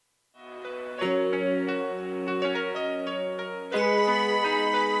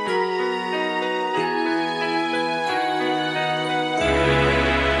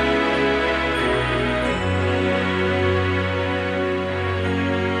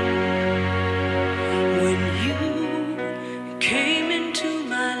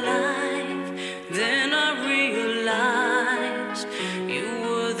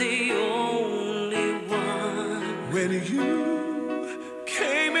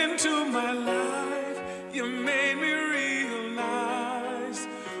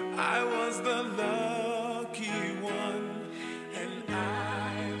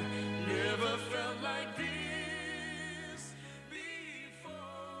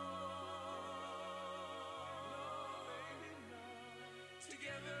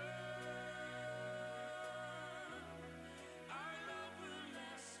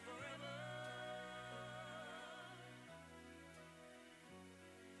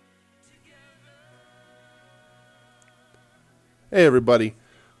Hey, everybody.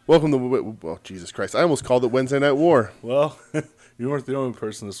 Welcome to... Well, Jesus Christ. I almost called it Wednesday Night War. Well, you weren't the only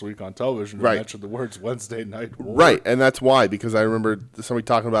person this week on television who mentioned the words Wednesday Night War. Right, and that's why, because I remember somebody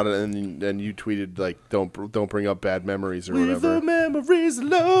talking about it, and then you tweeted, like, don't bring up bad memories or whatever. Leave the memories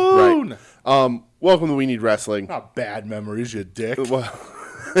alone. Right. Welcome to We Need Wrestling. Not bad memories, you dick. Well,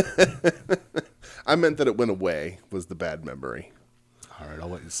 I meant that it went away, was the bad memory. All right, I'll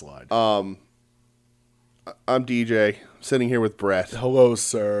let you slide. I'm DJ, sitting here with Brett. Hello,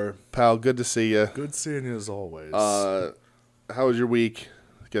 sir. Pal, good to see you. Good seeing you as always. How was your week?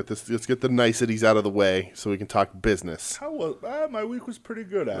 Let's get the niceties out of the way so we can talk business. How was my week was pretty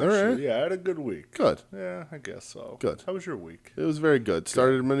good, actually. All right. Yeah, I had a good week. Good. Yeah, I guess so. Good. How was your week? It was very good.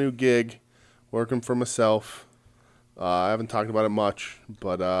 Started my new gig, working for myself. I haven't talked about it much,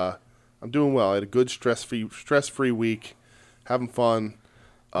 but I'm doing well. I had a good stress-free week, having fun.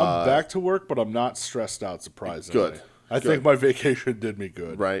 I'm back to work, but I'm not stressed out, surprisingly. Good. I think my vacation did me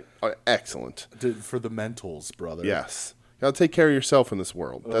good. Right. Excellent. For the mentals, brother. Yes. You got to take care of yourself in this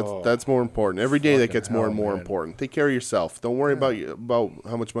world. That's more important. Every day that gets more and more important. Take care of yourself. Don't worry about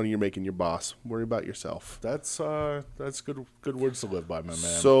how much money you're making your boss. Worry about yourself. That's good words to live by, my man.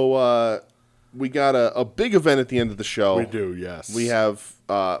 So we got a big event at the end of the show. We do, yes. We have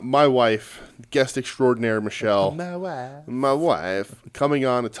my wife, guest extraordinaire Michelle. My wife coming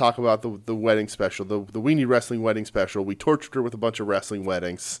on to talk about the wedding special, the We Need Wrestling wedding special. We tortured her with a bunch of wrestling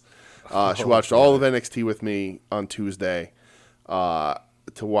weddings. She watched all of NXT with me on Tuesday to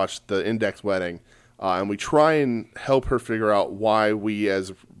watch the Index wedding. And we try and help her figure out why we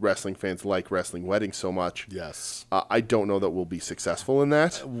as wrestling fans like wrestling weddings so much. Yes. I don't know that we'll be successful in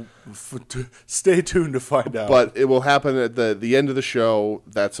that. Stay tuned to find out. But it will happen at the end of the show.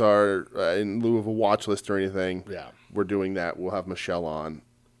 That's our, in lieu of a watch list or anything. Yeah. We're doing that. We'll have Michelle on.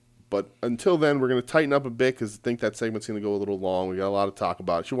 But until then, we're going to tighten up a bit because I think that segment's going to go a little long. We got a lot to talk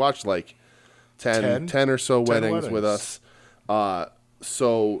about. She watched like 10 or so weddings with us.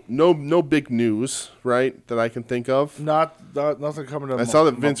 So no big news, right, that I can think of. Nothing coming to I saw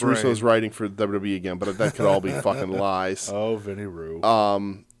that Vince Russo's writing for WWE again, but that could all be fucking lies. Oh, Vinny Roo.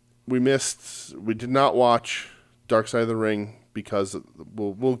 We did not watch Dark Side of the Ring because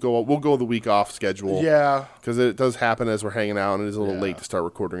we'll go the week off schedule. Yeah. Because it does happen as we're hanging out, and it is a little late to start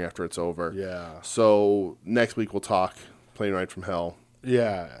recording after it's over. Yeah. So next week we'll talk Plane Ride from Hell.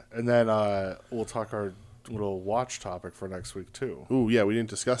 Yeah, and then we'll talk our little watch topic for next week too. Ooh, yeah, we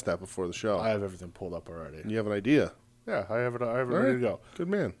didn't discuss that before the show. I have everything pulled up already. You have an idea? Yeah, I have it ready to go. Good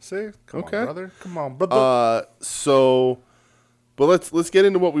man. See? Come Okay. on, brother. Come on, brother. But let's get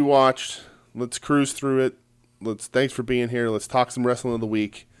into what we watched. Let's cruise through it. Thanks for being here. Let's talk some wrestling of the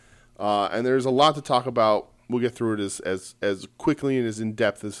week. And there's a lot to talk about. We'll get through it as quickly and as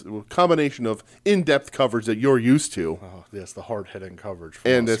in-depth as a combination of in-depth coverage that you're used to. Oh, yes, the hard-hitting coverage.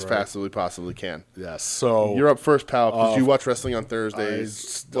 And as fast as we possibly can. Yes. So you're up first, pal, because you watch wrestling on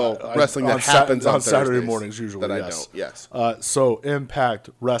Thursdays. Wrestling that happens on Saturday mornings usually. That yes. I don't. Yes. So Impact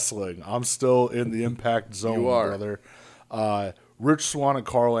Wrestling. I'm still in the Impact zone, you are. brother. Rich Swann and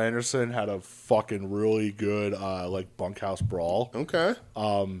Carl Anderson had a fucking really good bunkhouse brawl. Okay.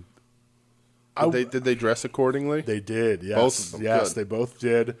 Did they dress accordingly? They did. Yes. Both of them. Yes, Good. they both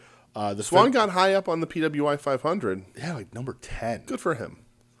did. Swann got high up on the PWI 500. Yeah, like number 10. Good for him.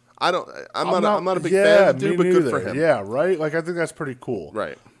 I'm not a big fan of the dude, but good for him. Yeah, right? Like, I think that's pretty cool.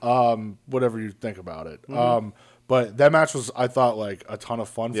 Right. Whatever you think about it. But that match was, I thought, like, a ton of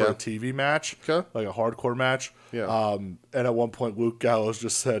fun for a TV match. Okay. Like a hardcore match. Yeah. And at one point, Luke Gallows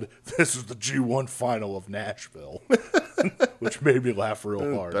just said, "This is the G1 final of Nashville." Which made me laugh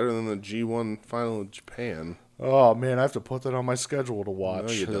real hard. Better than the G1 final in Japan. Oh, man, I have to put that on my schedule to watch.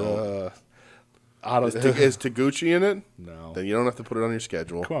 No, you don't. Is Taguchi in it? No. Then you don't have to put it on your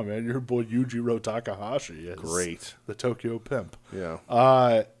schedule. Come on, man. Your boy Yujiro Takahashi is great. The Tokyo Pimp.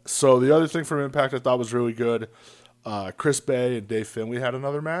 Yeah. So the other thing from Impact I thought was really good, Chris Bay and Dave Finlay had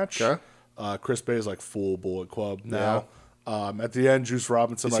another match. Okay. Chris Bay is like full Bullet Club now. Yeah. At the end, Juice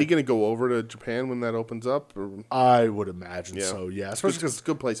Robinson. Is he going to go over to Japan when that opens up? Or? I would imagine so, yeah. Especially because it's a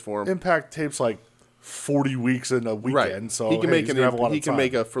good place for him. Impact tapes like 40 weeks in a weekend, right. so he can make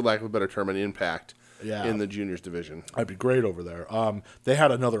a, for lack of a better term, an impact in the juniors division. I'd be great over there. They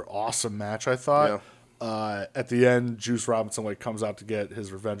had another awesome match, I thought. Yeah. At the end, Juice Robinson comes out to get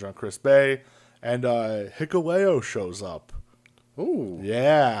his revenge on Chris Bay, and Hikuleo shows up. Oh.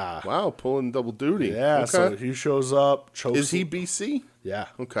 Yeah. Wow, pulling double duty. Yeah, okay. So he shows up. Is he BC? Yeah.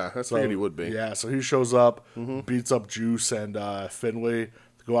 Okay, I figured he would be. Yeah, so he shows up, beats up Juice and Finlay.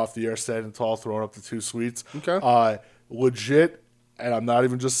 Go off the air standing tall, throwing up the 2 sweets. Okay. Legit, and I'm not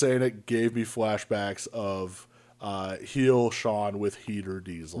even just saying it, gave me flashbacks of heel Sean with Heater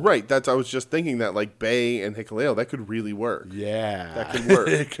Diesel. Right. I was just thinking that Bay and Hikuleo, that could really work. Yeah. That could work.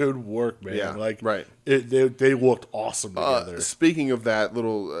 It could work, man. Yeah, right. They looked awesome together. Speaking of that,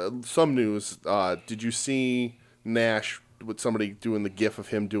 some news, did you see Nash with somebody doing the gif of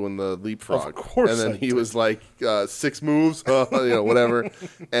him doing the leapfrog? Of course. And then he was like, 6 moves, whatever.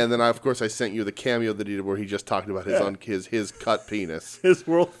 And then, of course, I sent you the cameo that he did where he just talked about his cut penis. He's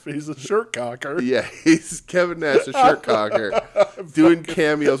a shirt cocker. Yeah, he's Kevin Nash, a shirt cocker, doing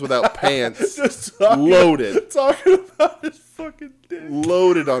cameos without pants, loaded. Talking about his fucking dick.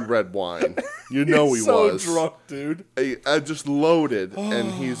 Loaded on red wine. You know he was. So drunk, dude. I just loaded.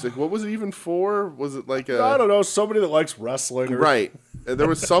 And he's like, what was it even for? Was it like I don't know, somebody that likes wrestling. Right. And there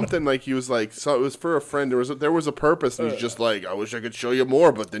was something he was like, so it was for a friend. There was a purpose. And he's just like, I wish I could show you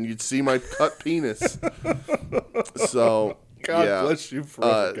more, but then you'd see my cut penis. So... God bless you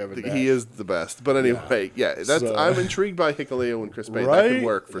for Kevin Nash. He is the best. But anyway, I'm intrigued by Hikuleo and Chris Bay. Right? That could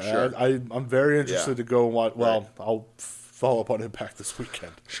work for sure. I'm very interested to go and watch. Well, I'll follow up on Impact this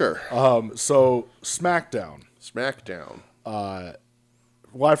weekend. Sure. So SmackDown.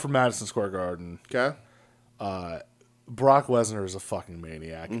 Live from Madison Square Garden. Okay. Brock Lesnar is a fucking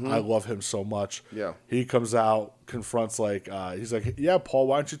maniac. I love him so much. Yeah. He comes out, confronts he's like, yeah, Paul,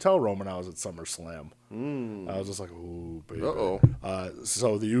 why don't you tell Roman I was at SummerSlam? I was just like, ooh, baby. Uh-oh.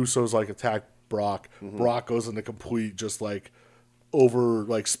 So the Usos attack Brock. Brock goes into complete space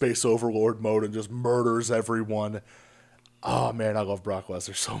overlord mode and just murders everyone. Oh man, I love Brock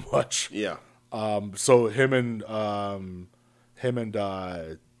Lesnar so much. Yeah. So him and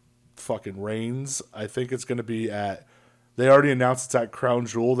fucking Reigns, I think it's going to be at. They already announced it's at Crown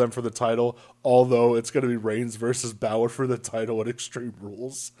Jewel, then for the title, although it's going to be Reigns versus Balor for the title at Extreme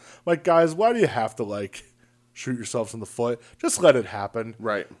Rules. Guys, why do you have to, shoot yourselves in the foot? Just let it happen.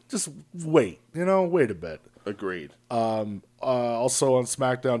 Right. Just wait. Wait a bit. Agreed. Also on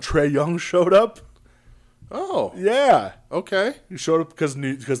SmackDown, Trae Young showed up. Oh. Yeah. Okay. He showed up because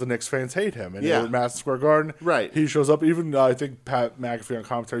the Knicks fans hate him. And at Madison Square Garden. Right. He shows up. Even, I think, Pat McAfee on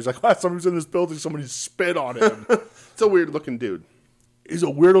commentary, he's like, last time he was in this building, somebody spit on him. It's a weird-looking dude. He's a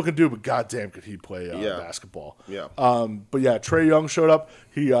weird-looking dude, but goddamn could he play basketball. Yeah. But yeah, Trae Young showed up.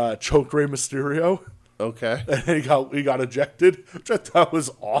 He choked Rey Mysterio. Okay. And he got ejected, which I thought was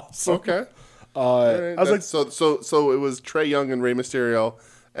awesome. Okay. I was like... So it was Trae Young and Rey Mysterio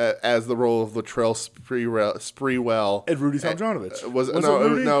as the role of Latrell Sprewell. And Rudy Tomjanovich. Was it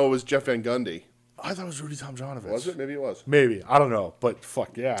Rudy? No, it was Jeff Van Gundy. I thought it was Rudy Tomjanovich. Was it? Maybe it was. Maybe. I don't know. But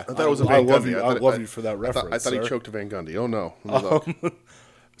fuck yeah. I thought it was a Van Gundy. I love you for that reference. I thought he choked a Van Gundy. Oh, no.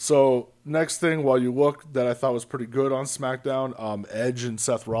 So, next thing, while you look, that I thought was pretty good on SmackDown, Edge and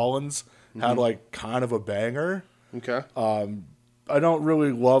Seth Rollins had kind of a banger. Okay. I don't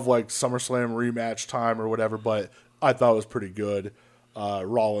really love SummerSlam rematch time or whatever, but I thought it was pretty good.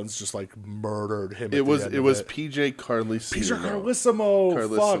 Rollins just murdered him. It was PJ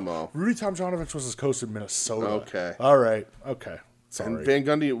Carlissimo. Fuck. Rudy Tomjanovich was his coach in Minnesota. Okay. All right. Okay. Sorry. And Van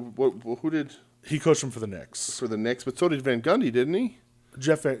Gundy, who did he coach him for the Knicks? For the Knicks, but so did Van Gundy, didn't he?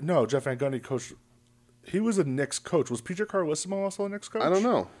 Jeff Van Gundy coached. He was a Knicks coach. Was PJ Carlissimo also a Knicks coach? I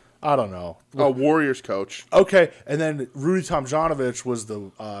don't know. Warriors coach. Okay, and then Rudy Tomjanovich was the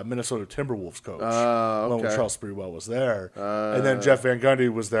Minnesota Timberwolves coach. Okay. When Charles Sprewell was there. And then Jeff Van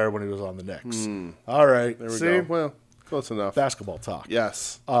Gundy was there when he was on the Knicks. All right. There we go. Well, close enough. Basketball talk.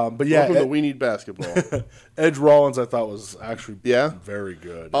 Yes. But yeah. Welcome to We Need Basketball. Edge Rollins I thought was actually very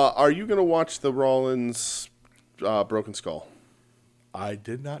good. Are you going to watch the Rollins Broken Skull? I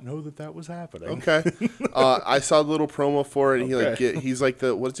did not know that was happening. Okay. I saw a little promo for it. And he's like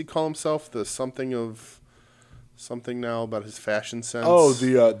the, what does he call himself? The something of something now about his fashion sense. Oh,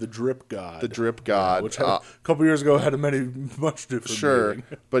 the drip god. The drip god. Which a couple years ago had much different meaning.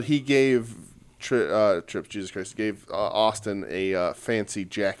 But he gave Jesus Christ, gave Austin a fancy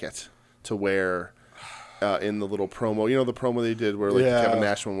jacket to wear in the little promo. You know the promo they did where like Kevin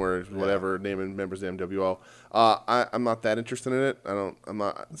Nash one where whatever naming members of the NWO. I'm not that interested in it. I'm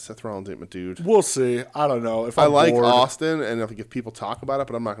not. Seth Rollins ain't my dude. We'll see. I don't know. If I I'm like bored, Austin, and if people talk about it,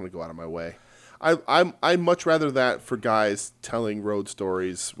 but I'm not going to go out of my way. I'd much rather that for guys telling road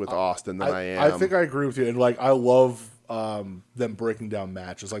stories with Austin than I am. I think I agree with you. And like I love them breaking down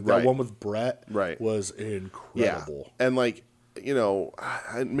matches. Like that one with Brett was incredible. Yeah. And like, you know,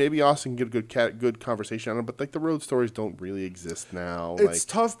 maybe Austin can get a good conversation on it, but like the road stories don't really exist now. It's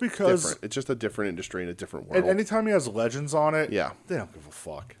tough because it's just a different industry in a different world. And anytime he has legends on it, they don't give a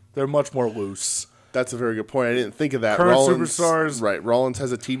fuck. They're much more loose. That's a very good point. I didn't think of that. Current superstars. Right. Rollins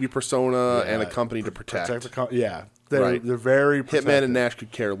has a TV persona and a company to protect. They're very protected. Hitman and Nash could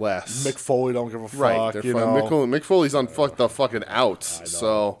care less. Mick Foley don't give a fuck. Right. They're fine. Mick Foley's on the fucking outs.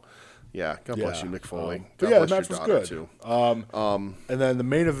 So, yeah. God bless you, Mick Foley. But the match was good. Too. And then the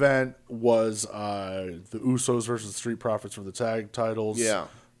main event was the Usos versus Street Profits for the tag titles. Yeah.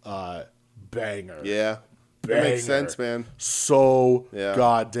 Banger. Yeah. That makes sense, man. So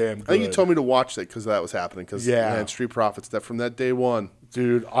goddamn good. I think you told me to watch that because that was happening. Because Street Profits, that from that day one.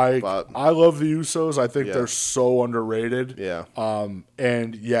 Dude, I love the Usos. I think they're so underrated. Yeah.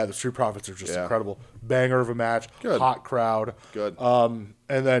 And the Street Profits are just incredible. Banger of a match. Good. Hot crowd. Good. And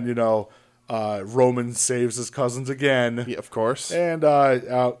then, Roman saves his cousins again. Yeah, of course. And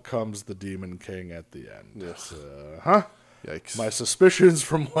out comes the Demon King at the end. Yes. Yikes. My suspicions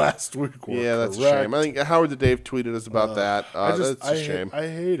from last week were that's correct. a shame. I think Howard the Dave tweeted us about that. That's a shame. I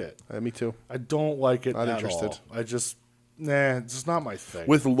hate it. Me too. I don't like it not at interested. all. It's just not my thing.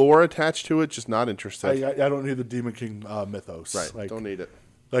 With lore attached to it, just not interested. I don't need the Demon King mythos. Right, like, don't need it.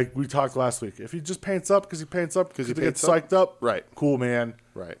 Like we talked last week. If he just paints up because he paints up because he gets psyched up, right? Cool, man.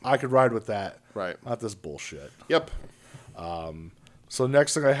 Right. I could ride with that. Right. Not this bullshit. Yep. So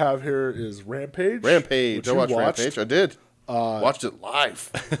next thing I have here is Rampage. Rampage. I watched Rampage. I did. Watched it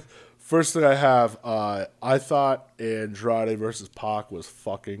live. First thing I have, I thought Andrade versus Pac was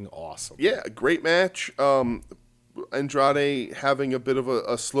fucking awesome. Yeah, great match. Andrade having a bit of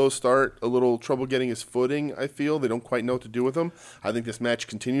a slow start, a little trouble getting his footing, I feel. They don't quite know what to do with him. I think this match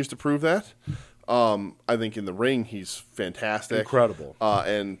continues to prove that. I think in the ring, he's fantastic. Incredible.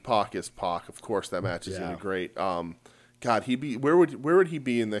 And Pac is Pac. Of course, that match is going to be great. God, where would he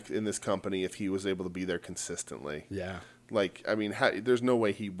be in this company if he was able to be there consistently? Yeah. Like, I mean, there's no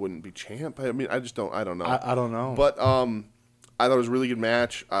way he wouldn't be champ. I mean, I don't know. I don't know. But I thought it was a really good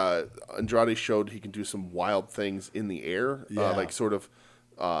match. Andrade showed he can do some wild things in the air, like sort of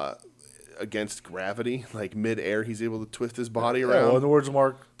against gravity, like mid-air. He's able to twist his body around. Well, in the words of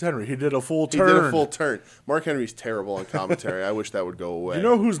Mark Henry, he did a full turn. Mark Henry's terrible on commentary. I wish that would go away. You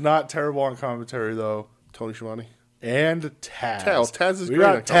know who's not terrible on commentary, though? Tony Schiavone. And Taz. Taz is great. We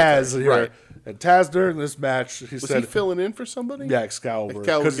got Taz here. Right. And Taz during this match, was he filling in for somebody? Yeah, Excalibur.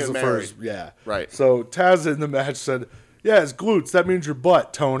 Excalibur's getting married. Right. So Taz in the match said, "Yeah, it's glutes. That means your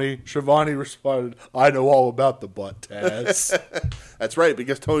butt, Tony." Schiavone responded, "I know all about the butt, Taz." That's right,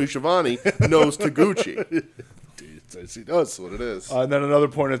 because Tony Schiavone knows Taguchi. He does. That's what it is. And then another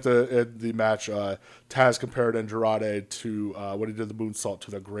point at the match, Taz compared Andrade to when he did the moonsault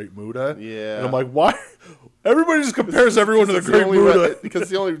to the Great Muta. Yeah. And I'm like, why? Everybody just compares everyone to the Great Muta. Because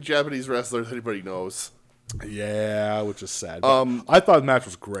it's the only Japanese wrestler that anybody knows. Yeah, which is sad. I thought the match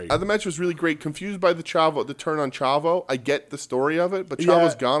was great. The match was really great. Confused by the turn on Chavo. I get the story of it, but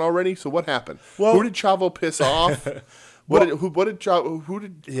Chavo's gone already. So what happened? Well, who did Chavo piss off? What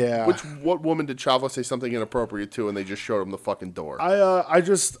woman did Chavo say something inappropriate to, and they just showed him the fucking door? I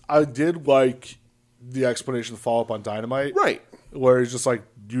did like the explanation to follow up on Dynamite, right? Where he's just like,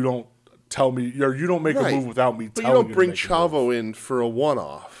 you don't tell me, or you don't make a move without me telling you. But you don't bring Chavo in for a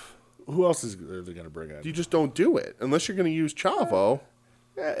one-off. Who else are they going to bring in? You just don't do it unless you're going to use Chavo.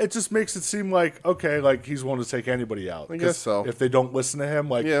 Yeah, it just makes it seem like, okay, like he's willing to take anybody out. I guess so. If they don't listen to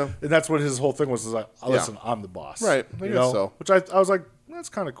him, and that's what his whole thing was, is like, listen, I'm the boss. Right, I guess so. Which I was like, that's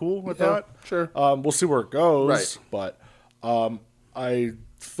kind of cool with that. Sure. We'll see where it goes. Right. But I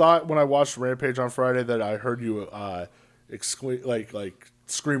thought when I watched Rampage on Friday that I heard you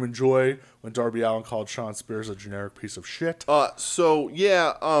scream in joy when Darby Allin called Sean Spears a generic piece of shit. I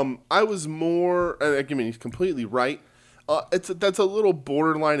was more, I mean, he's completely right. That's a little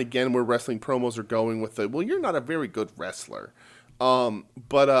borderline again where wrestling promos are going with the, well, you're not a very good wrestler.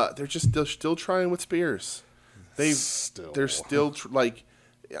 But they're still trying with Spears. They're still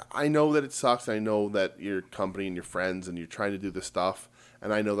I know that it sucks. I know that your company and your friends and you're trying to do this stuff.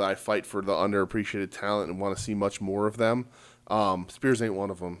 And I know that I fight for the underappreciated talent and want to see much more of them. Spears ain't one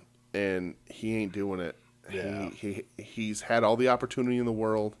of them, and he ain't doing it. Yeah. He's had all the opportunity in the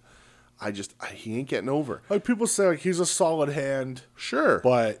world. He ain't getting over. Like people say, like he's a solid hand. Sure,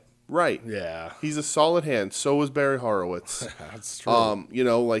 But right, yeah, he's a solid hand. So is Barry Horowitz. that's true.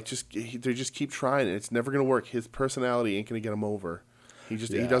 They just keep trying, and it's never gonna work. His personality ain't gonna get him over. He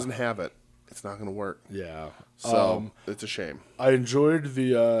doesn't have it. It's not gonna work. Yeah. So it's a shame. I enjoyed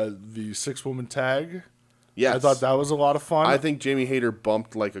the 6-woman tag. Yes. I thought that was a lot of fun. I think Jamie Hayter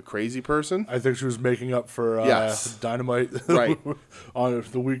bumped like a crazy person. I think she was making up for Dynamite Right. on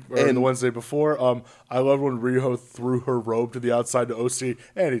the week or the Wednesday before. I loved when Riho threw her robe to the outside to OC,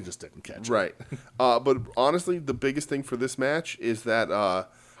 and he just didn't catch it. Right. But honestly, the biggest thing for this match is that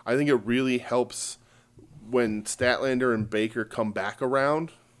I think it really helps when Statlander and Baker come back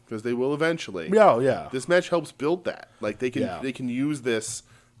around, because they will eventually. Yeah. This match helps build that. Like they can use this.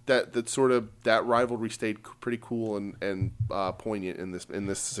 That rivalry stayed pretty cool and poignant in this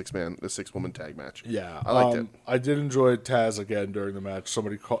 6-woman tag match. Yeah, I liked it. I did enjoy Taz again during the match.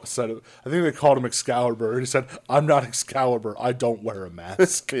 Somebody said it. I think they called him Excalibur, and he said, "I'm not Excalibur. I don't wear a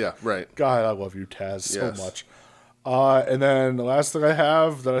mask." Yeah, right. God, I love you, Taz, so much. And then the last thing I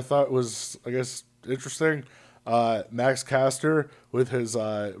have that I thought was, I guess, interesting. Max Caster with his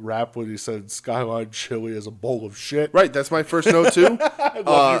rap when he said Skyline Chili is a bowl of shit. Right, that's my first note too. I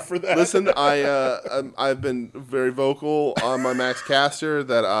love you for that. Listen, I've been very vocal on my Max Caster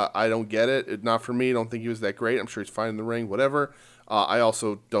that I don't get it. Not for me. I don't think he was that great. I'm sure he's fine in the ring, whatever. I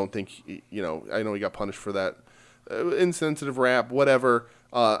also don't think, I know he got punished for that insensitive rap, whatever.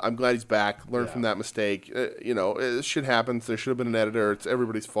 I'm glad he's back. Learned from that mistake. Shit happens. There should have been an editor. It's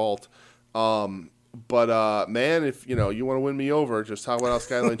everybody's fault. But man, if you want to win me over, just talk about how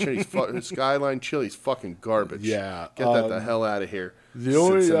Skyline Chili's Skyline Chili's fucking garbage. Yeah, get that the hell out of here.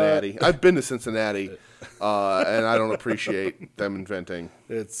 Cincinnati. I've been to Cincinnati, and I don't appreciate them inventing.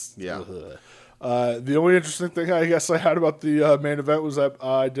 The only interesting thing I guess I had about the main event was that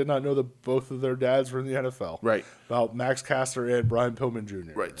I did not know that both of their dads were in the NFL. Right. About Max Caster and Brian Pillman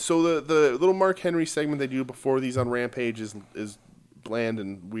Jr. Right. So the little Mark Henry segment they do before these on Rampage is bland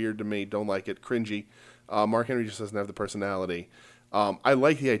and weird to me. Don't like it. Cringy. Mark Henry just doesn't have the personality. I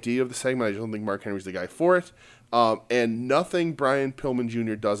like the idea of the segment. I just don't think Mark Henry's the guy for it. And nothing Brian Pillman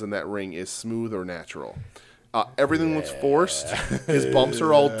Jr. does in that ring is smooth or natural. Everything looks forced. His bumps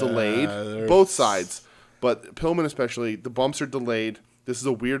are all delayed. Both sides. But Pillman especially, the bumps are delayed. This is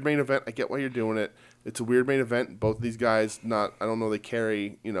a weird main event. I get why you're doing it. It's a weird main event. Both of these guys, I don't know, they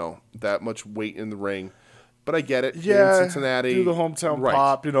carry, that much weight in the ring. But I get it. Yeah, in Cincinnati. Do the hometown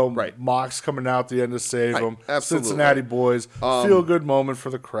pop. Mox coming out the end to save them. Absolutely. Cincinnati boys. Feel good moment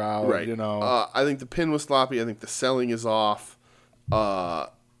for the crowd. Right. I think the pin was sloppy. I think the selling is off.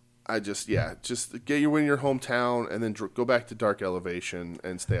 Just get your win in your hometown and then go back to Dark Elevation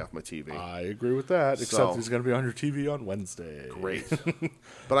and stay off my TV. I agree with that, except he's going to be on your TV on Wednesday. Great.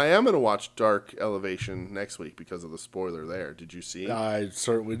 But I am going to watch Dark Elevation next week because of the spoiler there. Did you see? I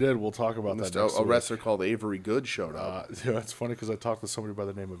certainly did. We'll talk about that next week. A wrestler called Avery Good showed up. It's funny because I talked to somebody by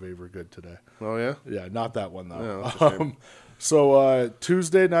the name of Avery Good today. Oh, yeah? Yeah, not that one, though. No, that's a shame. So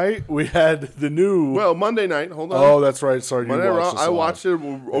Tuesday night we had the new. Well, Monday night. Hold on. Oh, that's right. Sorry, Monday Raw. I watched it.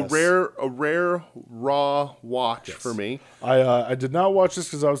 A rare Raw watch for me. I did not watch this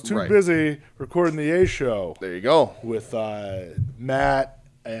because I was too busy recording the A show. There you go. With Matt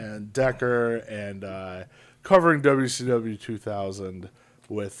and Decker and covering WCW 2000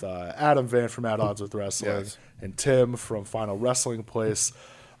 with Adam Van from At Odds with Wrestling and Tim from Final Wrestling Place.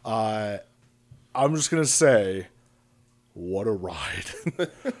 I'm just gonna say. What a ride.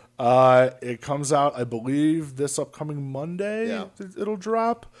 It comes out, I believe, this upcoming Monday. Yeah. It'll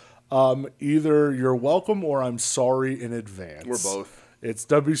drop. Either you're welcome or I'm sorry in advance. We're both. It's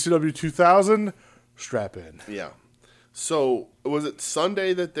WCW 2000. Strap in. Yeah. So, was it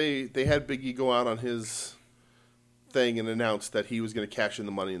Sunday that they had Big E go out on his thing and announce that he was going to cash in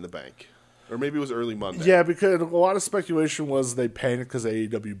the Money in the Bank? Or maybe it was early Monday. Yeah, because a lot of speculation was they panicked because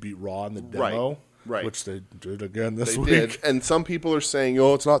AEW beat Raw in the demo. Right. Which they did again this week. They did. And some people are saying,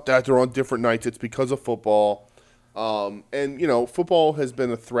 it's not that. They're on different nights. It's because of football. And, football has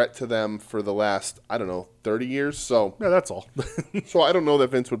been a threat to them for the last, 30 years. So yeah, that's all. So I don't know that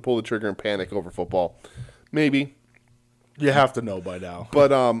Vince would pull the trigger and panic over football. Maybe. You have to know by now.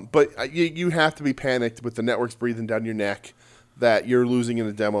 But you have to be panicked with the networks breathing down your neck that you're losing in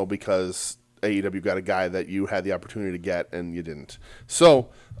a demo because AEW got a guy that you had the opportunity to get and you didn't. So,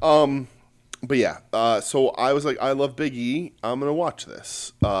 But yeah, so I was like, I love Big E. I'm gonna watch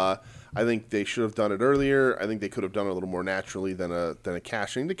this. I think they should have done it earlier. I think they could have done it a little more naturally than a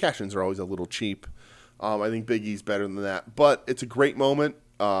cash-in. The cash-ins are always a little cheap. I think Big E's better than that, but it's a great moment.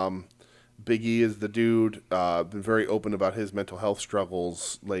 Big E is the dude. Been very open about his mental health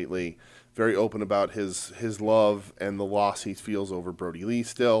struggles lately. Very open about his love and the loss he feels over Brody Lee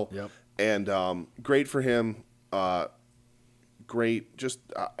still. Yep. And great for him. Great, just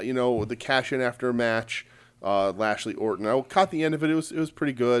the cash in after a match. Lashley Orton. I caught the end of it. It was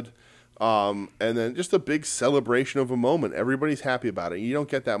pretty good. And then just a big celebration of a moment. Everybody's happy about it. You don't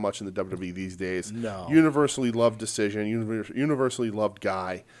get that much in the WWE these days. No. Universally loved decision. Universally loved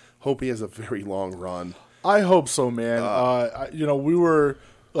guy. Hope he has a very long run. I hope so, man. We were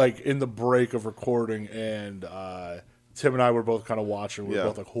like in the break of recording, and Tim and I were both kind of watching. We were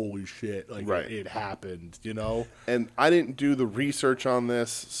both like, "Holy shit!" Like it happened, And I didn't do the research on this,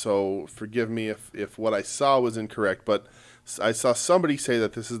 so forgive me if what I saw was incorrect. But I saw somebody say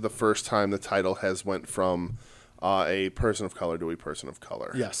that this is the first time the title has went from a person of color to a person of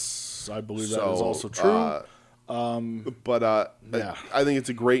color. Yes, I believe that is also true. I think it's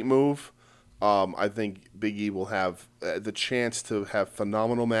a great move. I think Big E will have the chance to have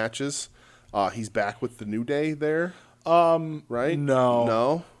phenomenal matches. He's back with the New Day there, right?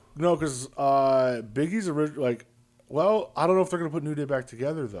 No, because Big E's original. I don't know if they're gonna put New Day back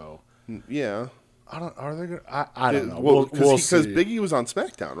together though. Yeah. Are they gonna? I don't know. Well, because Big E was on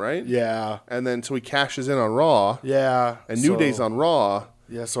SmackDown, right? Yeah. And then so he cashes in on Raw. Yeah. And New Day's on Raw.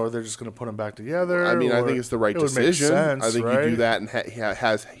 Yeah, so are they just going to put them back together? I mean, I think it's the right decision. Sense, I think right? you do that, and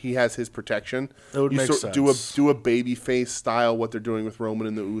he has his protection. It would make sense. Do a babyface style what they're doing with Roman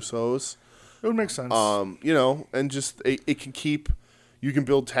and the Usos. It would make sense. And just it can keep. You can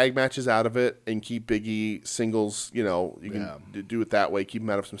build tag matches out of it and keep Big E singles. You can do it that way. Keep him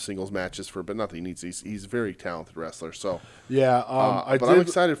out of some singles matches but not that he needs. He's a very talented wrestler. So yeah, I'm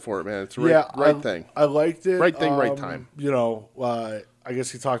excited for it, man. It's the right thing. I liked it. Right thing, right time. I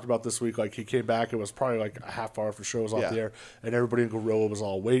guess he talked about this week, like he came back, it was probably like a half hour for shows off the air, and everybody in Gorilla was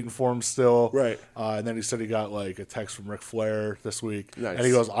all waiting for him still. Right. And then he said he got like a text from Ric Flair this week. Nice. And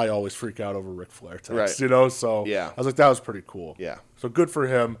he goes, I always freak out over Ric Flair texts, Right. So yeah. I was like, that was pretty cool. Yeah. So good for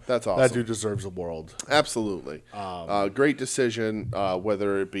him. That's awesome. That dude deserves the world. Absolutely. Great decision,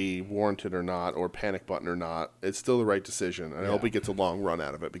 whether it be warranted or not, or panic button or not. It's still the right decision, and I hope he gets a long run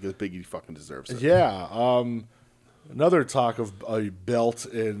out of it because Big E fucking deserves it. Yeah. Another talk of a belt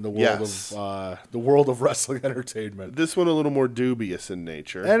in the world of wrestling entertainment. This one a little more dubious in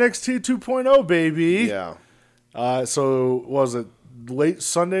nature. NXT 2.0, baby. Yeah. So was it late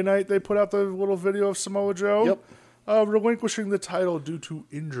Sunday night they put out the little video of Samoa Joe? Yep. Relinquishing the title due to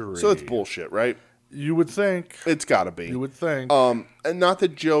injury. So it's bullshit, right? You would think. It's got to be. You would think. And not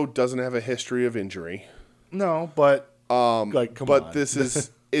that Joe doesn't have a history of injury. No, but come on. But this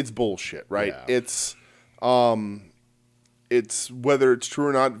is it's bullshit, right? Yeah. It's whether it's true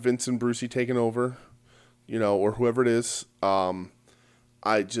or not, Vince and Brucey taking over, or whoever it is.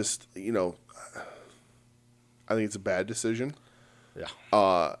 I just, I think it's a bad decision. Yeah.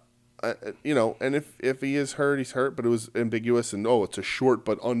 And if he is hurt, he's hurt, but it was ambiguous and it's a short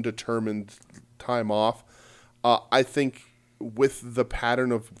but undetermined time off. I think with the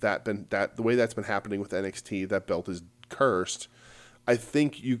pattern of the way that's been happening with NXT, that belt is cursed. I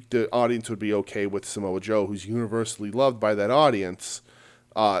think the audience would be okay with Samoa Joe, who's universally loved by that audience,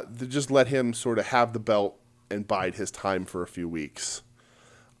 to just let him sort of have the belt and bide his time for a few weeks.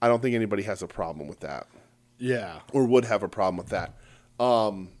 I don't think anybody has a problem with that. Yeah. Or would have a problem with that.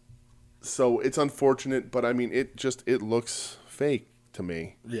 So it's unfortunate, but I mean, it looks fake to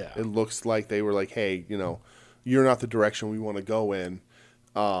me. Yeah. It looks like they were like, hey, you're not the direction we want to go in.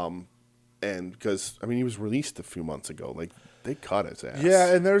 And because, I mean, he was released a few months ago. Like, they cut his ass.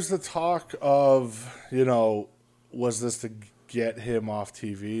 Yeah, and there's the talk of, was this to get him off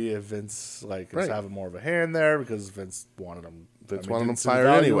TV if Vince is having more of a hand there because Vince wanted him. Wanted him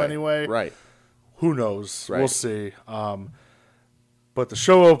fired anyway. Right. Who knows? Right. We'll see. But the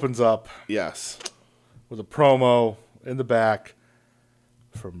show opens up. Yes. With a promo in the back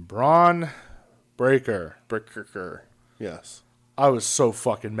from Braun Breaker. Yes. I was so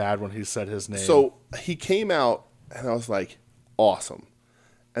fucking mad when he said his name. So he came out, and I was like, awesome.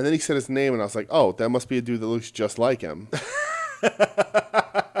 And then he said his name, and I was like, oh, that must be a dude that looks just like him.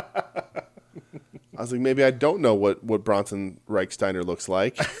 I was like, maybe I don't know what Bronson Reichsteiner looks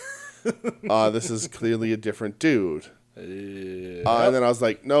like. This is clearly a different dude. And then I was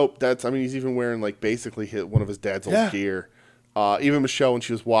like, nope, he's even wearing basically one of his dad's old gear. Even Michelle, when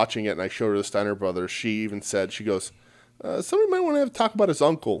she was watching it and I showed her the Steiner brothers, she even said, she goes, somebody might want to have talk about his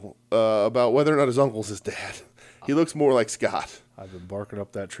uncle, about whether or not his uncle's his dad. He looks more like Scott. I've been barking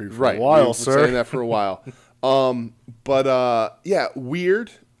up that tree for Right, a while, we've sir. been saying that for a while. Yeah,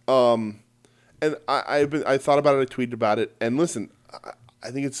 weird. And I thought about it. I tweeted about it. And listen, I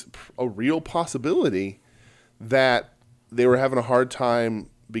think it's a real possibility that they were having a hard time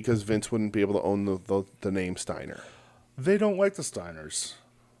because Vince wouldn't be able to own the name Steiner. They don't like the Steiners.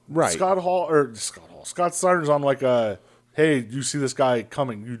 Right. Scott Steiner's on like a, hey, you see this guy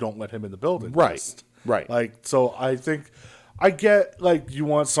coming, you don't let him in the building. Right. list. Right. Like, so I think, I get, like, you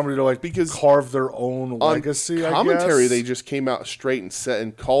want somebody to, like, because carve their own legacy, commentary, I guess. they just came out straight and said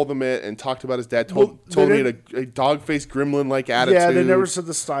and called him it and talked about his dad. Told him he had a dog-faced gremlin-like attitude. Yeah, they never said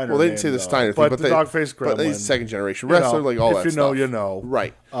the Steiner Well, they didn't name, say the though. Steiner thing, but the dog-faced gremlin. But he's second-generation wrestler, like all that if you know, stuff. you know.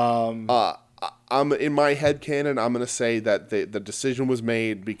 Right. I'm in my headcanon, I'm going to say that the decision was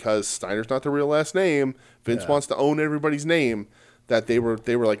made because Steiner's not the real last name. Vince wants to own everybody's name. That they were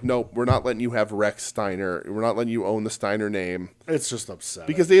like, nope, we're not letting you have Rex Steiner. We're not letting you own the Steiner name. It's just upsetting.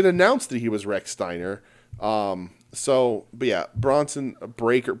 Because they had announced that he was Rex Steiner. But yeah, Bronson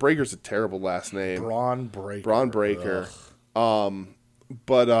Breaker. Breaker's a terrible last name. Braun Breaker.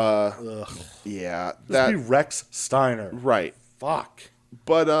 Yeah. Just be Rex Steiner. Right. Fuck.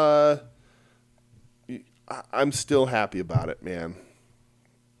 But I'm still happy about it, man.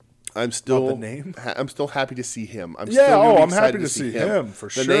 I'm still the name. I'm still happy to see him. I'm happy to see him for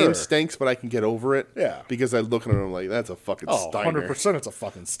sure. The name stinks, but I can get over it. Yeah, because I look at him like that's a fucking Steiner. 100%, it's a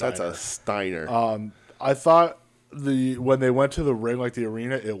fucking Steiner. That's a Steiner. I thought when they went to the ring, like the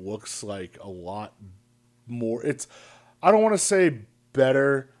arena, it looks like a lot more. I don't want to say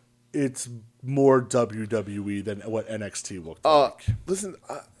better. It's more WWE than what NXT looked like. Listen,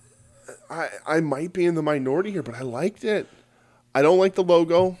 I might be in the minority here, but I liked it. I don't like the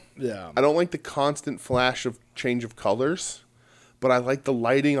logo. Yeah. I don't like the constant flash of change of colors, but I like the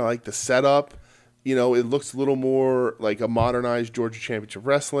lighting. I like the setup. You know, it looks a little more like a modernized Georgia Championship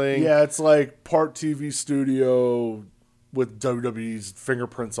Wrestling. Yeah, it's like part TV studio with WWE's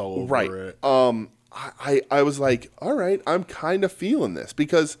fingerprints all over it. I was like, all right, I'm kind of feeling this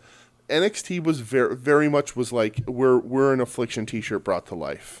because NXT was very much was like we're an Affliction T-shirt brought to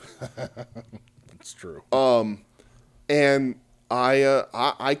life. It's true. And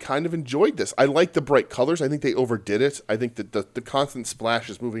I kind of enjoyed this. I like the bright colors. I think they overdid it. I think that the constant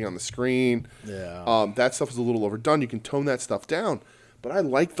splashes moving on the screen. Yeah. That stuff is a little overdone. You can tone that stuff down. But I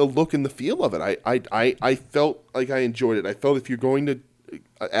like the look and the feel of it. I felt like I enjoyed it. I felt if you're going to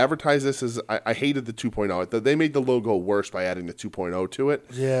advertise this as I hated the 2.0. They made the logo worse by adding the 2.0 to it.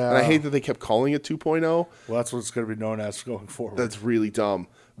 Yeah. And I hate that they kept calling it 2.0. Well, that's what it's going to be known as going forward. That's really dumb.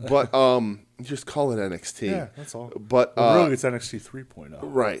 But just call it NXT. Yeah, that's all. But really, it's NXT 3.0.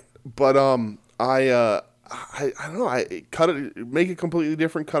 Right. But I don't know. I cut it, make it completely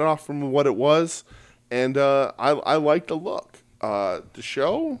different, cut it off from what it was, and I like the look. The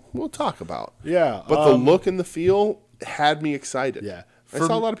show we'll talk about. Yeah, but the look and the feel had me excited. Yeah. I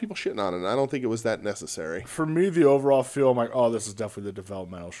saw a lot of people shitting on it, and I don't think it was that necessary. For me, the overall feel, I'm like, oh, this is definitely the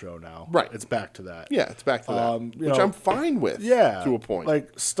developmental show now. Right. It's back to that. Yeah, it's back to that, which I'm fine with. Yeah. To a point.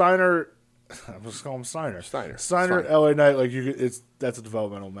 Like, Steiner, I'm just calling him Steiner. Steiner, LA Knight, like, that's a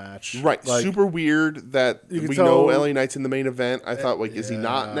developmental match. Right. Like, super weird that we know LA Knight's in the main event. I thought, like, is he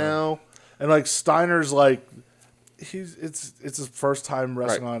not now? And, like, Steiner's, like, it's his first time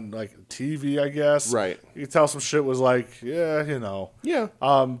wrestling on, like, TV, I guess. Right. You can tell some shit was like, yeah, you know. Yeah.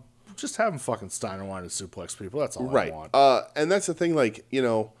 Just having fucking Steiner wanting to suplex people. That's all right. I want. And that's the thing, like, you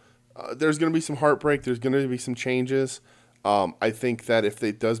know, there's going to be some heartbreak. There's going to be some changes. I think that if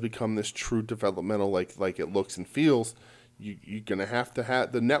it does become this true developmental, like it looks and feels, you're going to have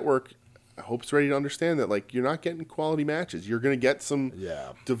the network. I hope it's ready to understand that, like, you're not getting quality matches. You're going to get some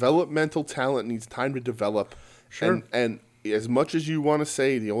developmental talent needs time to develop. Sure. And as much as you want to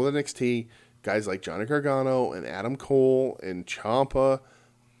say the old NXT, guys like Johnny Gargano and Adam Cole and Ciampa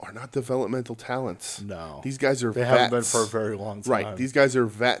are not developmental talents. No. These guys are They vets. haven't been for a very long time. Right. These guys are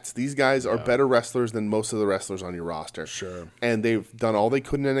vets. These guys are better wrestlers than most of the wrestlers on your roster. Sure. And they've done all they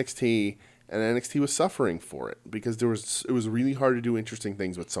could in NXT, and NXT was suffering for it because it was really hard to do interesting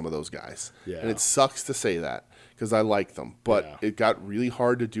things with some of those guys. Yeah. And it sucks to say that because I like them, but it got really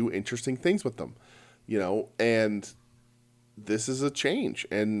hard to do interesting things with them, you know, and this is a change.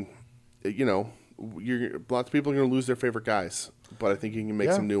 And, you know, lots of people are going to lose their favorite guys, but I think you can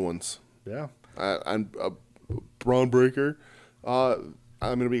make some new ones. Yeah. I'm Braun Breaker. I'm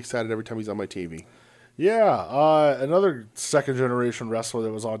going to be excited every time he's on my TV. Yeah. Another second generation wrestler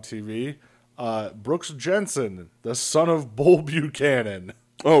that was on TV, Brooks Jensen, the son of Bull Buchanan.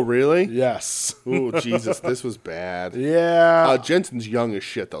 Oh, really? Yes. Oh, Jesus, this was bad. Yeah. Jensen's young as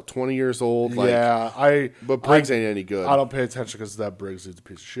shit, though. 20 years old. Like, yeah. But Briggs ain't any good. I don't pay attention because that Briggs is a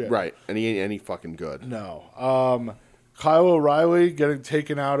piece of shit. Right, and he ain't any fucking good. No. Kyle O'Reilly getting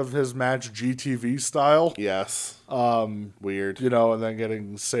taken out of his match GTV style. Yes. Weird. You know, and then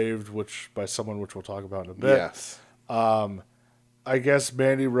getting saved by someone which we'll talk about in a bit. Yes. I guess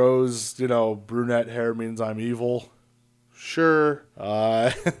Mandy Rose, you know, brunette hair means I'm evil. Sure.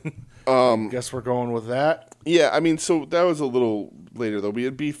 Guess we're going with that. Yeah, I mean, so that was a little later, though. We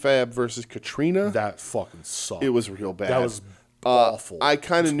had B-Fab versus Katrina. That fucking sucked. It was real bad. That was awful. I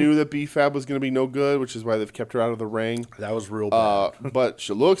kind of knew that B-Fab was going to be no good, which is why they've kept her out of the ring. That was real bad. But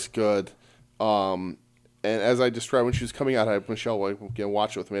she looks good. And as I described, when she was coming out, Michelle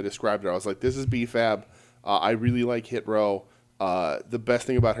watched it with me. I described her. I was like, this is B-Fab. I really like Hit Row. The best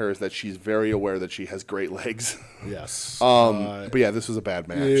thing about her is that she's very aware that she has great legs. Yes. But yeah, this was a bad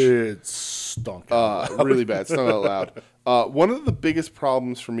match. It stunk. Really bad. Stunk out loud. One of the biggest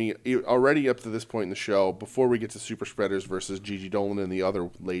problems for me, already up to this point in the show, before we get to Super Spreaders versus Gigi Dolan and the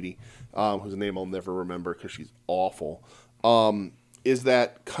other lady, whose name I'll never remember because she's awful, is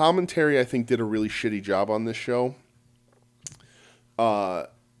that commentary, I think, did a really shitty job on this show.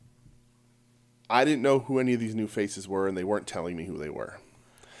 I didn't know who any of these new faces were, and they weren't telling me who they were.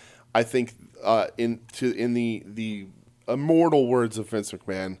 I think, in the immortal words of Vince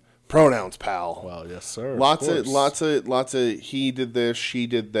McMahon, pronouns, pal. Well, yes, sir. Lots of. He did this, she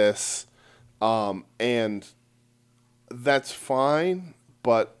did this, and that's fine.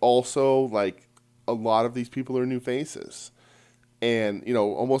 But also, like, a lot of these people are new faces, and you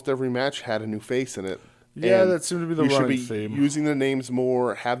know, almost every match had a new face in it. Yeah, And that seemed to be the running theme. Using the names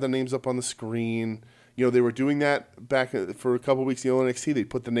more, have the names up on the screen. You know, they were doing that back for a couple of weeks in the NXT. They'd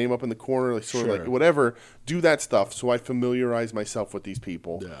put the name up in the corner, like sort of like whatever. Do that stuff so I familiarize myself with these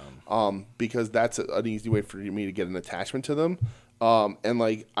people. Yeah. Because that's an easy way for me to get an attachment to them. And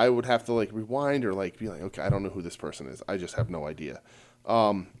like I would have to like rewind or like be like, okay, I don't know who this person is. I just have no idea.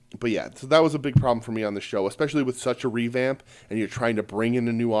 But yeah, so that was a big problem for me on the show, especially with such a revamp and you're trying to bring in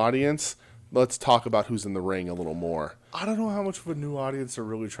a new audience. Let's talk about who's in the ring a little more. I don't know how much of a new audience they're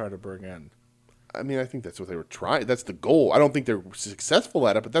really trying to bring in. I mean, I think that's what they were trying. That's the goal. I don't think they're successful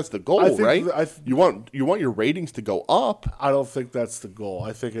at it, but that's the goal, right? You want your ratings to go up. I don't think that's the goal.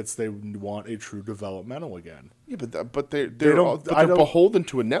 I think it's they want a true developmental again. Yeah, but they're beholden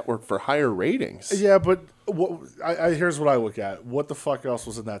to a network for higher ratings. Yeah, but here's what I look at. What the fuck else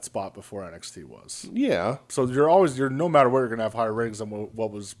was in that spot before NXT was? Yeah. So you're no matter where you're gonna have higher ratings than what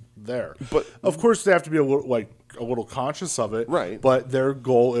was there. But of course they have to be a little conscious of it. Right. But their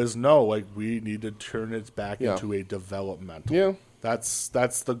goal is we need to turn it back into a developmental. Yeah. That's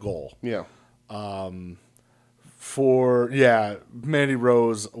the goal. Yeah. Mandy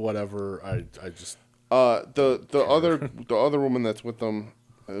Rose, whatever. I just the other woman that's with them,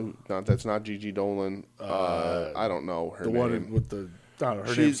 that's not Gigi Dolan. I don't know her name. The one with the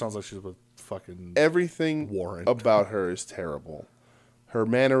her name sounds like she's with fucking everything. Warren. About her is terrible. Her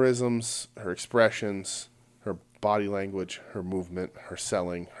mannerisms, her expressions, her body language, her movement, her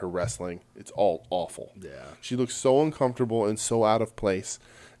selling, her wrestling. It's all awful. Yeah. She looks so uncomfortable and so out of place.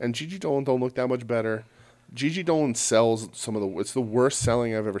 And Gigi Dolan don't look that much better. Gigi Dolan sells it's the worst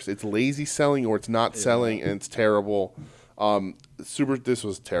selling I've ever seen. It's lazy selling or it's not selling and it's terrible. This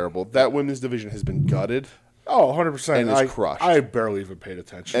was terrible. That women's division has been gutted. Oh, 100%. And it's crushed. I barely even paid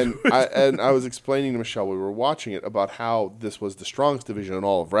attention. And I was explaining to Michelle we were watching it about how this was the strongest division in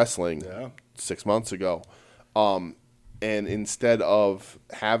all of wrestling 6 months ago. And instead of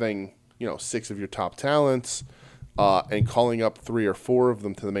having, 6 of your top talents and calling up 3 or 4 of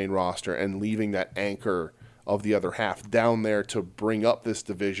them to the main roster and leaving that anchor of the other half down there to bring up this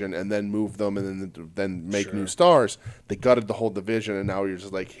division and then move them and then make new stars, they gutted the whole division, and now you're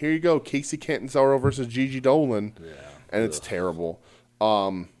just like, here you go, Casey Catanzaro versus Gigi Dolan, and it's terrible.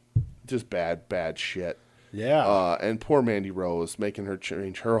 Just bad shit. Yeah. And poor Mandy Rose, making her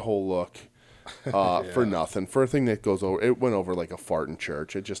change her whole look for nothing, for a thing that goes over. It went over like a fart in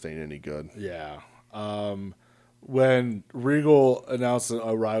church. It just ain't any good. Yeah. When Regal announced that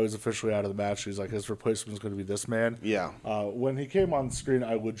O'Reilly was officially out of the match, he's like, his replacement is going to be this man. Yeah. When he came on screen,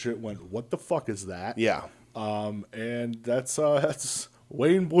 I legit went, what the fuck is that? Yeah. And that's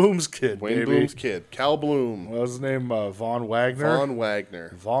Wayne Bloom's kid, Bloom's kid. Cal Bloom. What was his name? Von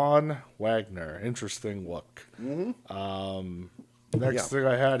Wagner? Von Wagner. Interesting look. Mm-hmm. Next thing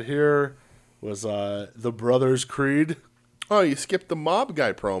I had here was the Brothers Creed. Oh, you skipped the Mob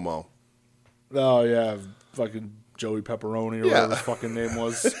Guy promo. Oh, yeah. Fucking Joey Pepperoni or whatever his fucking name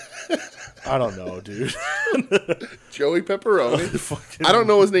was. I don't know, dude. Joey Pepperoni. I don't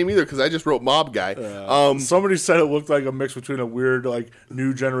know his name either because I just wrote Mob Guy. Somebody said it looked like a mix between a weird like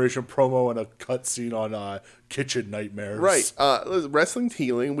new generation promo and a cutscene on Kitchen Nightmares. Right. Wrestling's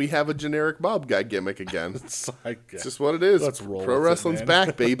healing. We have a generic Mob Guy gimmick again. It's just what it is. Let's roll Pro with it, wrestling's man.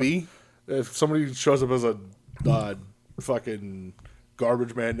 back, baby. If somebody shows up as a fucking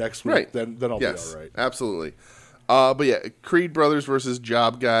garbage man next week, Right. then I'll Yes, be all right. absolutely. But yeah, Creed Brothers versus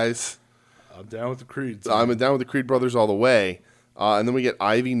Job Guys. I'm down with the Creeds. I'm down with the Creed Brothers all the way. And then we get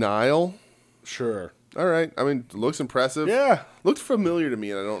Ivy Nile. Sure. All right. I mean, looks impressive. Yeah. Looked familiar to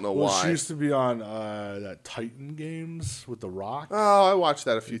me, and I don't know Well, why. she used to be on that Titan Games with The Rock. Oh, I watched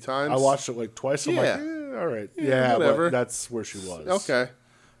that a few times. I watched it like twice. I'm Yeah. like, all right. Yeah, Yeah, whatever. but that's where she was. Okay.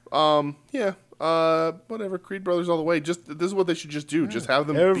 Yeah. Whatever. Creed Brothers all the way. Just this is what they should just do. Just have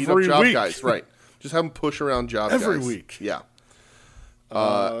them beat up Every Job week. Guys. Right. Just have them push around Job Guys. Every week. Yeah.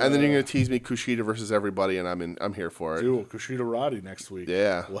 And then you're gonna tease me Kushida versus everybody, and I'm here for it. Do Kushida Roddy next week.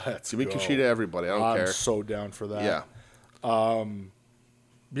 Yeah. Let's give me go. Kushida everybody. I don't I'm care. so down for that. Yeah.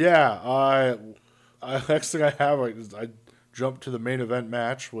 Yeah. I next thing I have is I jumped to the main event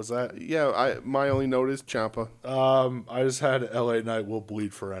match. Was that? Yeah. My only note is Ciampa. I just had LA Knight will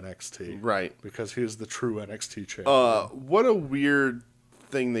bleed for NXT. Right. Because he is the true NXT champion. What a weird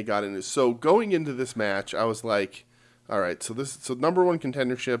thing they got into. So going into this match, I was like, all right, so number one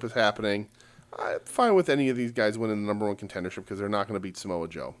contendership is happening. I'm fine with any of these guys winning the number one contendership because they're not going to beat Samoa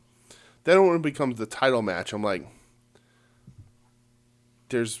Joe. Then when it becomes the title match, I'm like,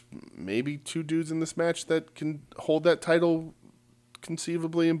 there's maybe two dudes in this match that can hold that title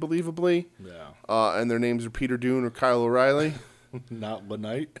conceivably and believably. Yeah. And their names are Peter Dune or Kyle O'Reilly. Not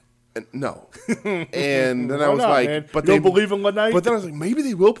LaKnight. No. And then I Why was not, like, man? but You they don't believe in LaKnight? But then I was like, maybe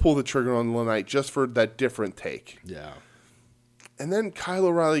they will pull the trigger on LaKnight just for that different take. Yeah. And then Kyle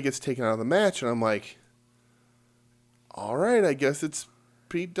O'Reilly gets taken out of the match, and I'm like, all right, I guess it's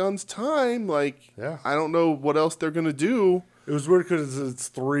Pete Dunne's time. Like, Yeah. I don't know what else they're going to do. It was weird because it's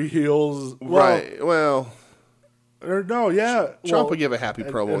three heels. Right. Well, Or no, yeah. Ciampa gave a happy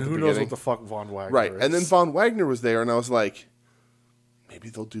promo and at the who beginning. knows what the fuck Von Wagner Right. is. And then Von Wagner was there, and I was like, maybe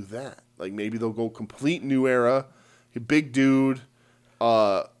they'll do that. Like, maybe they'll go complete new era. A big dude.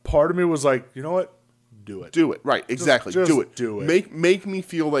 part of me was like, you know what? Do it. Do it. Right, exactly. just do it. do it. Make me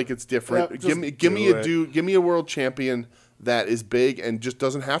feel like it's different. Yep, give me just give me do a it. dude, give me a world champion that is big and just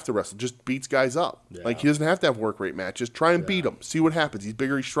doesn't have to wrestle, just beats guys up. Yeah. Like he doesn't have to have work rate matches. Try and beat him. See what happens. He's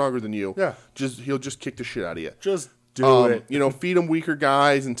bigger, he's stronger than you. Yeah. He'll just kick the shit out of you. Just do it. You know, feed him weaker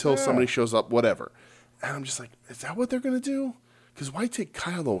guys until Yeah. somebody shows up, whatever. And I'm just like, is that what they're gonna do? Because why take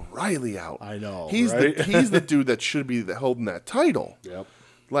Kyle O'Reilly out? I know, He's right? he's the dude that should be holding that title. Yep.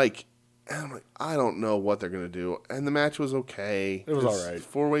 Like, and I'm like, I don't know what they're gonna do. And the match was okay. It was 'cause all right.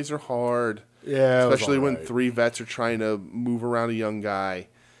 4-ways are hard. Yeah, it was Especially all when right. three vets are trying to move around a young guy.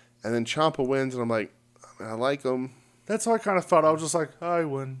 And then Ciampa wins, and I'm like, I like him. That's how I kind of thought. I was just like, I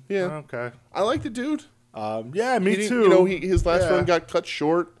win. Yeah. Okay. I like the dude. Yeah, me He didn't- too. You know, his last Yeah. run got cut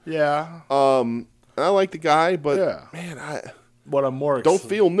short. Yeah. And I like the guy, but Yeah. man, I What I'm more don't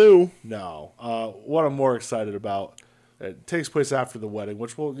feel new. No. What I'm more excited about. It takes place after the wedding,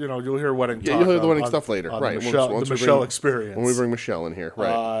 which will you'll hear wedding. Yeah, talk you'll hear the on- wedding on- stuff later, on right? The Michelle, Once the we Michelle bring- experience. When we bring Michelle in here,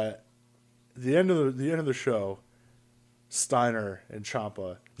 right? The end of the show, Steiner and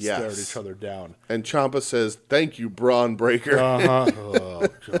Ciampa stare at Yes. each other down. And Ciampa says, "Thank you, Braun Breaker." Oh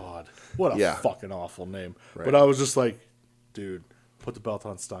God, what a Yeah. fucking awful name. Right. But I was just like, dude, put the belt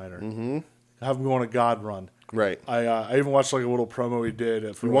on Steiner. Mm-hmm. Have him go on a God run. Right. I even watched like a little promo he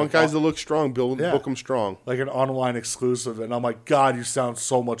did. For We want like, guys to look strong, book them strong. like an online exclusive, and I'm like, God, you sound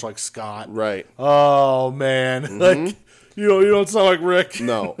so much like Scott. Right. Oh man, like you don't sound like Rick.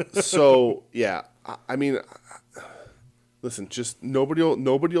 No. So yeah, I mean, listen, just nobody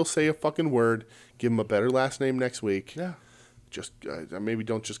will say a fucking word. Give him a better last name next week. Yeah. Just maybe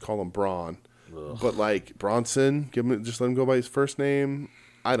don't just call him Braun, but like Bronson, just let him go by his first name.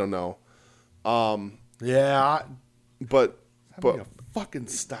 I don't know. Yeah. But A fucking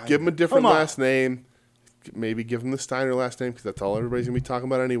Steiner. give him a different Come on. last name. Maybe give him the Steiner last name because that's all everybody's gonna be talking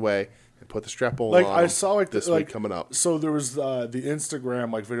about anyway. And put the strap on. Like on I him saw like this like, week coming up. So there was the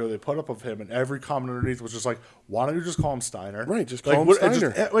Instagram like video they put up of him, and every comment underneath was just like, "Why don't you just call him Steiner?" Right, just Like, call him what- and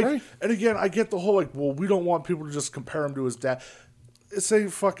Steiner. Right. And again, I get the whole like, well, we don't want people to just compare him to his dad. It's a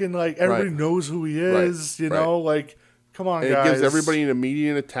fucking like everybody Right. knows who he is. You know, like, come on, And guys. it gives everybody an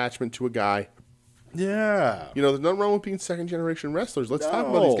immediate attachment to a guy. Yeah. You know, there's nothing wrong with being second generation wrestlers. Let's talk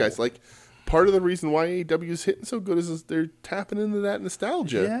about these No. guys. Like, part of the reason why AEW is hitting so good is they're tapping into that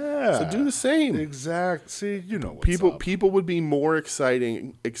nostalgia. Yeah. So do the same. Exact. See, you know what's People up. people would be more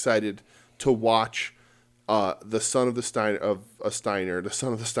excited to watch the son of the Steiner, the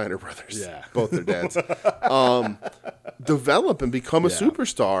son of the Steiner brothers, Yeah. both their dads, develop and become a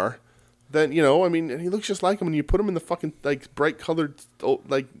superstar. Then I mean, and he looks just like him. And you put him in the fucking like bright colored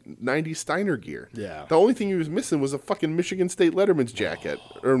like '90s Steiner gear. Yeah. The only thing he was missing was a fucking Michigan State Letterman's jacket,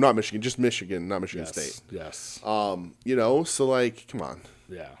 or not Michigan, just Michigan, not Michigan State. Yes. So like, come on.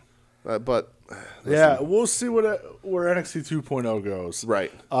 Yeah. But Yeah, we'll see where NXT 2.0 goes.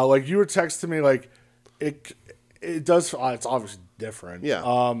 Right. Like you were texting me, like it does. It's obviously different.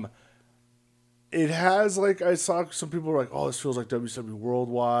 Yeah. It has like I saw some people were like, "Oh, this feels like WCW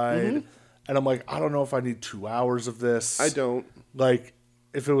Worldwide," and I'm like, I don't know if I need 2 hours of this. I don't. Like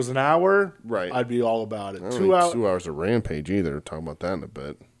if it was an hour, right? I'd be all about it. I don't need 2 hours of Rampage either. Talking about that in a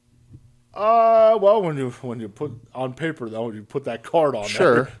bit. Well, when you put on paper though, when you put that card on,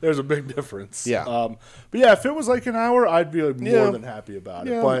 sure, there's a big difference. Yeah. But yeah, if it was like an hour, I'd be more than happy about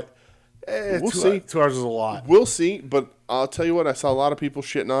it. But we'll see. 2 hours is a lot. We'll see. But I'll tell you what, I saw a lot of people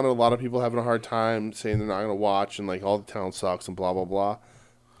shitting on it. A lot of people having a hard time saying they're not going to watch and like all the talent sucks and blah blah blah.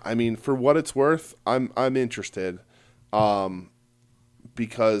 I mean, for what it's worth, I'm interested.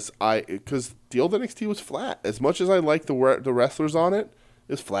 Because the old NXT was flat. As much as I like the wrestlers on it,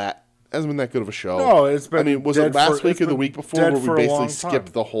 it's flat. Hasn't been that good of a show. No, it's been. I mean, was it last week or the week before where we basically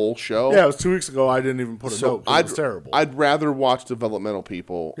skipped the whole show? Yeah, it was 2 weeks ago. I didn't even put a note. It was terrible. I'd rather watch developmental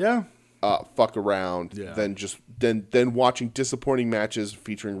people. Yeah. Fuck around than watching disappointing matches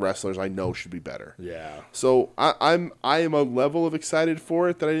featuring wrestlers I know should be better. Yeah. So I am a level of excited for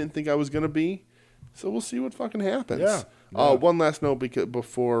it that I didn't think I was gonna be. So we'll see what fucking happens. Yeah. One last note because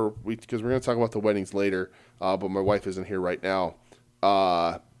we're gonna talk about the weddings later. But my wife isn't here right now.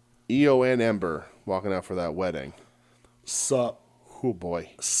 Io and Ember walking out for that wedding. Sup. Oh boy.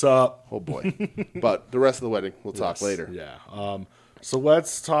 Sup. Oh boy. But the rest of the wedding we'll talk later. Yeah. So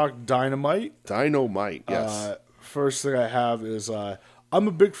let's talk Dynamite. Dynamite, yes. First thing I have is I'm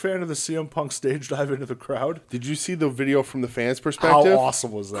a big fan of the CM Punk stage dive into the crowd. Did you see the video from the fans' perspective? How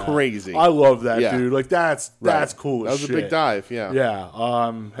awesome was that? Crazy. I love that, dude. Like that's cool. That was a big dive. Yeah.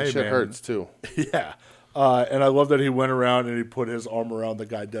 Yeah. Hey, that shit man. hurts too. Yeah. And I love that he went around and he put his arm around the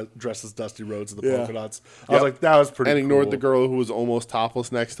guy dressed as Dusty Rhodes in the polka dots. I was like, that was pretty cool. And ignored the girl who was almost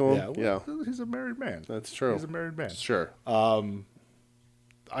topless next to him. Yeah. Well, he's a married man. That's true. He's a married man. Sure.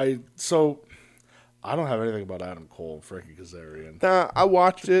 I don't have anything about Adam Cole and Frankie Kazarian. Nah, I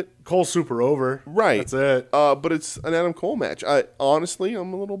watched it. Cole's super over. Right. That's it. But it's an Adam Cole match. Honestly,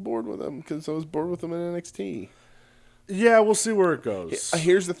 I'm a little bored with him because I was bored with him in NXT. Yeah, we'll see where it goes.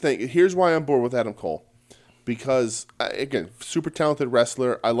 Here's the thing. Here's why I'm bored with Adam Cole. Because, again, super talented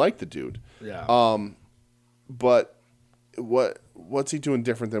wrestler. I like the dude. Yeah. But what's he doing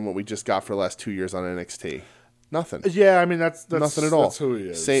different than what we just got for the last 2 years on NXT? Nothing. Yeah, I mean that's nothing at all. That's who he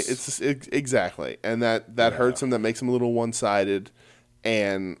is. Exactly, and that hurts him. That makes him a little one-sided.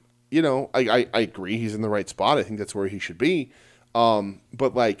 And I agree. He's in the right spot. I think that's where he should be.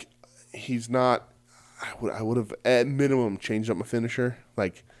 But like, he's not. I would have at minimum changed up my finisher.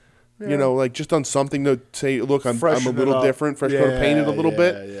 Like, like just done something to say, look, I'm a little different. Fresh coat of paint it a little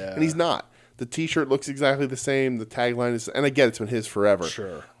bit. Yeah. And he's not. The T-shirt looks exactly the same. The tagline is, and I get it's been his forever.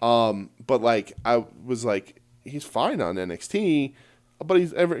 Sure. But like, I was like, he's fine on NXT, but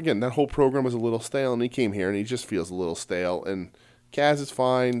again, that whole program was a little stale, and he came here and he just feels a little stale. And Kaz is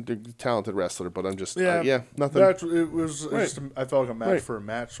fine, they're a talented wrestler, but I'm just nothing. It was just I felt like a match for a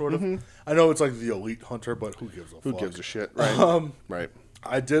match, sort of. I know it's like the Elite Hunter, but who gives a fuck? Who gives a shit? Right. Right.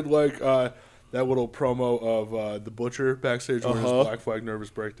 I did like that little promo of the Butcher backstage wearing his Black Flag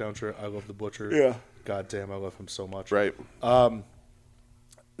Nervous Breakdown shirt. I love the Butcher. Yeah. God damn, I love him so much. Right.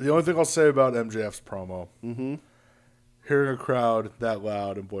 The only thing I'll say about MJF's promo, hearing a crowd that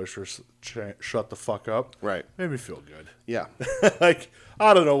loud and boisterous shut the fuck up, right, made me feel good. Yeah. Like,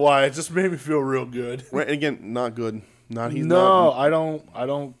 I don't know why, it just made me feel real good. Right. Again, not good. I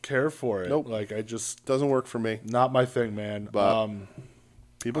don't care for it. Nope. Like, I just doesn't work for me. Not my thing, man. But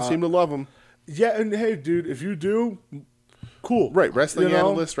people seem to love him. Yeah, and hey, dude, if you do, cool. Right, wrestling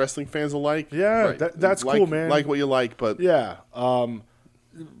analysts, wrestling fans alike. Yeah, right. That's cool, man. Like what you like, but yeah,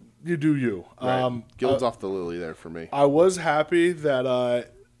 you do you. Right. Guilds off the lily there for me. I was happy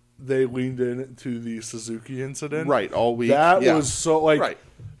that they leaned into the Suzuki incident. Right, all week. That was so like.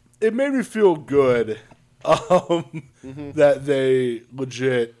 It made me feel good. That they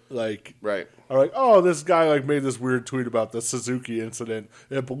legit like are like, oh, this guy like made this weird tweet about the Suzuki incident.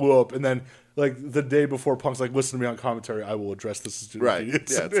 It blew up, and then like the day before, Punk's like, listen to me on commentary. I will address the Suzuki incident.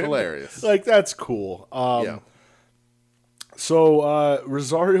 Yeah, it's hilarious. Like, that's cool. So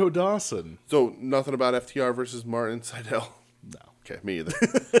Rosario Dawson. So nothing about FTR versus Martin Seidel. No. Okay, me either.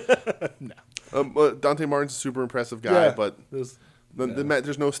 No. Dante Martin's a super impressive guy, but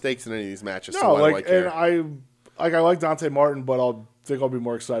there's no stakes in any of these matches. no, so why like, do I care? and I like Dante Martin, but I'll be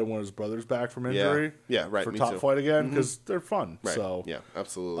more excited when his brother's back from injury. Yeah, right. For me Top too. Flight again because they're fun. Right. So yeah,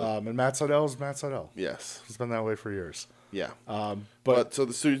 absolutely. and Matt Sydal's Matt Sydal. Yes. He's been that way for years. Yeah. But So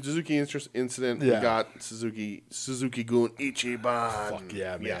the Suzuki incident, we Yeah. got Suzuki-gun Ichiban. Fuck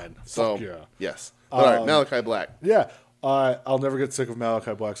yeah, man. So Fuck yeah. yes. But all right, Malachi Black. Yeah. I'll never get sick of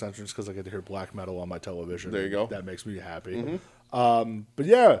Malachi Black's entrance because I get to hear black metal on my television. There you go. That makes me happy. But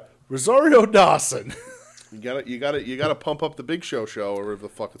yeah, Rosario Dawson. You gotta pump up the Big Show or whatever the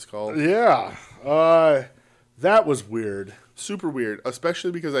fuck it's called. Yeah. That was weird. Super weird,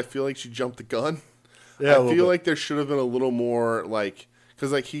 especially because I feel like she jumped the gun. Yeah, I feel like there should have been a little more like,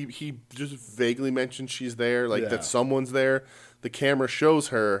 because like he just vaguely mentioned she's there, like that someone's there. The camera shows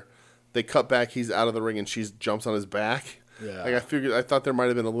her. They cut back. He's out of the ring and she jumps on his back. Yeah. Like I thought there might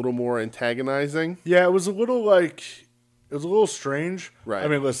have been a little more antagonizing. Yeah, it was a little strange. Right. I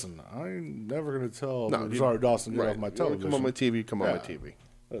mean, listen, I'm never going to tell Rosario Dawson to get off my television. Come on my TV. Come on my TV.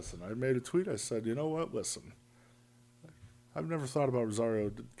 Listen, I made a tweet. I said, you know what? Listen, I've never thought about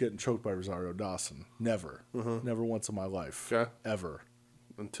Rosario getting choked by Rosario Dawson. Never. Never once in my life. Okay. Ever.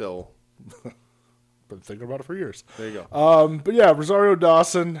 Until. Been thinking about it for years. There you go. But yeah, Rosario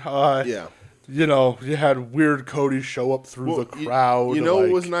Dawson. Yeah. You know, you had weird Cody show up through the crowd. You know,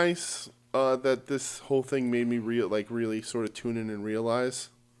 it was nice that this whole thing made me really sort of tune in and realize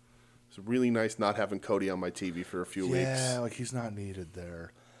it's really nice not having Cody on my TV for a few weeks. Yeah, like he's not needed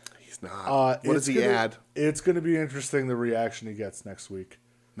there. He's not. What does he add? It's going to be interesting the reaction he gets next week.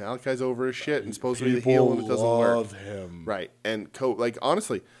 Malachi's over his shit and supposed to be the heel, and it doesn't work. Love him. Right, and like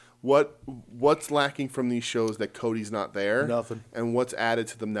honestly, what's lacking from these shows that Cody's not there? Nothing. And what's added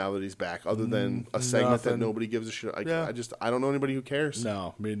to them now that he's back, other than a segment that nobody gives a shit? I don't know anybody who cares.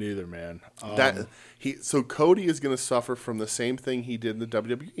 No, me neither, man. So Cody is going to suffer from the same thing he did in the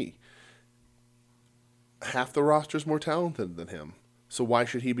WWE. Half the roster's more talented than him, so why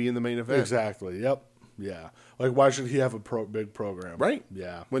should he be in the main event? Exactly. Yep. Yeah. Like, why should he have a big program? Right.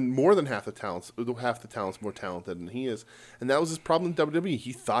 Yeah. When more than half the talent's more talented than he is, and that was his problem in WWE.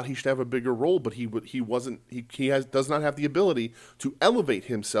 He thought he should have a bigger role, but he wasn't. He does not have the ability to elevate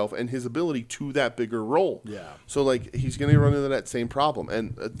himself and his ability to that bigger role. Yeah. So like he's going to run into that same problem,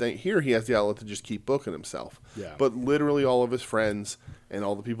 and here he has the outlet to just keep booking himself. Yeah. But literally all of his friends and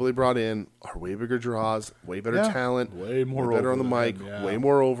all the people they brought in are way bigger draws, way better talent, way more way better over on the mic, than him, way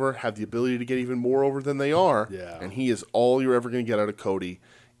more over, have the ability to get even more over than they are. Yeah. And he is all you're ever going to get out of Cody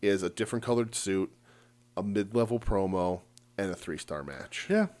is a different colored suit, a mid-level promo, and a 3-star match.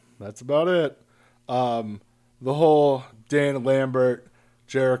 Yeah, that's about it. The whole Dan Lambert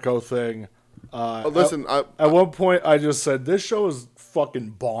Jericho thing. Listen, at one point I just said this show is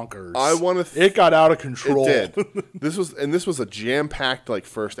fucking bonkers. I want to. It got out of control. It did. This was a jam-packed like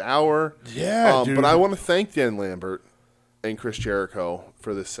first hour. Yeah, dude. But I want to thank Dan Lambert and Chris Jericho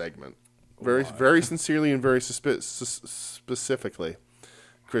for this segment. Very sincerely and very specifically.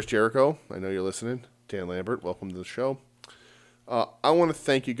 Chris Jericho, I know you're listening. Dan Lambert, welcome to the show. I want to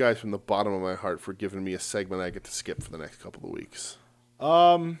thank you guys from the bottom of my heart for giving me a segment I get to skip for the next couple of weeks.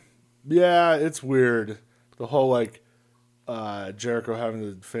 Yeah, it's weird. The whole like Jericho having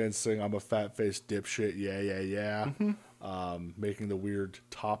the fans sing "I'm a fat-faced dipshit," yeah. Making the weird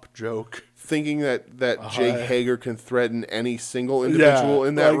top joke, thinking that Jake Hager can threaten any single individual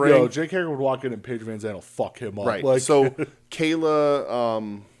in that ring. Jake Hager would walk in and Paige Van Zandt will fuck him up. Right. Like, so Kayla, I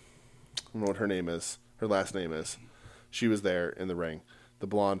don't know what her name is. Her last name is. She was there in the ring. The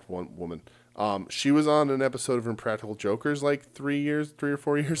blonde woman. She was on an episode of Impractical Jokers like 3 or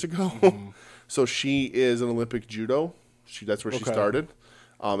 4 years ago. So she is an Olympic judo. That's where she started.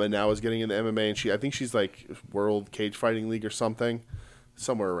 And now is getting into MMA. And I think she's like World Cage Fighting League or something,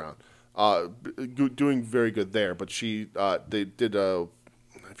 somewhere around. Doing very good there. But they did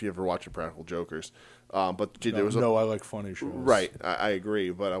if you ever watch Impractical Jokers. But there was I like funny shows. Right, I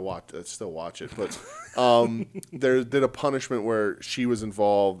agree, but I still watch it. But there did a punishment where she was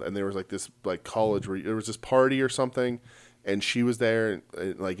involved, and there was like this like college where there was this party or something, and she was there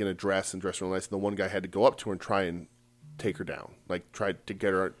like in a dress and dressed real nice, and the one guy had to go up to her and try and take her down, like try to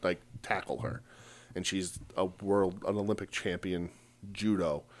get her like tackle her, and she's an Olympic champion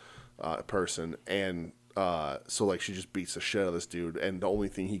judo person, and. So like she just beats the shit out of this dude, and the only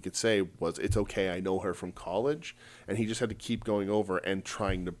thing he could say was, "It's okay, I know her from college," and he just had to keep going over and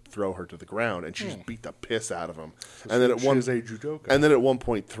trying to throw her to the ground, and she just beat the piss out of him. And then at one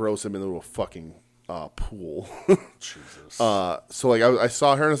point throws him into a fucking pool. Jesus. So like I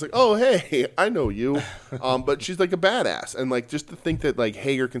saw her and I was like, oh hey, I know you. But she's like a badass, and like just to think that like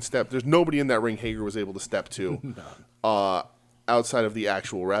Hager can step. There's nobody in that ring Hager was able to step to, outside of the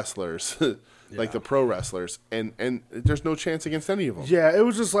actual wrestlers, like the pro wrestlers, and there's no chance against any of them. Yeah, it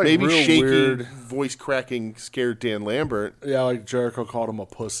was just like Maybe real shaking, weird. voice cracking, scared Dan Lambert. Yeah, like Jericho called him a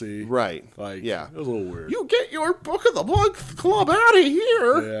pussy. Right. Like, yeah, it was a little weird. You get your Book of the Month club out of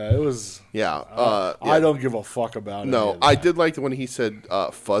here. Yeah, it was. Yeah. I don't give a fuck about it. No, I did like when he said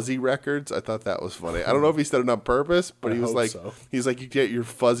fuzzy records. I thought that was funny. I don't know if he said it on purpose, but I he was hope like, so. he's like, you get your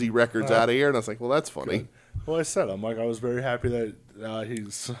fuzzy records out of here, and I was like, well, that's funny. Good. Well, I said, I'm like, I was very happy that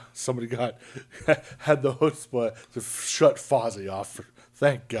somebody had the chutzpah to shut Fozzy off.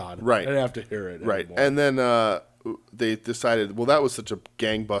 Thank God. Right. I didn't have to hear it Right, anymore. and then they decided, well, that was such a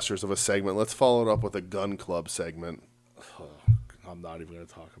gangbusters of a segment. Let's follow it up with a gun club segment. I'm not even going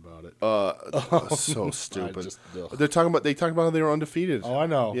to talk about it. So stupid. ugh. They talk about how they were undefeated. Oh, I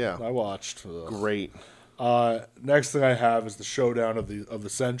know. Yeah. I watched. Ugh. Great. Next thing I have is the showdown of the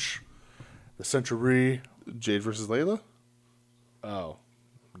Century. The Century. Jade versus Layla. Oh,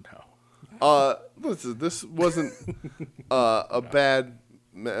 no. This wasn't a bad.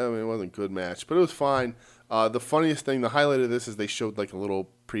 I mean, it wasn't a good match, but it was fine. The funniest thing, the highlight of this is they showed like a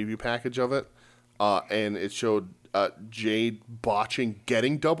little preview package of it, and it showed Jade botching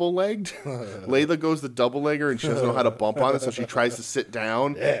getting double legged. Layla goes to double leg her, and she doesn't know how to bump on it, so she tries to sit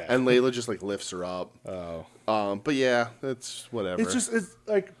down, and Layla just like lifts her up. But yeah, it's whatever. It's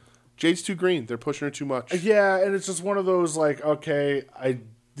like. Jade's too green. They're pushing her too much. Yeah, and it's just one of those like, okay, like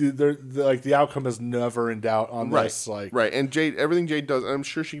the outcome is never in doubt on this. Like, right, and Jade, everything Jade does, and I'm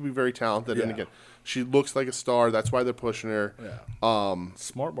sure she can be very talented. And again, she looks like a star. That's why they're pushing her. Yeah.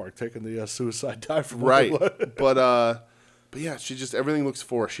 Smart Mark taking the suicide dive from right, but yeah, she just everything looks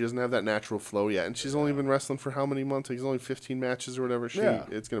forced. She doesn't have that natural flow yet, and she's only been wrestling for how many months? He's only 15 matches or whatever.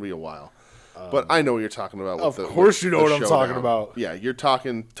 It's gonna be a while. But I know what you're talking about. Of course, you know what I'm talking about. Yeah, you're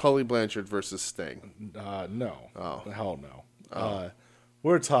talking Tully Blanchard versus Sting. No. Oh. Hell no.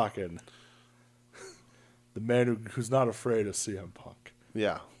 We're talking the man who's not afraid of CM Punk.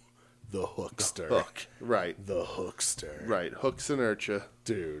 Yeah. The Hookster. Hook. Right. The Hookster. Right. Hooks and Urcha.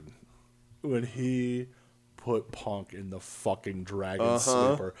 Dude, when he put Punk in the fucking dragon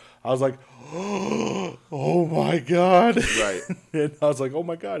slipper, I was like, oh my God. Right. And I was like, oh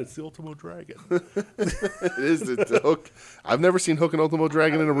my God, it's the Ultimo Dragon. It is the Hook. I've never seen Hook and Ultimo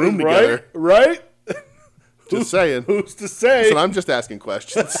Dragon in a room together. Right? Just saying. Who's to say? Listen, I'm just asking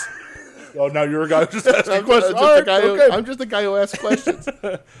questions. Oh, now you're a guy who just asking questions. I'm just a guy who asks questions.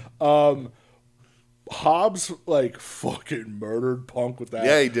 Hobbs like fucking murdered Punk with that.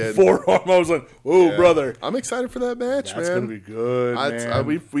 Yeah, he did. Forearm. I was like, "Oh, brother, I'm excited for that match, man. That's gonna be good." Man.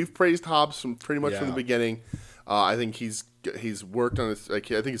 We've praised Hobbs from pretty much from the Yeah. beginning. I think he's worked on his. Like,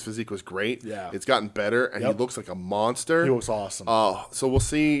 I think his physique was great. Yeah. It's gotten better, and he looks like a monster. He looks awesome. So we'll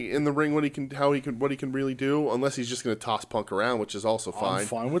see in the ring what he can really do. Unless he's just going to toss Punk around, which is also fine. I'm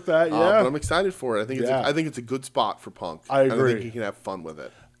fine with that. Yeah, but I'm excited for it. I think it's a good spot for Punk. I agree. And I think he can have fun with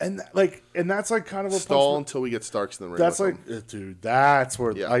it. and that's like kind of a Stall until we get Starks in the ring. That's with like, him. dude, that's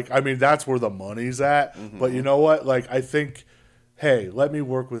where that's where the money's at. Mm-hmm. But you know what? Like, I think, hey, let me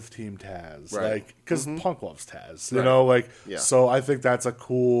work with Team Taz, Right. like, because Punk loves Taz, you Right. know, like, Yeah. so I think that's a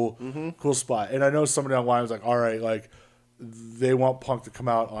cool spot. And I know somebody online was like, all right, like, they want Punk to come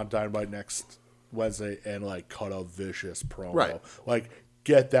out on Dynamite next Wednesday and like cut a vicious promo, Right. like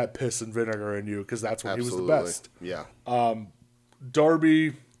get that piss and vinegar in you because that's when Absolutely. he was the best. Yeah.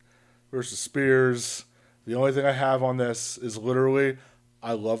 Darby versus Spears. The only thing I have on this is literally,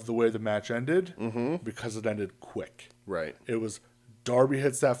 I love the way the match ended because it ended quick. Right. It was Darby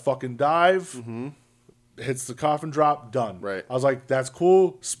hits that fucking dive, hits the coffin drop, done. Right. I was like, that's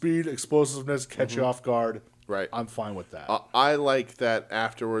cool. Speed, explosiveness, catch you off guard. Right. I'm fine with that. I like that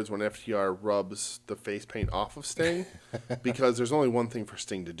afterwards when FTR rubs the face paint off of Sting because there's only one thing for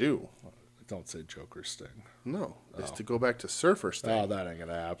Sting to do. Don't say Joker Sting. No, is to go back to Surfer Sting. Oh, that ain't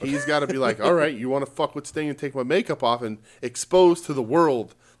gonna happen. He's got to be like, all right, you want to fuck with Sting and take my makeup off and expose to the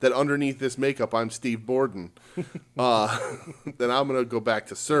world that underneath this makeup I'm Steve Borden. Then I'm going to go back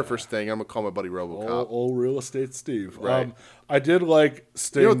to Surfer Sting. I'm going to call my buddy RoboCop. Old real estate Steve. Right. I did like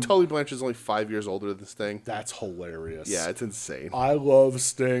Sting. You know, Tully Blanchard's only 5 years older than Sting. That's hilarious. Yeah, it's insane. I love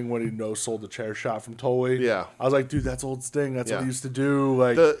Sting when he no-sold the chair shot from Tully. Yeah. I was like, dude, that's old Sting. That's what Yeah. he used to do.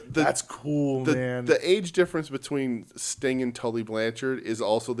 Like, that's cool, man. The age difference between Sting and Tully Blanchard is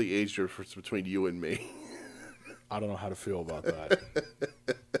also the age difference between you and me. I don't know how to feel about that.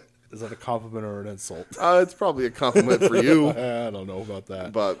 Is that a compliment or an insult? It's probably a compliment for you. I don't know about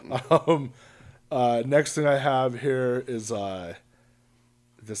that. But Next thing I have here is the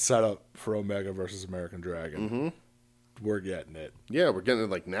setup for Omega versus American Dragon. Mm-hmm. We're getting it. Yeah, we're getting it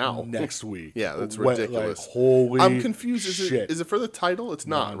like now. Next week. Yeah, that's ridiculous. Like, holy I'm confused. shit. Is it for the title? It's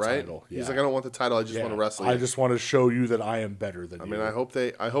not, right? Yeah. He's like, I don't want the title. I just want to wrestle. I just want to show you that I am better than you. I mean, I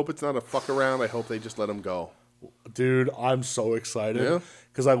hope it's not a fuck around. I hope they just let him go. Dude, I'm so excited. Yeah.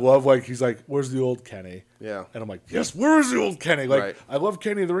 Because I love, like, he's like, where's the old Kenny? Yeah. And I'm like, yes, where is the old Kenny? Like, Right. I love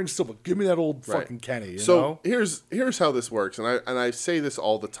Kenny in the ring still, but give me that old fucking Kenny, you So know? here's how this works, and I say this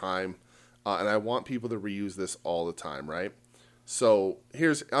all the time, and I want people to reuse this all the time, right? So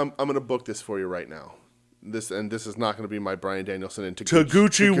I'm going to book this for you right now. This is not going to be my Bryan Danielson and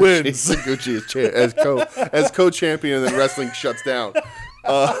Taguchi wins. Taguchi as co-champion, and then wrestling shuts down.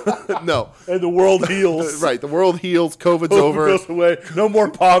 No. And the world heals. Right, the world heals, COVID's COVID over. goes away. No more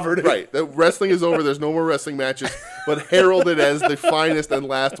poverty. Right, the wrestling is over. There's no more wrestling matches, but heralded as the finest and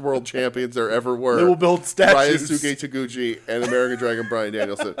last world champions there ever were. They will build statues. Ryosuke Taguchi and American Dragon Bryan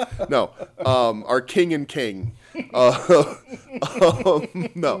Danielson. No, our king and king.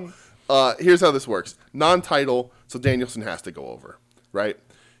 No. Here's how this works. Non-title, so Danielson has to go over, right?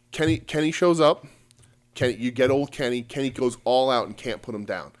 Kenny shows up. You get old Kenny. Kenny goes all out and can't put him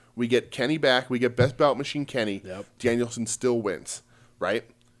down. We get Kenny back. We get Best Bout Machine Kenny. Yep. Danielson still wins, right?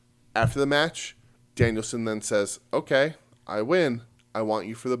 After the match, Danielson then says, okay, I win. I want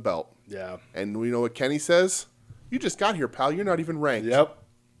you for the belt. Yeah. And we know what Kenny says? You just got here, pal. You're not even ranked. Yep.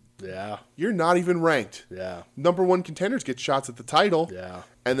 Yeah. You're not even ranked. Yeah. Number one contenders get shots at the title. Yeah.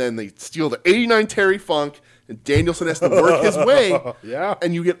 And then they steal the 89 Terry Funk, and Danielson has to work his way. Yeah.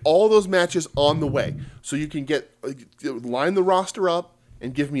 And you get all those matches on the way. So you can line the roster up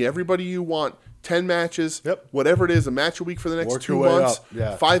and give me everybody you want. 10 matches, Yep. Whatever it is, a match a week for the next Work 2 your way months. up.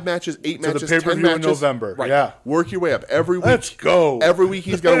 Yeah. 5 matches, 8 To the matches, pay-per-view 10 in matches. November. Right. Yeah. Work your way up every week. Let's go. Every week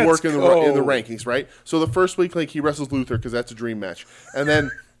he's got to work in the go. rankings, right? So the first week, like, he wrestles Luther because that's a dream match. And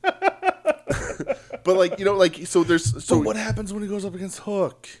then... But, like, you know, like, so there's... So But what happens when he goes up against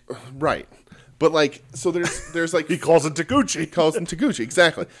Hook? Right. But, like, so there's like... He calls it Taguchi. He calls him Taguchi,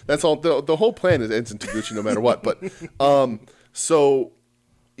 exactly. That's all. The whole plan is ends in Taguchi no matter what. But, so,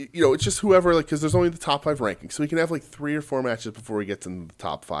 you know, it's just whoever, like, because there's only the top 5 rankings. So he can have, like, 3 or 4 matches before he gets in the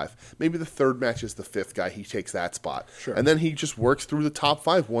top 5. Maybe the third match is the 5th guy. He takes that spot. Sure. And then he just works through the top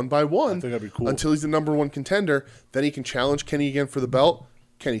 5 one by one. I think that'd be cool. Until he's the number 1 contender. Then he can challenge Kenny again for the belt.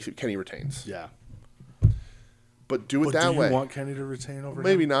 Kenny retains. Yeah. But do it But that do you way. want Kenny to retain over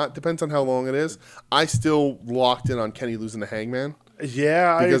Maybe him? not. Depends on how long it is. I still locked in on Kenny losing to Hangman.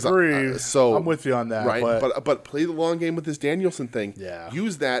 Yeah, Because, I agree. so I'm with you on that. Right, But, but play the long game with this Danielson thing. Yeah.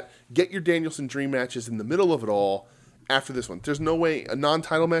 Use that. Get your Danielson dream matches in the middle of it all. After this one, there's no way a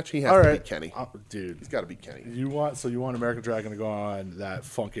non-title match. He has all to right. beat Kenny. Dude. He's got to beat Kenny. You want American Dragon to go on that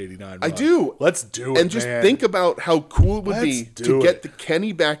Funk 89 run. I do. Let's do it, And just man. think about how cool it would Let's be do to get it. the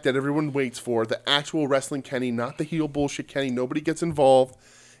Kenny back that everyone waits for, the actual wrestling Kenny, not the heel bullshit Kenny. Nobody gets involved.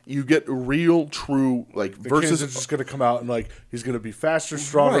 You get real, true, like, The versus... Kings are just going to come out and, like, he's going to be faster,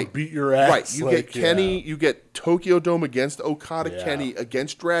 stronger, Right. beat your ass. Right. You like, get Kenny, yeah. you get Tokyo Dome against Okada Yeah. Kenny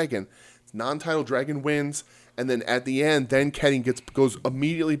against Dragon. Non-title Dragon wins. And then at the end, then Kenny goes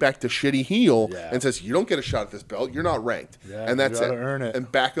immediately back to shitty heel Yeah. and says, "You don't get a shot at this belt. You're not ranked." Yeah, and that's you gotta it. earn it. And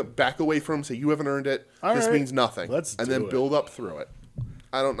back away from him. Say, "You haven't earned it. All this right. means nothing." Let's and do then it. build up through it.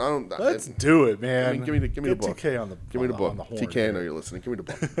 I don't. Let's do it, man. I mean, give me the Get book. TK on the Give me the book. on the horn TK, I here. know you're listening. Give me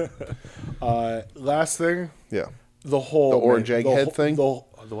the book. Last thing, Yeah. the whole The orange man, egghead thing?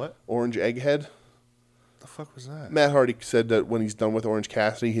 The what? Orange Egghead. The fuck was that? Matt Hardy said that when he's done with Orange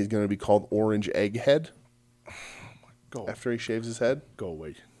Cassidy, he's going to be called Orange Egghead Go after he shaves his head. Go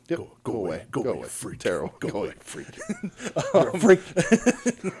away. Yep. Go away. Go away. Freak. Freak. Terrible. Go away. Freak. You're a freak.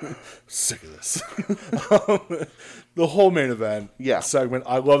 Sick of this. The whole main event segment,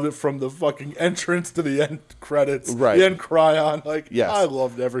 I loved it from the fucking entrance to the end credits. Right. The end cryon. Like, Yes. I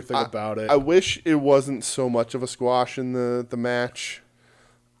loved everything about it. I wish it wasn't so much of a squash in the match.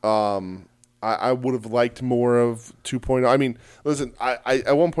 I would have liked more of 2.0. I mean, listen, I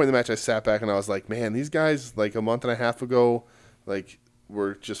at one point in the match, I sat back and I was like, man, these guys, like a month and a half ago, like,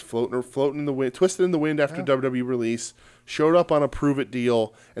 were just floating in the wind, twisted in the wind after WWE release, showed up on a Prove It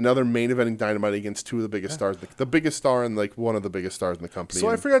deal, and now they're main eventing Dynamite against two of the biggest stars, the biggest star and like one of the biggest stars in the company. So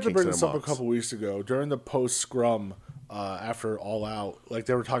I in forgot to bring Kingston this and up a Mox. couple weeks ago during the post scrum after All Out. Like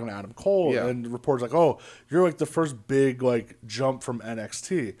they were talking to Adam Cole, Yeah. and the reporters like, "Oh, you're like the first big like jump from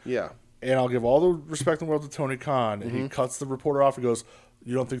NXT." Yeah. And I'll give all the respect in the world to Tony Khan. And Mm-hmm. he cuts the reporter off and goes,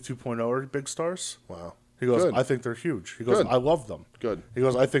 "You don't think 2.0 are big stars?" Wow. He goes, Good. I think they're huge. He goes, Good. I love them. Good. He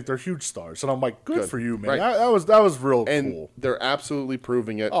goes, I think they're huge stars. And I'm like, good for you, man. Right. That was real And cool. they're absolutely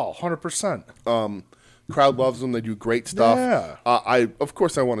proving it. Oh, 100%. Crowd loves them. They do great stuff. Yeah. Of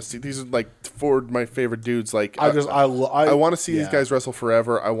course I want to see. These are like four of my favorite dudes. Like I want to see these yeah. guys wrestle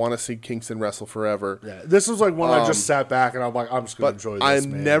forever. I want to see Kingston wrestle forever. Yeah. This was like when I just sat back and I'm like, I'm just going to enjoy this,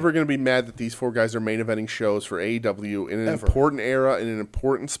 I'm man. never going to be mad that these four guys are main eventing shows for AEW in an important era, in an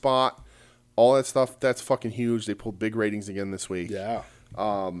important spot. All that stuff, that's fucking huge. They pulled big ratings again this week. Yeah.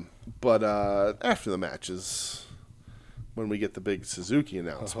 But after the matches, when we get the big Suzuki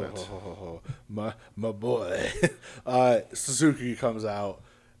announcement. My boy. Suzuki comes out.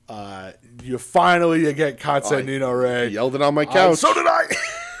 You finally get Nino Ray. Yelled it on my couch. So did I.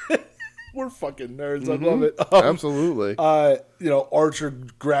 We're fucking nerds. I love it. Absolutely. Archer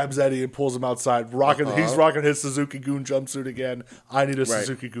grabs Eddie and pulls him outside. He's rocking his Suzuki Goon jumpsuit again. I need a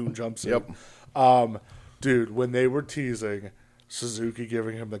Suzuki Goon jumpsuit. Yep. Dude, when they were teasing Suzuki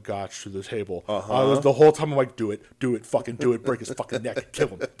giving him the gotch to the table, I was the whole time I'm like, do it, fucking do it, break his fucking neck, kill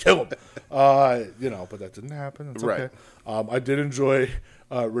him. But that didn't happen. It's okay. I did enjoy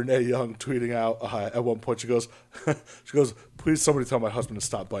Renee Young tweeting out at one point. She goes, please somebody tell my husband to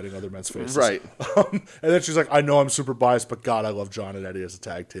stop biting other men's faces. Right. And then she's like, I know I'm super biased, but God, I love John and Eddie as a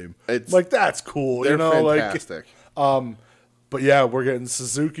tag team. It's like, that's cool. They're fantastic. But yeah, we're getting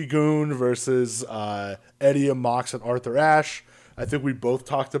Suzuki Goon versus Eddie and Mox and Arthur Ashe. I think we both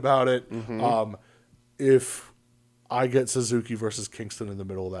talked about it. Mm-hmm. If I get Suzuki versus Kingston in the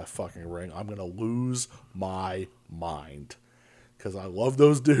middle of that fucking ring, I'm going to lose my mind. Because I love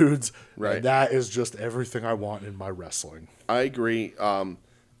those dudes. Right. And that is just everything I want in my wrestling. I agree. And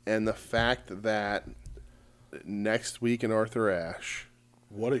the fact that next week in Arthur Ashe,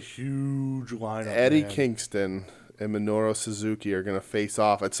 what a huge lineup. Eddie man. Kingston and Minoru Suzuki are going to face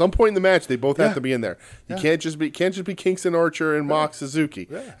off at some point in the match. They both have to be in there. You can't just be Kingston Archer and Mox Suzuki.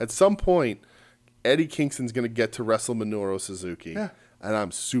 Yeah. At some point, Eddie Kingston's going to get to wrestle Minoru Suzuki. Yeah. And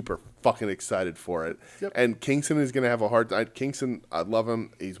I'm super fucking excited for it. Yep. And Kingston is going to have a hard time. Kingston, I love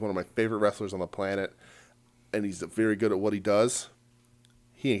him. He's one of my favorite wrestlers on the planet. And he's very good at what he does.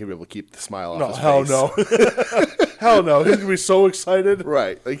 He ain't going to be able to keep the smile off his face. No. Hell no. He's going to be so excited.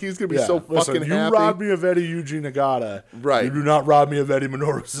 Right. Like, he's going to be so fucking you happy. You robbed me of Eddie Eugene Nagata. Right. You do not rob me of Eddie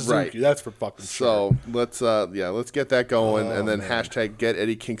Minoru Suzuki. Right. That's for fucking sure. So, let's get that going. and then man. hashtag get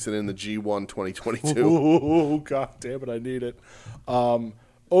Eddie Kingston in the G1 2022. Ooh, God damn it. I need it.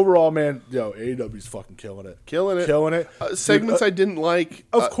 Overall, man, AEW's fucking killing it. Killing it. Segments Dude, I didn't like.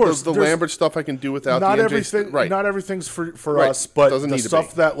 Of course. The Lambert stuff I can do without not the MJ everything. right. Not everything's for Right. us, but Doesn't the need to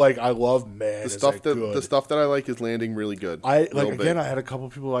stuff be. that I love, man, the stuff good. The stuff that I like is landing really good. I Real big. I had a couple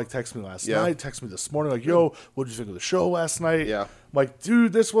people text me last night, text me this morning, like, "Yo, what did you think of the show last night?" Yeah. I'm like,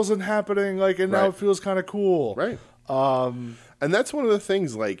 dude, this wasn't happening, and now Right. it feels kind of cool, Right. And that's one of the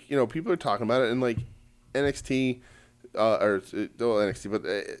things, people are talking about it, and NXT, NXT, but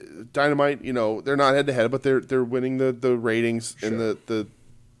Dynamite, they're not head to head, but they're winning the ratings and the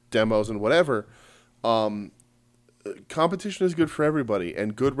demos and whatever. Competition is good for everybody,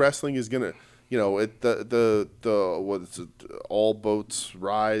 and good wrestling is gonna, what is it? All boats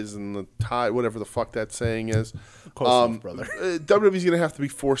rise and the tide, whatever the fuck that saying is. Close enough, brother. WWE's gonna have to be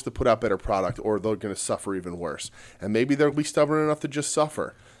forced to put out better product, or they're gonna suffer even worse. And maybe they'll be stubborn enough to just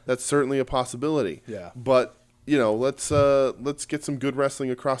suffer. That's certainly a possibility. Yeah. But let's get some good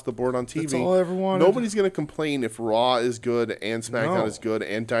wrestling across the board on TV. That's all I ever wanted. Nobody's gonna complain if Raw is good and SmackDown is good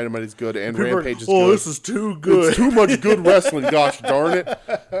and Dynamite is good and People Rampage is oh, good. this is too good. It's too much good wrestling. Gosh darn it!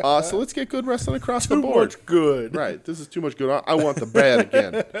 So let's get good wrestling across the Too board. much good. Right. This is too much good. I want the bad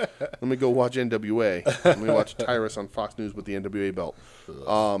again. Let me go watch NWA. Let me watch Tyrus on Fox News with the NWA belt.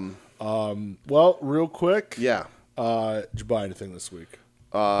 Well, real quick. Yeah. Did you buy anything this week?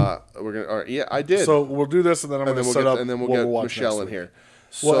 We're gonna. All right, yeah, I did. So we'll do this, and then I'm going to set up. and then we'll what get we'll watch Michelle next in week. here.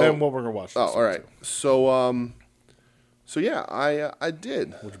 And what we're going to watch. Oh, next all week, right. too. So yeah, I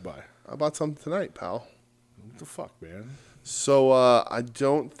did. What'd you buy? I bought something tonight, pal. What the fuck, man? So I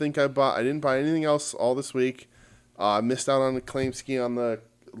don't think I didn't buy anything else all this week. I missed out on the claim ski on the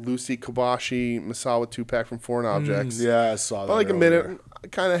Lucy Kobashi Misawa 2-pack from Foreign Objects. Yeah, I saw that. But a minute. I'm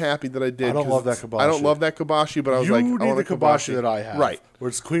kind of happy that I did. I don't love that Kobashi. I don't love that Kobashi, but I was you like, need I want the a Kobashi that I have. Right. Where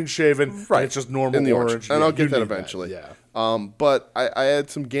it's clean shaven. Right. And it's just normal in the orange. And Yeah, I'll get you that need eventually. Yeah. But I had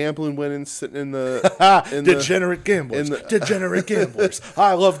some gambling winnings sitting in the Degenerate gamblers. Degenerate gamblers.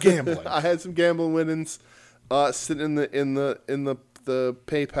 I love gambling. I had some gambling winnings sitting in the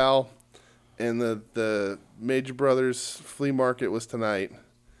PayPal, and the Major Brothers flea market was tonight.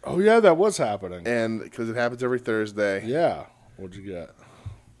 Oh yeah, that was happening. And because it happens every Thursday. Yeah. What'd you get?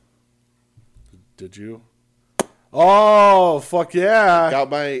 Did you? Oh, fuck yeah. Got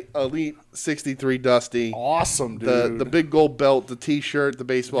my Elite 63 Dusty. Awesome, dude. The big gold belt, the T-shirt, the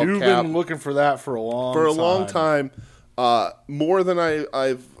baseball You've cap. been looking for that for a long time. For a long time. More than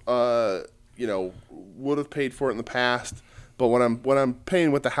I've would have paid for it in the past. But when I'm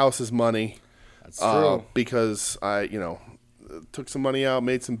paying with the house's money, That's true. because I took some money out,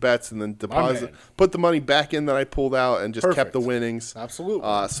 made some bets, and then put the money back in that I pulled out, and just kept the winnings.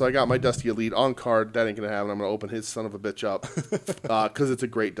 Absolutely. So I got my Dusty Elite on card. That ain't gonna happen. I'm gonna open his son of a bitch up because it's a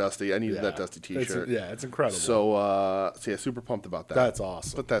great Dusty. I needed that Dusty T-shirt. It's incredible. So yeah, super pumped about that. That's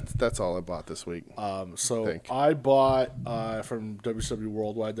awesome. But that's all I bought this week. So I bought from WCW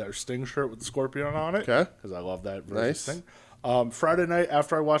Worldwide that Sting shirt with the Scorpion on it. Okay. Because I love that version thing. Friday night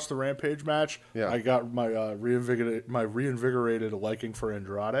after I watched the Rampage match, I got my reinvigorated liking for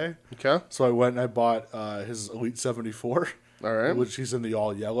Andrade. Okay. So I went and I bought his Elite 74. All right. Which he's in the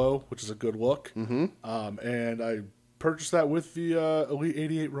all yellow, which is a good look. Mm-hmm. And I purchased that with the Elite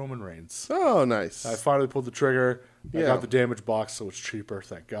 88 Roman Reigns. Oh, nice. I finally pulled the trigger. I got the damage box, so it's cheaper,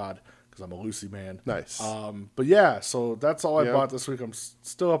 thank God, because I'm a Lucy man. Nice. But yeah, so that's all I bought this week. I'm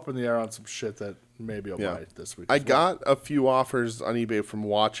still up in the air on some shit that maybe I'll buy this week. I got a few offers on eBay from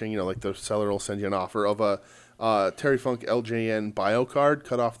watching, like the seller will send you an offer of a Terry Funk LJN bio card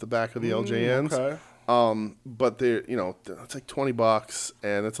cut off the back of the LJNs. Okay. But they're, it's like $20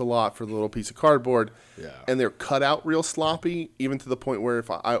 and it's a lot for the little piece of cardboard. Yeah. And they're cut out real sloppy, even to the point where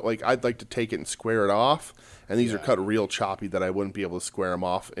if I'd like to take it and square it off. And these are cut real choppy that I wouldn't be able to square them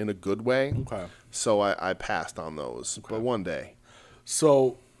off in a good way. Okay. So I passed on those, but one day.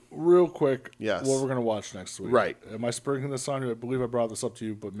 So real quick, Yes. what we're going to watch next week. Right. Am I springing this on you? I believe I brought this up to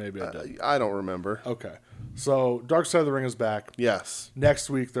you, but maybe I didn't. I don't remember. Okay. So Dark Side of the Ring is back. Yes. Next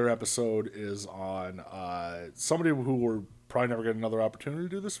week, their episode is on somebody who we're probably never get another opportunity to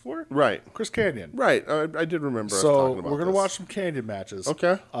do this for. Right. Chris Kanyon. Right. I did remember us So talking about we're going to this. watch some Kanyon matches.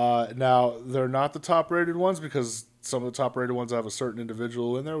 Okay. Now, they're not the top-rated ones because some of the top-rated ones have a certain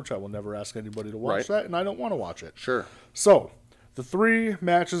individual in there, which I will never ask anybody to watch that, and I don't want to watch it. Sure. So the three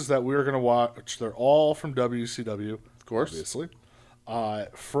matches that we're going to watch, they're all from WCW. Of course. Obviously.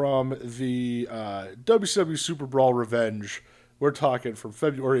 From the WCW Super Brawl Revenge, we're talking from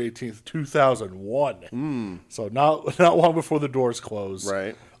February 18th, 2001. So not long before the doors close.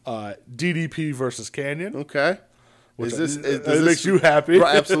 Right. DDP versus Kanyon. Okay. Which It makes you happy.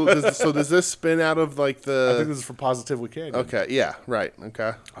 Right, absolutely. So does this spin out of like the... I think this is from Positively Kanyon. Okay, yeah, right,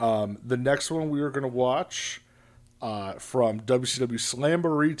 okay. The next one we are going to watch from WCW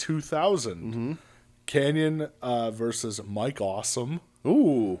Slamboree 2000. Kanyon versus Mike Awesome.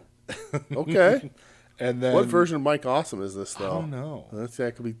 Ooh, okay. And then What version of Mike Awesome is this, though? I don't know.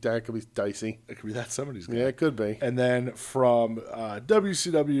 That could be dicey. It could be that 70s guy. Yeah, it could be. And then from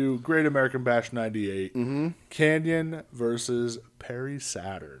WCW Great American Bash 98, Kanyon versus Perry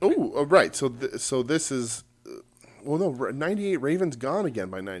Saturn. Ooh, right. So this is... well, no, 98 Raven's gone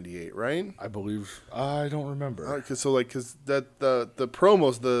again by 98, right? I believe. I don't remember. Because the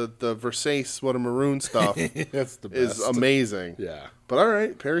promos, the Versace What a Maroon stuff That's the best. is amazing. Yeah. But all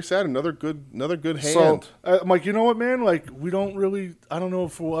right, Perry Saturn, another good So, hand. Mike, you know what, man? Like, we don't really. I don't know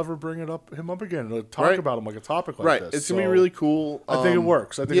if we'll ever bring him up again. Talk about him like a topic like Right, this. it's gonna be really cool. I think it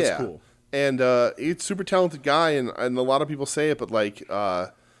works. I think it's cool. And he's a super talented guy, and a lot of people say it, but like,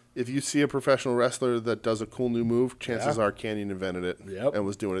 if you see a professional wrestler that does a cool new move, chances are Kanyon invented it and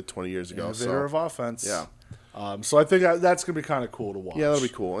was doing it 20 years ago. Innovator of offense. Yeah. So I think that's gonna be kind of cool to watch. Yeah, that'll be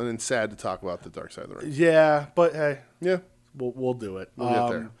cool, and then sad to talk about the Dark Side of the Ring. Yeah, but hey, Yeah. we'll do it. We'll get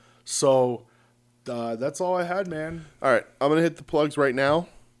there. So that's all I had, man. All right, I'm gonna hit the plugs right now,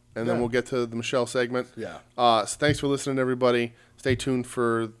 and then we'll get to the Michelle segment. Yeah. So thanks for listening, everybody. Stay tuned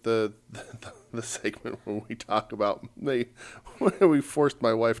for the segment when we talk about when we forced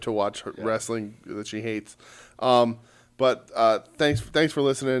my wife to watch wrestling that she hates. But thanks for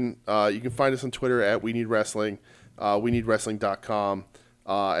listening. You can find us on Twitter at We Need Wrestling, WeNeedWrestling.com.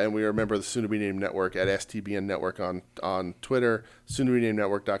 And we are a member of the Soon to Be Named Network at STBN Network on Twitter,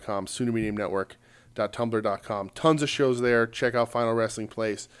 soon-to-be-named-network.com, soon-to-be-named-network.tumblr.com. Tons of shows there. Check out Final Wrestling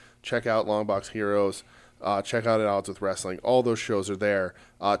Place. Check out Longbox Heroes. Check out At Odds with Wrestling. All those shows are there.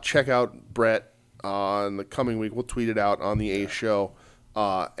 Check out Brett on the coming week. We'll tweet it out on the A Show.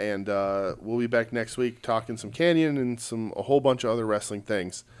 And we'll be back next week talking some Kanyon and a whole bunch of other wrestling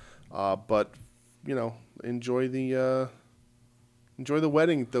things. But, enjoy the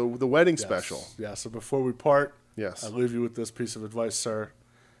wedding, the wedding special. Yeah, so before we part, Yes. I leave you with this piece of advice, sir.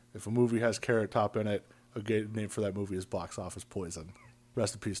 If a movie has Carrot Top in it, a good name for that movie is Box Office Poison.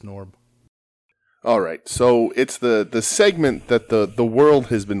 Rest in peace, Norm. All right, so it's the segment that the world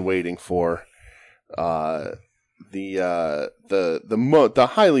has been waiting for. the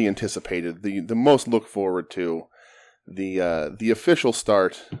highly anticipated, the most looked forward to, the official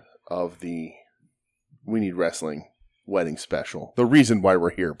start of the We Need Wrestling wedding special. The reason why we're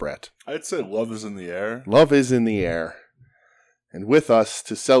here, Brett. I'd say love is in the air. Love is in the air. And with us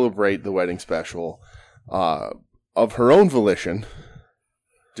to celebrate the wedding special, of her own volition.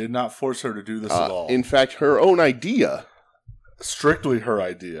 Did not force her to do this at all. In fact, her own idea. Strictly her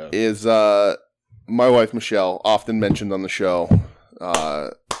idea. Is my wife, Michelle, often mentioned on the show.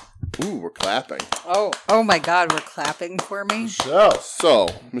 Ooh, we're clapping. Oh my God, we're clapping for me? So,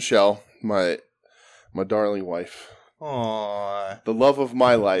 Michelle, my darling wife. Aww. The love of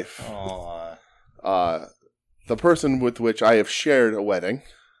my life. Aww. The person with which I have shared a wedding.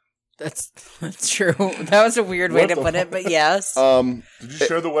 That's true. That was a weird way to put it, but yes. Did you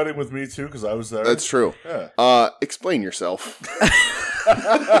share the wedding with me too? Because I was there. That's true. Yeah. Explain yourself.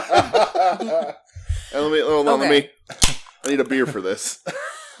 Let me. I need a beer for this.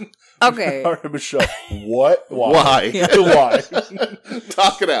 Okay. All right, Michelle. What? Why? Why?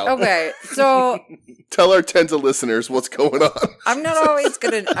 Talk it out. Okay. So tell our tens of listeners what's going on. I'm not always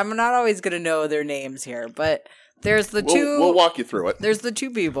gonna know their names here, but there's the two. We'll walk you through it. There's the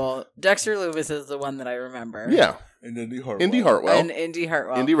two people. Dexter Loomis is the one that I remember. Yeah. And Indy Hartwell. And Indy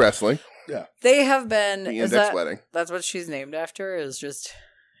Hartwell. Indie wrestling. Yeah. They have been. The Index wedding. That's what she's named after. Is just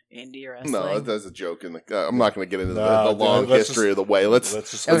indie wrestling. No, that's a joke. I'm not going to get into the long history of the way. Let's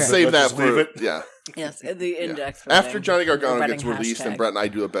save that for it. Yeah. Yes, the Index. Yeah. After Johnny Gargano gets released and Brett and I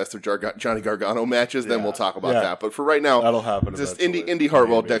do a best of Johnny Gargano matches, then we'll talk about that. But for right now, that'll happen. Just Indy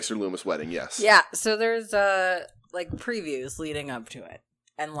Hartwell, Dexter Loomis wedding. Yes. Yeah. So there's like previews leading up to it.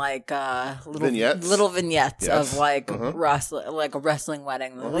 And like little vignettes of like wrestling, like a wrestling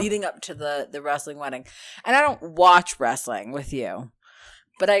wedding leading up to the wrestling wedding. And I don't watch wrestling with you,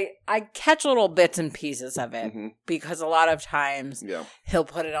 but I catch little bits and pieces of it because a lot of times he'll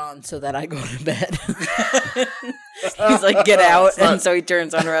put it on so that I go to bed. He's like, get out, and so he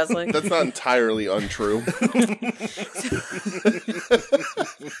turns on wrestling. That's not entirely untrue.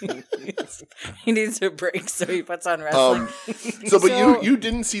 He needs a break, so he puts on wrestling. But you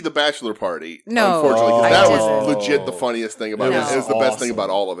didn't see the bachelor party, no, unfortunately, because that didn't. was legit the funniest thing about it. It was the best thing about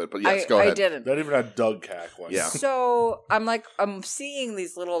all of it. But yes, go ahead. I didn't. That even had Doug Cack. Yeah. So I'm seeing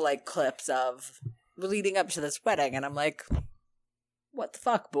these little like clips of leading up to this wedding, and I'm like, what the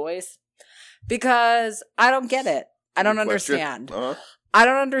fuck, boys? Because I don't get it. I don't understand. I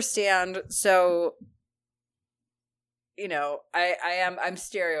don't understand. So, I'm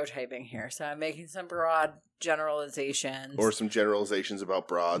stereotyping here. So I'm making some broad generalizations. Or some generalizations about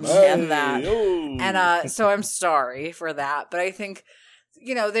broads. And that. And so I'm sorry for that. But I think,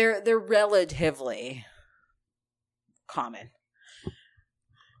 they're relatively common.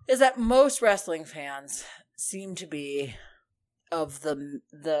 Is that most wrestling fans seem to be of the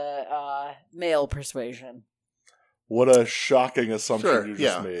male persuasion. What a shocking assumption you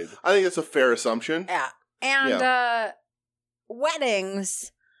just made. I think it's a fair assumption. Yeah. And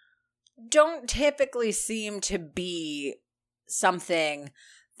weddings don't typically seem to be something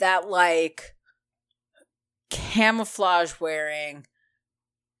that like camouflage wearing,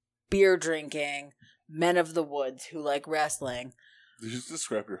 beer drinking, men of the woods who like wrestling. Did you just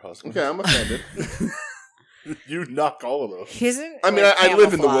describe your husband? Okay, I'm offended. You knock all of those. I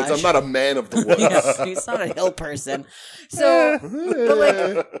live in the woods. I'm not a man of the woods. He's not a hill person. So, but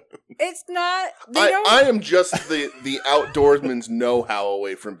like, it's not. I am just the outdoorsman's know-how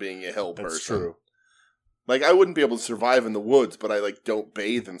away from being a hill person. That's true. Like, I wouldn't be able to survive in the woods, but I like don't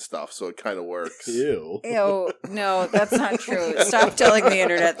bathe and stuff, so it kind of works. Ew, no, that's not true. Stop telling the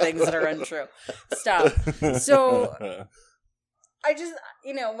internet things that are untrue. Stop. So. I just,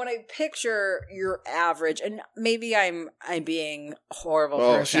 when I picture your average, and maybe I'm being a horrible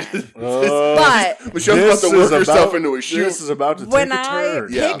person, but Michelle's about to work herself into a shoe. This is about to take a turn. When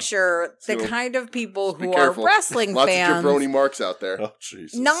I picture the kind of people who are wrestling Lots fans, of jabroni marks out there. Oh,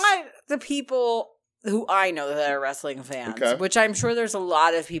 Jesus. Not the people who I know that are wrestling fans, which I'm sure there's a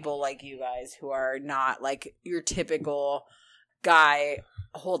lot of people like you guys who are not like your typical guy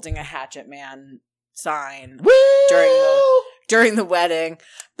holding a Hatchet Man sign during the wedding,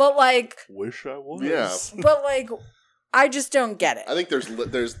 but like, wish I was. Yeah, but like, I just don't get it. I think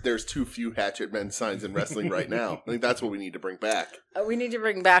there's too few Hatchet Men signs in wrestling right now. I think that's what we need to bring back. We need to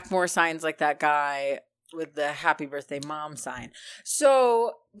bring back more signs like that guy with the happy birthday mom sign.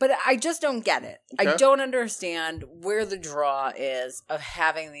 So, but I just don't get it. Okay. I don't understand where the draw is of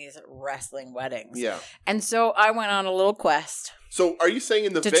having these wrestling weddings. Yeah. And so I went on a little quest. So are you saying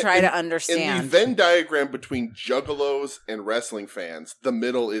in the to understand in the Venn diagram between juggalos and wrestling fans, the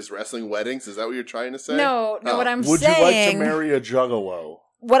middle is wrestling weddings? Is that what you're trying to say? No. What I'm Would saying... Would you like to marry a juggalo?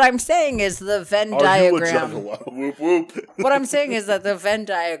 What I'm saying is the Venn diagram... Whoop, whoop. What I'm saying is that the Venn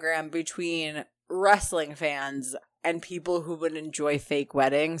diagram between wrestling fans and people who would enjoy fake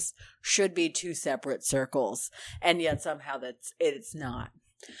weddings should be two separate circles. And yet somehow it's not.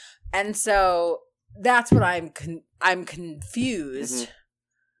 And so... That's what I'm confused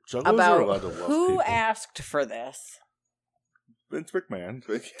about who asked for this. Vince McMahon.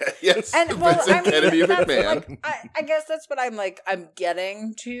 Yes, and Vincent Kennedy McMahon. I guess that's what I'm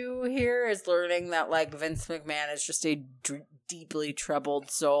getting to here is learning that like Vince McMahon is just a deeply troubled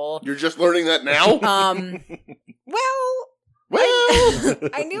soul. You're just learning that now? Well,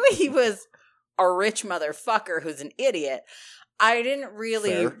 I knew he was a rich motherfucker who's an idiot. I didn't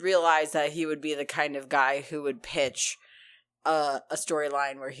really realize that he would be the kind of guy who would pitch a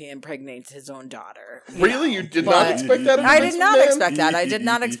storyline where he impregnates his own daughter. Really? You did not expect that? I did not expect that. I did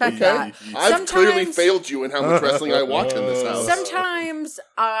not expect that. I've clearly failed you in how much wrestling I watch in this house. Sometimes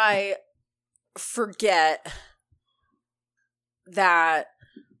I forget that,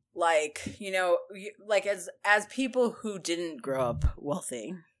 like, you know, like as people who didn't grow up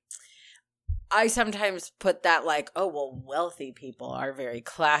wealthy, I sometimes put that like, oh, well, wealthy people are very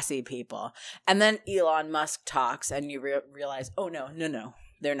classy people. And then Elon Musk talks and you realize, oh, no,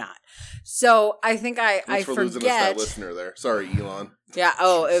 they're not. So I think I forget. Losing us that listener there. Sorry, Elon. Yeah.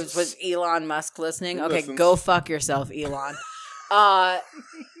 Oh, it was Elon Musk listening? Okay, go fuck yourself, Elon.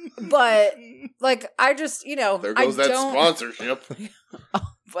 But like, I just, you know. There goes that sponsorship.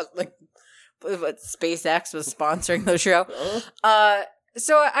 But SpaceX was sponsoring the show.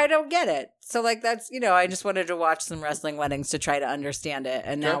 So I don't get it. So like that's, you know, I just wanted to watch some wrestling weddings to try to understand it.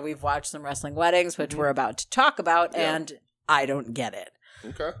 And now we've watched some wrestling weddings, which we're about to talk about, and I don't get it.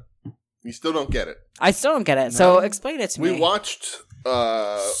 Okay. You still don't get it. I still don't get it. No. So explain it to me. We watched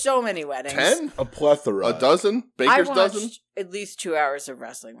so many weddings. 10? A plethora. A dozen? Baker's dozen? At least 2 hours of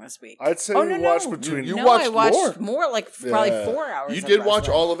wrestling this week. I'd say watched between... You watched I watched more like probably 4 hours. You did watch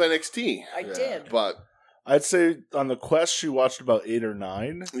all of NXT. I did. But... I'd say on the Quest, she watched about 8 or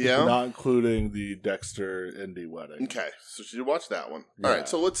 9. Yeah. Not including the Dexter Indy wedding. Okay. So she did watch that one. Yeah. All right.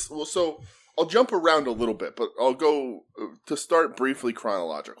 So so I'll jump around a little bit, but I'll go to start briefly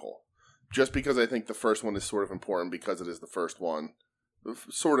chronological. Just because I think the first one is sort of important because it is the first one.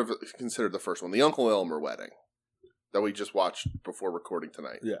 Sort of considered the first one. The Uncle Elmer wedding that we just watched before recording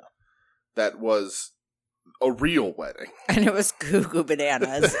tonight. Yeah. That was a real wedding. And it was goo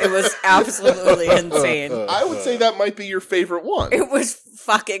bananas. It was absolutely insane. I would say that might be your favorite one. It was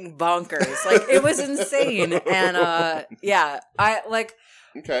fucking bonkers. Like, it was insane. And, yeah, I, like...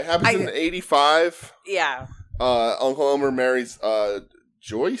 Okay, happens in 85. Yeah. Uncle Elmer marries,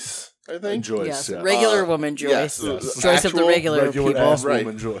 Joyce, I think? Joyce, yes. yeah. Regular woman Joyce. Yes. Joyce of the regular people. Right.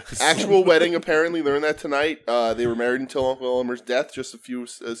 Woman Joyce. Actual wedding, apparently. Learned that tonight. They were married until Uncle Elmer's death, just a few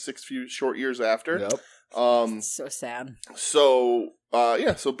short years after. Yep. So sad. So,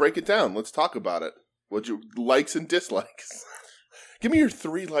 so break it down. Let's talk about it. What'd you likes and dislikes? Give me your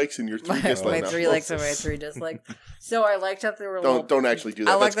 3 likes and your 3 dislikes. My 3 likes and my 3 dislikes. So I liked that there were don't actually do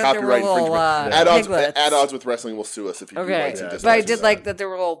that. I like That's copyright infringement. At odds with wrestling will sue us if you do likes and dislikes. But I did like that there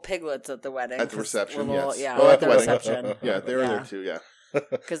were little piglets at the wedding. At the reception, yes. Yeah, at the reception. Yeah, they were there too, yeah.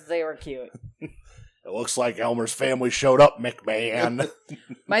 Because they were cute. It looks like Elmer's family showed up, McMahon.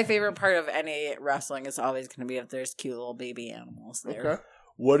 My favorite part of any wrestling is always going to be if there's cute little baby animals there. Okay.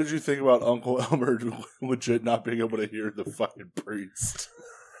 What did you think about Uncle Elmer legit not being able to hear the fucking priest?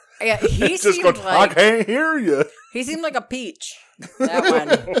 Yeah, he seemed like... I can't hear you. He seemed like a peach, that one.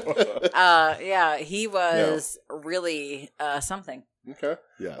 Yeah, he was really something. Okay.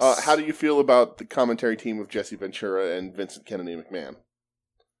 Yes. How do you feel about the commentary team of Jesse Ventura and Vincent Kennedy McMahon?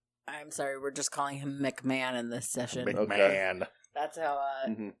 I'm sorry, we're just calling him McMahon in this session. McMahon.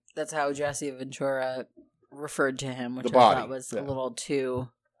 Okay. That's how Jesse Ventura referred to him, which I thought was a little too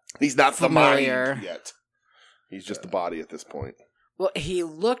He's not familiar. The mind yet. He's just the body at this point. Well, he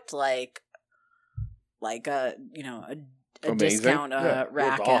looked like a discount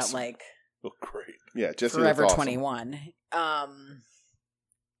rack awesome. at like great. Yeah, Jesse Forever awesome. 21.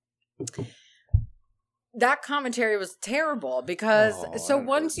 That commentary was terrible because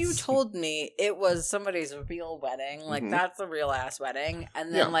once you told me it was somebody's real wedding, like that's a real ass wedding,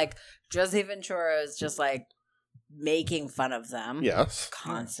 and then like Jesse Ventura is just like making fun of them. Yes.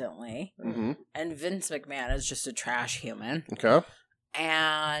 Constantly. Mm-hmm. And Vince McMahon is just a trash human. Okay.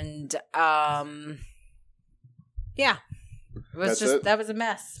 And, yeah. That was a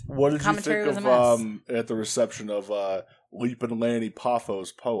mess. What did you think of at the reception of Leapin' Lanny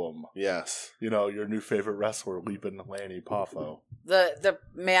Poffo's poem? Yes. You know, your new favorite wrestler, Leapin' Lanny Poffo. The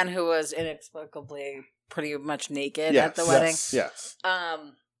man who was inexplicably pretty much naked at the wedding. Yes.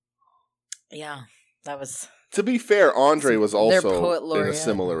 Yeah, that was... To be fair, Andre was also in a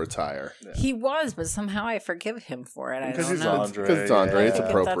similar attire. Yeah. He was, but somehow I forgive him for it. Because he's Andre. Because it's Andre. It's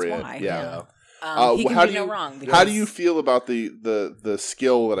appropriate. That's why, yeah. He can do no wrong. Because... How do you feel about the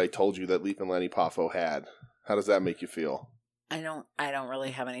skill that I told you that Leapin' Lanny Poffo had? How does that make you feel? I don't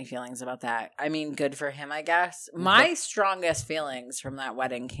really have any feelings about that. I mean, good for him, I guess. My strongest feelings from that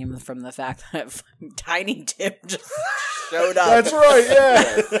wedding came from the fact that Tiny Tim just showed up. That's right,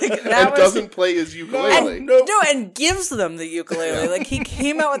 yeah. Doesn't play his ukulele. And gives them the ukulele. Like, he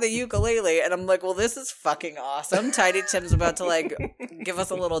came out with a ukulele, and I'm like, well, this is fucking awesome. Tiny Tim's about to, like, give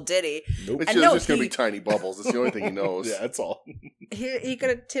us a little ditty. Nope. It's just going to be tiny bubbles. It's the only thing he knows. Yeah, that's all. He could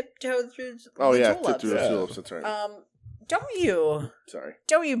have tiptoed through tiptoed through the tulips. That's right. Don't you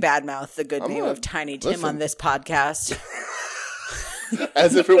badmouth the good name of Tiny Tim on this podcast.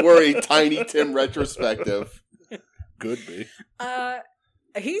 As if it were a Tiny Tim retrospective. Could be.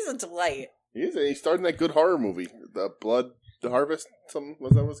 He's a delight. He starred in that good horror movie, The Harvest.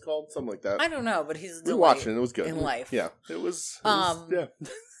 Was that what it's called? Something like that. I don't know, but he's a delight. We watched it. It was good. In life. Yeah. It was It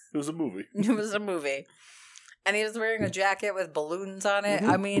was a movie. It was a movie. And he was wearing a jacket with balloons on it.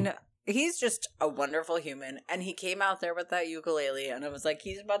 Mm-hmm. I mean... He's just a wonderful human, and he came out there with that ukulele, and I was like,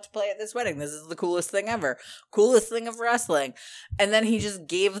 he's about to play at this wedding. This is the coolest thing ever. Coolest thing of wrestling. And then he just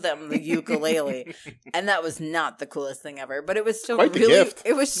gave them the ukulele, and that was not the coolest thing ever, but it was still quite the gift.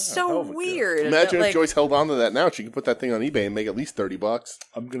 It was so weird. Imagine if Joyce held on to that now. She could put that thing on eBay and make at least $30.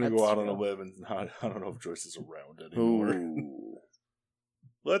 I'm going to go out on a limb, and I don't know if Joyce is around anymore. Ooh.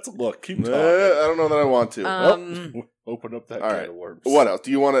 Let's look. Keep talking. I don't know that I want to. Open up that can of worms. What else? Do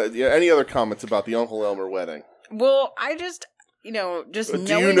you want to? Any other comments about the Uncle Elmer wedding? Well, I just, do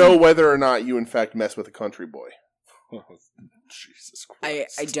you know whether or not you in fact mess with a country boy? Oh, Jesus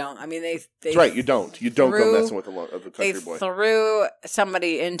Christ! I don't. I mean, they that's right. You don't. You don't go messing with a country boy. They threw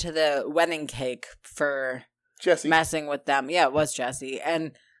somebody into the wedding cake for Jesse messing with them. Yeah, it was Jesse,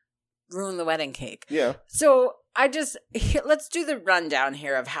 and ruined the wedding cake. Yeah. So let's do the rundown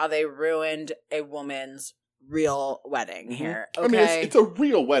here of how they ruined a woman's real wedding here. Okay? I mean, it's a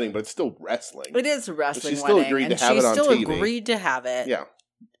real wedding, but it's still wrestling. It is a wrestling wedding. She still agreed to have it on TV. She still agreed to have it. Yeah.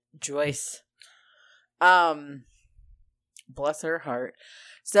 Joyce. Bless her heart.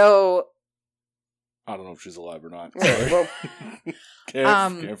 So. I don't know if she's alive or not. Well,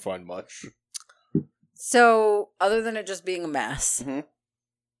 can't find much. So, other than it just being a mess,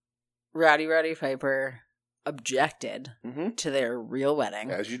 Rowdy Piper objected to their real wedding.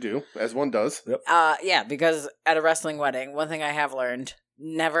 As you do. As one does. Yep. Yeah, because at a wrestling wedding, one thing I have learned,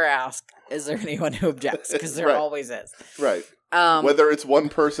 never ask, is there anyone who objects? Because there always is. Right. Whether it's one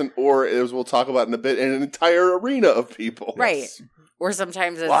person or, as we'll talk about in a bit, an entire arena of people. Right. Yes. Or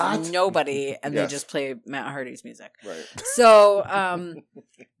sometimes it's nobody, and they just play Matt Hardy's music. Right. So,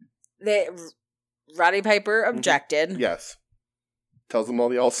 Roddy Piper objected. Yes. Tells them all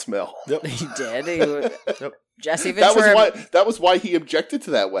they all smell. Yep. He did. Yep. Jesse Ventura. That was why he objected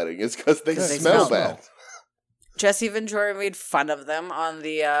to that wedding. Is because they smell bad. Jesse Ventura made fun of them on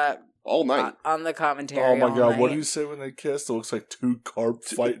the all night on the commentary. Oh my god! What do you say when they kissed? It looks like two carp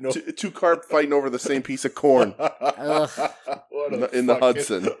fighting. Two carp fighting over the same piece of corn in the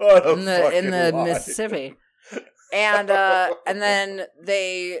Hudson, in the Mississippi, and then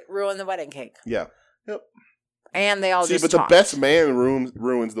they ruined the wedding cake. Yeah. Yep. And they all but talked. The best man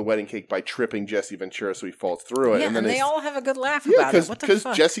ruins the wedding cake by tripping Jesse Ventura, so he falls through it. Yeah, and then they all have a good laugh about it. What the fuck?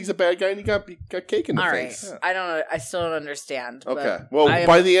 Because Jesse's a bad guy and he got cake in the face. All right, I don't know. I still don't understand. Okay, well,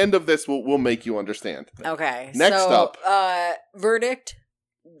 by the end of this, we'll make you understand. Okay. Next up, verdict: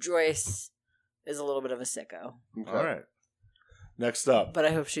 Joyce is a little bit of a sicko. Okay. All right. Next up, but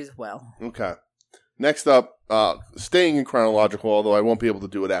I hope she's well. Okay. Next up, staying in chronological, although I won't be able to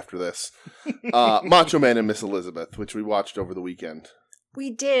do it after this, Macho Man and Miss Elizabeth, which we watched over the weekend. We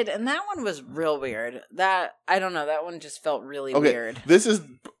did, and that one was real weird. I don't know, that one just felt really weird. This is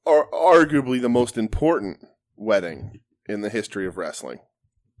arguably the most important wedding in the history of wrestling.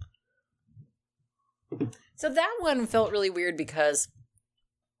 So that one felt really weird because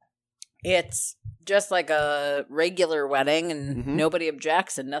it's just like a regular wedding and nobody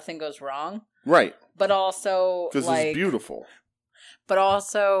objects and nothing goes wrong. Right. But also, because it's beautiful. But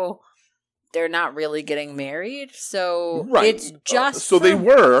also, they're not really getting married. So it's just so they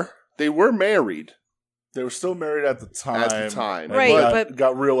were married. They were still married at the time. Right, but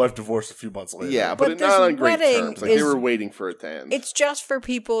got real life divorced a few months later. Yeah, but not on great terms. Like they were waiting for it to end. It's just for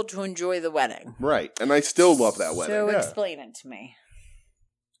people to enjoy the wedding. Right, and I still love that wedding. So explain it to me.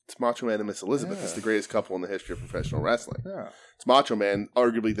 It's Macho Man and Miss Elizabeth. It's the greatest couple in the history of professional wrestling. Yeah. It's Macho Man,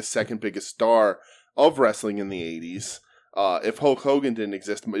 arguably the second biggest star of wrestling in the 80s. If Hulk Hogan didn't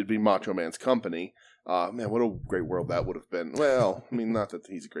exist, it'd be Macho Man's company. Man, what a great world that would have been. Well, I mean, not that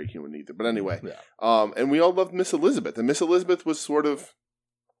he's a great human either, but anyway. Yeah. And we all loved Miss Elizabeth. And Miss Elizabeth was sort of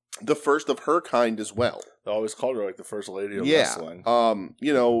the first of her kind as well. They always called her like the first lady of wrestling.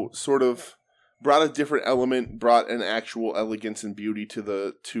 You know, sort of brought a different element, brought an actual elegance and beauty to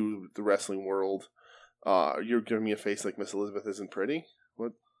the wrestling world. You're giving me a face like Miss Elizabeth isn't pretty?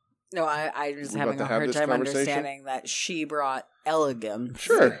 What? No, I was having a hard time understanding that she brought elegance.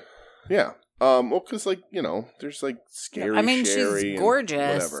 Sure. Yeah. Well, because, like, you know, there's, like, scary I mean, Sherry she's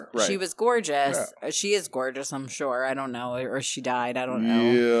gorgeous. Whatever. Right. She was gorgeous. Yeah. She is gorgeous, I'm sure. I don't know. Or she died. I don't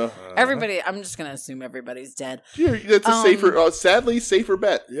know. Yeah. Everybody, I'm just going to assume everybody's dead. Yeah, that's a safer, sadly, safer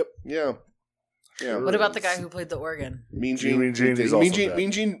bet. Yep. Yeah. Yeah. What about the guy who played the organ? Mean Gene.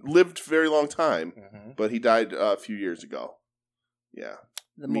 Mean Gene lived a very long time, but he died a few years ago. Yeah.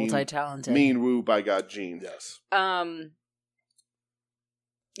 The multi-talented. Mean Woo by God Gene. Yes.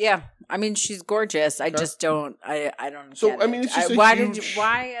 Yeah, I mean she's gorgeous. I just don't. I don't. So get I mean, it's just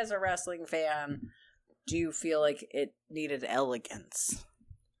why as a wrestling fan do you feel like it needed elegance?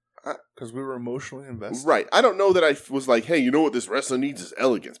 Because we were emotionally invested. Right. I don't know that I was like, hey, you know what this wrestler needs is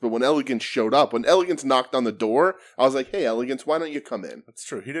elegance. But when elegance showed up, when elegance knocked on the door, I was like, hey, elegance, why don't you come in? That's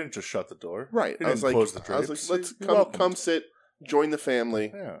true. He didn't just shut the door. Right. He didn't close the drapes. I was like, let's come sit, join the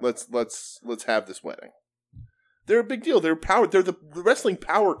family. Yeah. Let's have this wedding. They're a big deal. They're the wrestling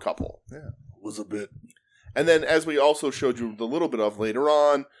power couple. Yeah, it was a bit. And then, as we also showed you a little bit of later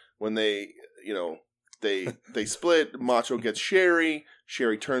on, when they split, Macho gets Sherry.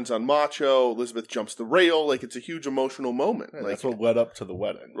 Sherry turns on Macho. Elizabeth jumps the rail. Like, it's a huge emotional moment. Yeah, that's what led up to the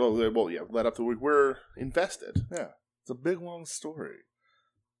wedding. Well, yeah, led up to we're invested. Yeah, it's a big long story.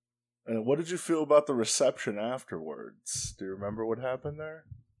 And what did you feel about the reception afterwards? Do you remember what happened there?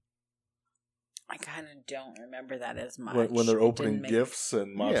 I kind of don't remember that as much. When they're opening gifts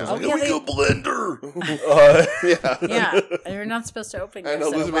and Macho's like, here we go, blender! Yeah, they're not supposed to open gifts.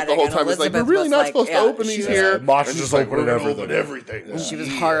 And Elizabeth the whole time is like, we're really not supposed to open these here. Macho's just like, we're going to open everything. Yeah. She was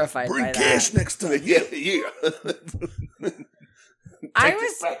horrified by that. Bring cash next time. Yeah.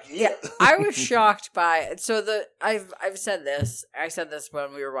 I was shocked by it. So I've said this. I said this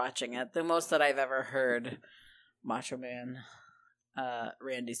when we were watching it. The most that I've ever heard Macho Man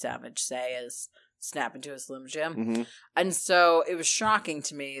Randy Savage say is snap into a Slim Jim. Mm-hmm. And so it was shocking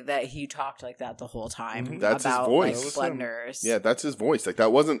to me that he talked like that the whole time. That's about, his voice. Like, Splendors. Yeah, that's his voice. Like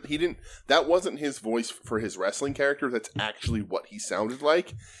that wasn't his voice for his wrestling character. That's actually what he sounded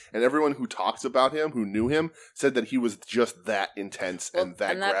like. And everyone who talks about him, who knew him, said that he was just that intense and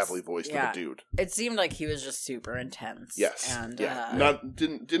that gravelly voice to the dude. It seemed like he was just super intense. Yes. And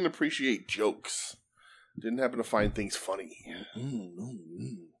didn't appreciate jokes. Didn't happen to find things funny.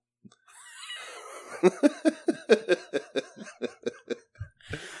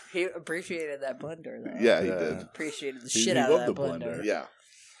 He appreciated that blender, though. Yeah, he did. Appreciated the shit out of that blender. Yeah.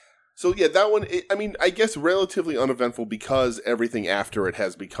 So, yeah, that one, I guess relatively uneventful because everything after it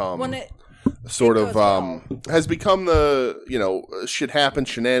has become has become the, shit happens,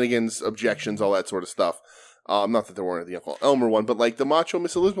 shenanigans, objections, all that sort of stuff. Not that there weren't the Uncle Elmer one, but like the Macho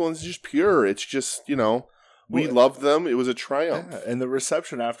Miss Elizabeth one is just pure. It's just, we loved them. It was a triumph. Yeah, and the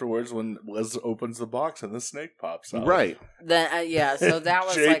reception afterwards when Liz opens the box and the snake pops out. Right. Then so that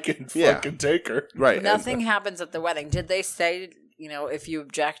was Jake and fucking Taker. Right. Nothing happens at the wedding. Did they say, if you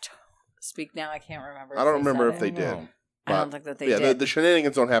object, speak now? I can't remember. I don't remember if they did. I don't think that they did. The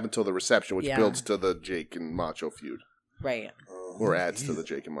shenanigans don't happen until the reception, which builds to the Jake and Macho feud. Right. Or adds to the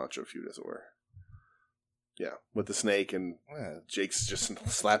Jake and Macho feud, as it were. Yeah, with the snake, and Jake's just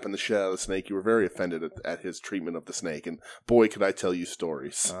slapping the shit out of the snake. You were very offended at his treatment of the snake, and boy, could I tell you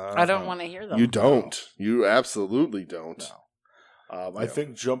stories. I don't want to hear them. You don't. You absolutely don't. No. I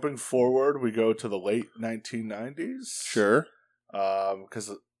think jumping forward, we go to the late 1990s. Sure.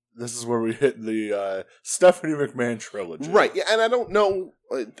 Because this is where we hit the Stephanie McMahon trilogy. Right, yeah, and I don't know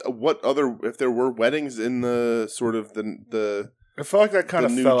if there were weddings in the sort of the I feel like that kind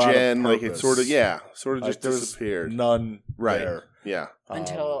of fell out of purpose. Like it sort of just disappeared. None there. Yeah.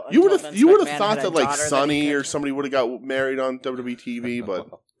 Until you would have thought that like Sonny or somebody would have got married on WWE TV, but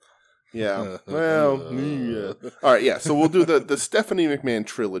Yeah. Well, yeah. All right, yeah. So we'll do the Stephanie McMahon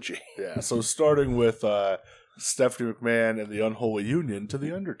trilogy. Yeah. So starting with Stephanie McMahon and the Unholy Union to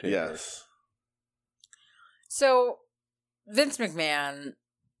The Undertaker. Yes. So Vince McMahon,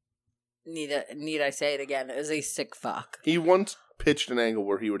 need I say it again, is a sick fuck. He once pitched an angle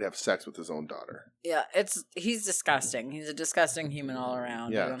where he would have sex with his own daughter. Yeah, he's disgusting. He's a disgusting human all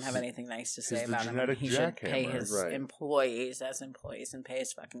around. Yes. I don't have anything nice to say about him. He should pay his employees as employees and pay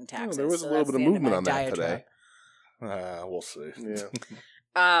his fucking taxes. There was a little bit of movement on that today. We'll see.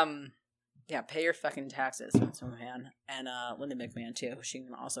 Yeah. Yeah, pay your fucking taxes, Vince McMahon. And Linda McMahon, too. She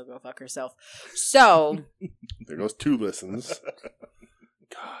can also go fuck herself. So. There goes 2 listens.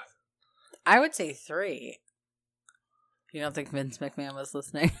 God. I would say 3. You don't think Vince McMahon was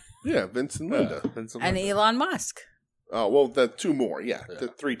listening? Yeah, Vince and Linda. And Elon Musk. Oh, well, 2 more. Yeah,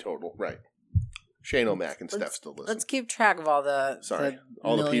 3 total. Right. Shane O'Mac and Steph still listen. Let's keep track of all the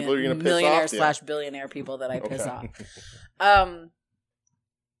the people you're going to piss off? Millionaire/billionaire people that I piss off.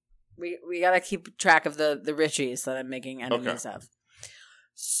 We got to keep track of the Richies that I'm making enemies of.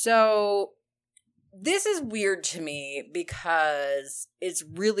 So this is weird to me because it's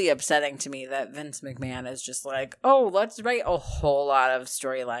really upsetting to me that Vince McMahon is just like, oh, let's write a whole lot of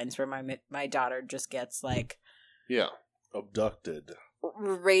storylines where my daughter just gets like, abducted,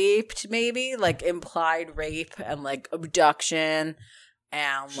 raped, maybe like implied rape and like abduction.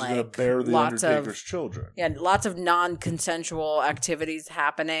 And she's gonna bear the Undertaker's children. Yeah, lots of non-consensual activities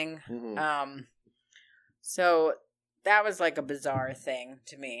happening. Mm-hmm. So that was like a bizarre thing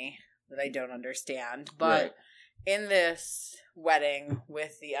to me that I don't understand. But in this wedding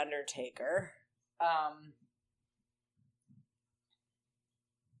with the Undertaker,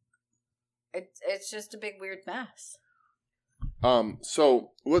 it's just a big weird mess.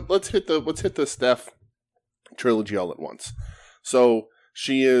 So let's hit the Steph trilogy all at once. So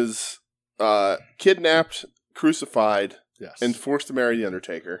she is kidnapped, crucified, and forced to marry the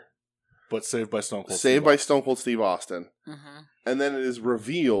Undertaker. But saved by Stone Cold Steve Austin. Mm-hmm. And then it is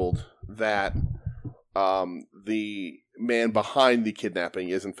revealed that the man behind the kidnapping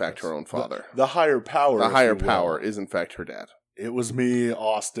is in fact her own father. The higher power. The higher power is in fact her dad. It was me,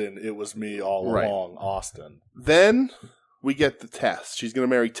 Austin. It was me all along, Austin. Then we get the Test. She's going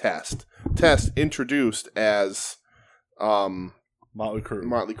to marry Test. Test introduced as Motley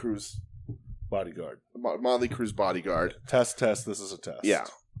Crue's bodyguard. Motley Crue's bodyguard. Test. This is a test. Yeah.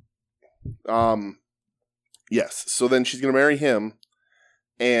 Yes. So then she's going to marry him,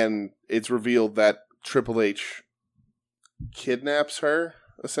 and it's revealed that Triple H kidnaps her,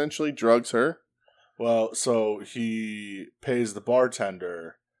 essentially drugs her. Well, so he pays the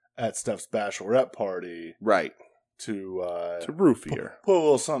bartender at Steph's bachelorette party, right, to roofie her, put a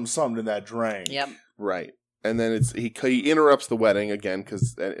little something in that drink. Yep. Right. And then he interrupts the wedding again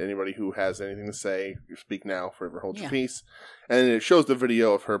because anybody who has anything to say, you speak now, forever hold your peace. And it shows the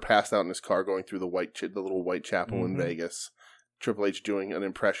video of her passed out in his car going through the little white chapel in Vegas. Triple H doing an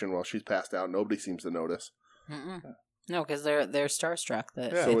impression while she's passed out. Nobody seems to notice. Mm-mm. No, because they're starstruck.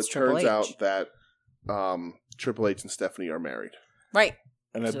 So it turns out that Triple H and Stephanie are married. Right.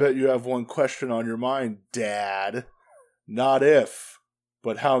 And I bet you have one question on your mind, Dad. Not if,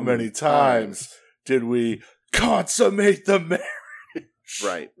 but how many times did we consummate the marriage?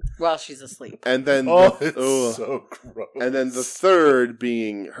 Right. While she's asleep. And then so gross. And then the third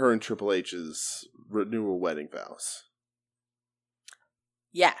being her and Triple H's renewal wedding vows.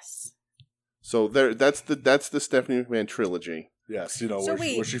 Yes. So that's the Stephanie McMahon trilogy. Yes,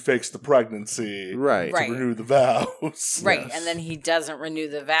 where she fakes the pregnancy, right, to renew the vows, right, yes. And then he doesn't renew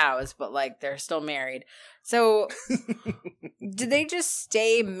the vows, but like they're still married. So, did they just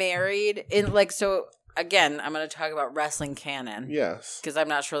stay married in like so? Again, I'm going to talk about wrestling canon, yes, because I'm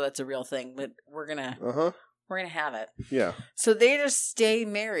not sure that's a real thing, but we're gonna have it, yeah. So they just stay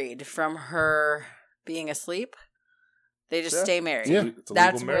married from her being asleep. They just stay married. Yeah,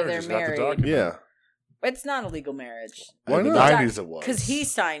 that's where they're married. Yeah. It's not a legal marriage. Why not? In the 90s it was. Because he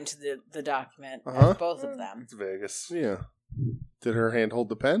signed the document, both of them. It's Vegas. Yeah. Did her hand hold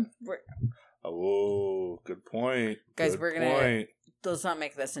the pen? Oh, good point. Guys, let's not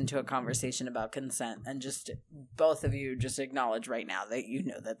make this into a conversation about consent, and just both of you just acknowledge right now that you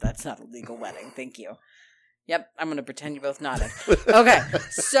know that that's not a legal wedding. Thank you. Yep, I'm going to pretend you both nodded. Okay,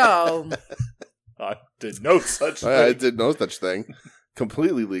 so... I did no such thing. I did no such thing.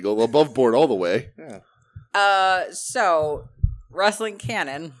 Completely legal, above board all the way. Yeah. So wrestling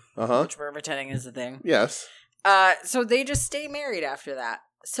canon, which we're pretending is a thing. Yes. So they just stay married after that.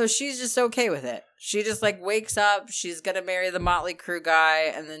 So she's just okay with it. She just like wakes up. She's going to marry the Motley Crue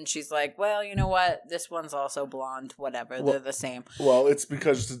guy. And then she's like, well, you know what? This one's also blonde. Whatever. They're the same. Well, it's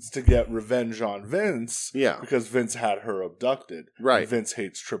because it's to get revenge on Vince. Yeah. Because Vince had her abducted. Right. Vince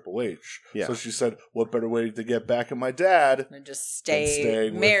hates Triple H. Yeah. So she said, what better way to get back at my dad? And just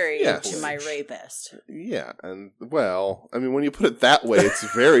stay married to my rapist. Yeah. And, well, I mean, when you put it that way, it's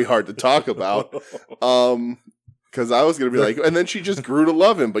very hard to talk about. Because I was going to be like, and then she just grew to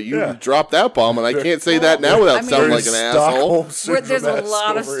love him, but you dropped that bomb, and I can't say that now without sounding like an asshole. There's a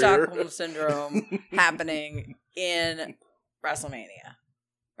lot of Stockholm Syndrome happening in WrestleMania.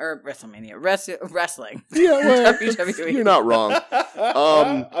 Or WrestleMania. Wrestling. Yeah, well, WWE. You're not wrong.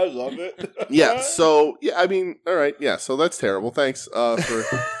 I love it. Yeah, so, yeah, I mean, all right, yeah, so that's terrible. Thanks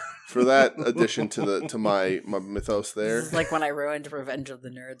for that addition to my mythos there. This is like when I ruined Revenge of the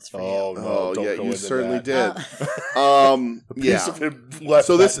Nerds for you. Oh, yeah, you certainly did. Yeah.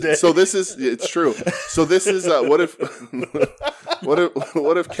 So this is it's true. So this is what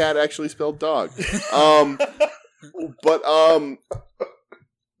if cat actually spelled dog?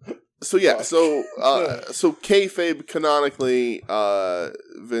 So yeah, so kayfabe canonically,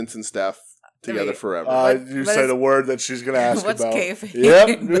 Vince and Steph together forever. You said a word that she's going to ask what's about. What's kayfabe?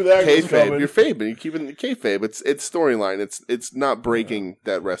 Yep, knew that was kayfabe. coming. You're fabing. You're keeping the kayfabe. It's storyline. It's not breaking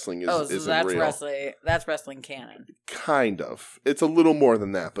that wrestling isn't that's real. wrestling. That's wrestling canon. Kind of. It's a little more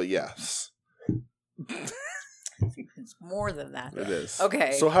than that, but yes. It's more than that. It is.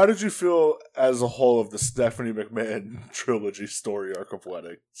 Okay. So how did you feel as a whole of the Stephanie McMahon trilogy story arc of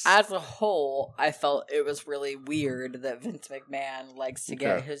weddings? As a whole, I felt it was really weird that Vince McMahon likes to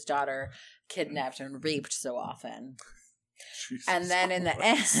get his daughter kidnapped and raped so often. Jesus and then in the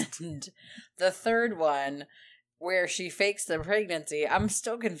end, the third one, where she fakes the pregnancy, I'm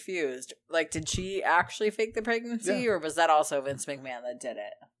still confused. Like, did she actually fake the pregnancy, or was that also Vince McMahon that did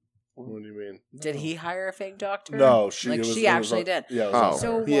it? What do you mean? Did he hire a fake doctor? No, she actually did. Yeah.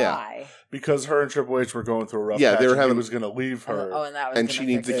 So why? Because her and Triple H were going through a rough patch. They were having. He was going to leave her. And she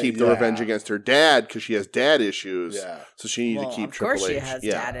needs to keep the revenge against her dad because she has dad issues. Yeah. So she needs to keep Triple H. Of course, she has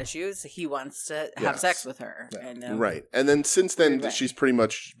dad issues. He wants to have sex with her. Yeah. And, right. And then since then, she's pretty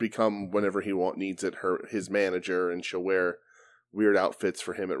much become, whenever he needs it, his manager, and she'll wear weird outfits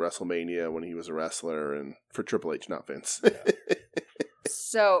for him at WrestleMania when he was a wrestler, and for Triple H, not Vince.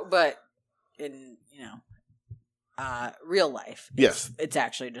 So, but in, real life, it's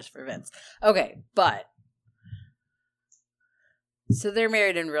actually just for Vince. Okay, but so they're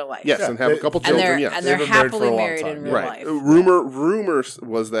married in real life. Yes, and have a couple children, and they're happily married in real life. Rumors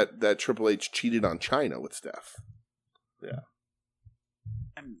was that Triple H cheated on Chyna with Steph. Yeah.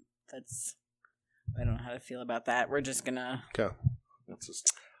 I don't know how to feel about that. We're just gonna Let's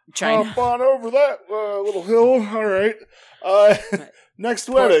just Chyna. hop on over that little hill. All right. Next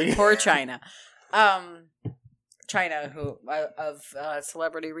wedding. Poor Chyna. Chyna, who of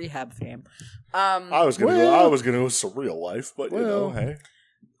Celebrity Rehab fame. I was gonna go surreal life, but hey.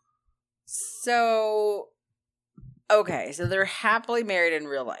 So, okay, so they're happily married in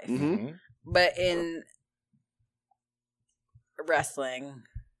real life, but in wrestling,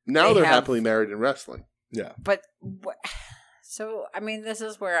 now they're happily married in wrestling. Yeah, but so I mean, this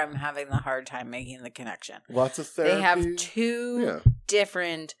is where I'm having the hard time making the connection. Lots of therapy. They have two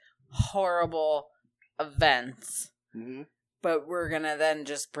different horrible events, but we're gonna then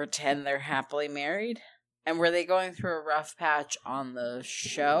just pretend they're happily married. And were they going through a rough patch on the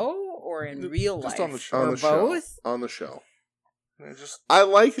show or in real life? On the show. Or both? On the show. I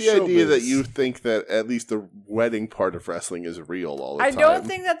like the idea that you think that at least the wedding part of wrestling is real all the time. I don't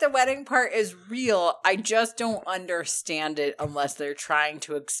think that the wedding part is real. I just don't understand it unless they're trying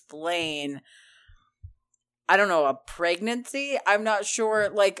to explain, I don't know, a pregnancy? I'm not sure,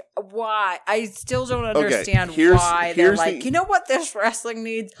 like, why. I still don't understand why they're like, you know what this wrestling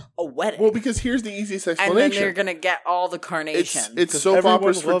needs? A wedding. Well, because here's the easiest explanation. And then they're going to get all the carnation. It's soap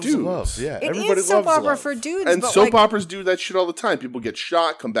operas for dudes. Love. Yeah, it is soap opera for dudes. And soap operas do that shit all the time. People get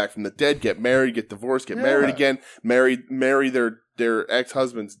shot, come back from the dead, get married, get divorced, get married again, marry their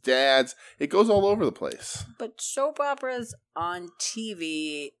ex-husband's dads. It goes all over the place. But soap operas on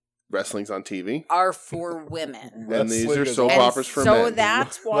TV... Wrestling's on TV. Are for women. And these are soap operas for men. So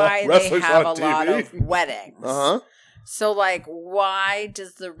that's why they have a lot of weddings. So, like, why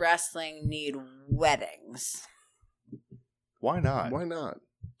does the wrestling need weddings? Why not? Why not?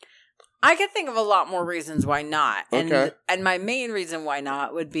 I could think of a lot more reasons why not. And my main reason why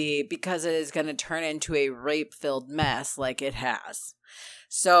not would be because it is going to turn into a rape-filled mess like it has.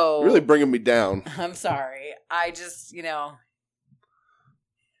 So... You're really bringing me down. I'm sorry. I just,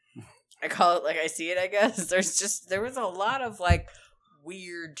 I call it like I see it, I guess. There was a lot of, like,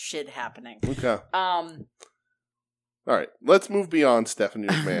 weird shit happening. Okay. All right, let's move beyond Stephanie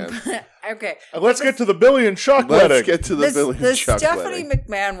McMahon. Okay. Let's get to the Billy and Chuck wedding. Let's get to the Billy and Chuck Stephanie wedding.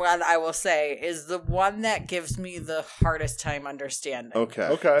 McMahon one, I will say, is the one that gives me the hardest time understanding.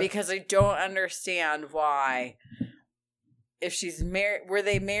 Okay. Because I don't understand why, if she's married, were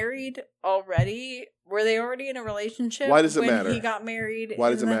they married already? Were they already in a relationship? Why does it matter? When he got married?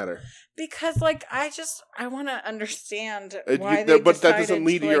 Why does it matter? Because, like, I want to understand why they but that decided doesn't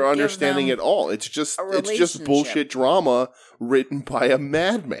lead to your understanding at all. It's just bullshit drama written by a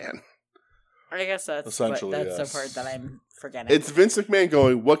madman. I guess that's the part that I'm forgetting. It's Vince McMahon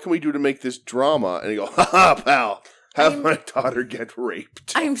going, what can we do to make this drama? And you go, ha, pal, have my daughter get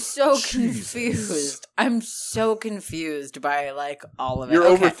raped. I'm so confused. I'm so confused by, like, all of it. You're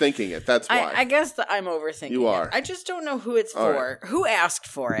overthinking it. That's why. I guess that I'm overthinking it. You are. I just don't know who it's for. Right. Who asked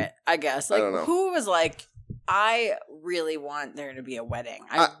for it, I guess. Like, I don't know. Who was like, I really want there to be a wedding.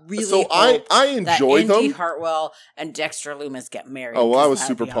 I enjoy them. Indy Hartwell and Dexter Loomis get married. Oh, well, I was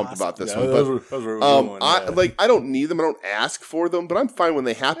super pumped about this one. But I don't need them. I don't ask for them, but I'm fine when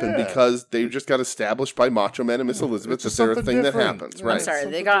they happen because they just got established by Macho Man and Miss Elizabeth that they're a thing that happens. Right? I'm sorry,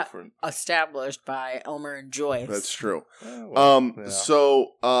 they got established by Elmer and Joyce. That's true. And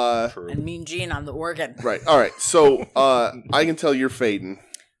Mean Gene on the organ. Right. All right. So I can tell you're fading.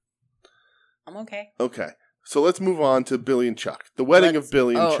 I'm okay. Okay. So let's move on to Billy and Chuck. The wedding of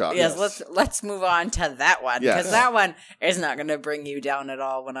Billy and Chuck. Yes, let's move on to that one. Because that one is not going to bring you down at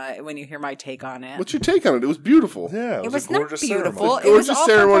all when you hear my take on it. What's your take on it? It was beautiful. Yeah, it was not Ceremony. beautiful. It was a gorgeous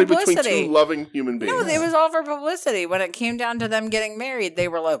ceremony between two loving human beings. No, it was all for publicity. When it came down to them getting married, they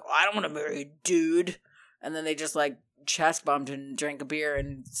were like, I don't want to marry a dude. And then they just like chest bumped and drank a beer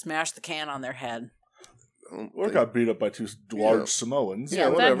and smashed the can on their head. Or got beat up by two large Samoans. Yeah,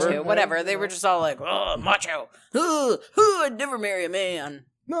 whatever. That too. Whatever. They were just all like, oh, macho. I'd never marry a man.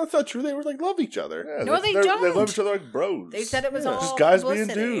 No, it's not true. They were like, love each other. Yeah, no, they don't. They love each other like bros. They said it was all just guys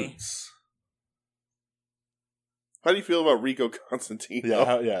publicity. Being dudes. How do you feel about Rico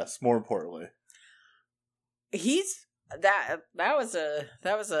Constantino? Yes, more importantly. He's... That was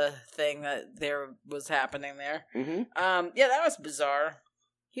a thing that there was happening there. Mm-hmm. That was bizarre.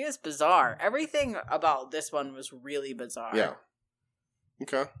 He was bizarre. Everything about this one was really bizarre. Yeah.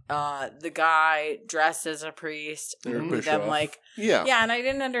 Okay. The guy dressed as a priest. Them like yeah, and I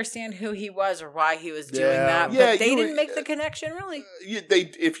didn't understand who he was or why he was doing that. But they didn't make the connection really.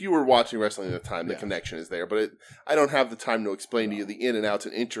 If you were watching wrestling at the time, the connection is there. But I don't have the time to explain to you the in and outs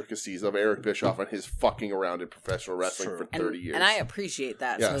and intricacies of Eric Bischoff and his fucking around in professional wrestling for 30 years. And I appreciate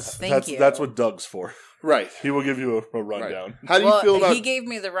that. Yes. So thank you. That's what Doug's for. Right. He will give you a rundown. Right. How do you feel about... He gave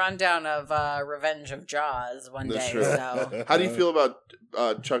me the rundown of Revenge of Jaws one day. True. So. How do you feel about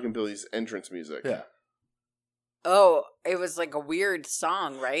Chuck and Billy's entrance music? Yeah. Oh, it was like a weird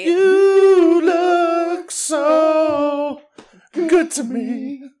song, right? You look so good to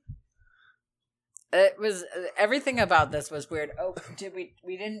me. It was everything about this was weird. Oh,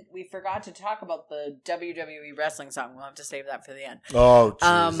 we forgot to talk about the WWE wrestling song. We'll have to save that for the end. Oh,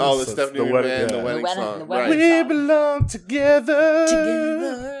 geez. The Stephanie McMahon, the wedding song. Right. We belong together.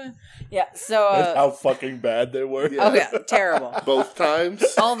 Yeah. So and how fucking bad they were. Yeah. Oh yeah, terrible. Both times.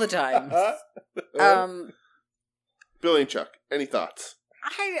 All the times. Billy and Chuck, any thoughts?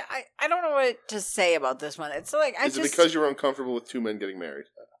 I don't know what to say about this one. It's like Is it because you're uncomfortable with two men getting married?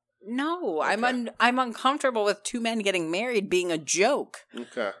 No, okay. I'm uncomfortable with two men getting married being a joke.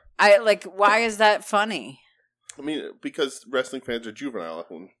 Okay. Why is that funny? I mean, because wrestling fans are juvenile.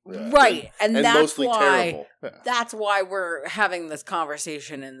 Right. And that's mostly why, terrible. That's why we're having this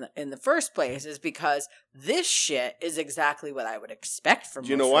conversation in the first place, is because this shit is exactly what I would expect from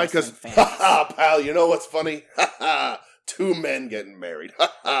Do you know why? Because, pal, you know what's funny? Two men getting married.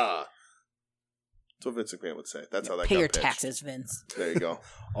 That's what Vince McMahon would say. That's how that got pitched. Pay your taxes, Vince. There you go.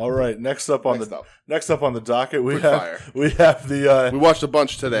 All right, next up on the docket, we have we watched a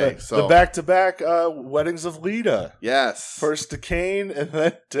bunch today. The back-to-back weddings of Lita. Yes. First to Kane and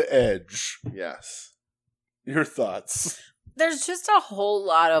then to Edge. Yes. Your thoughts? There's just a whole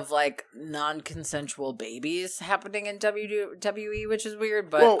lot of like non-consensual babies happening in WWE, which is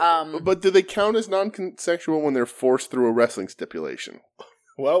weird. But but do they count as non-consensual when they're forced through a wrestling stipulation?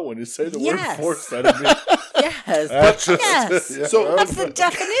 Well, when you say the word force, that'd be... Yes. Yeah. So that's the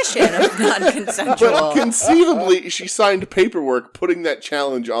definition of non-consensual. But conceivably, she signed paperwork putting that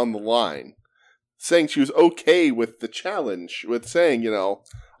challenge on the line, saying she was okay with the challenge, with saying,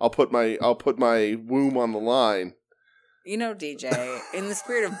 I'll put my womb on the line. DJ, in the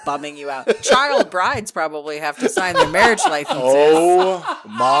spirit of bumming you out, child brides probably have to sign their marriage licenses. Oh,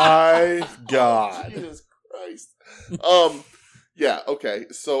 my God. Jesus Christ. Yeah, okay.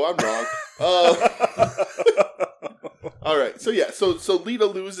 So I'm wrong. All right. So yeah, so Lita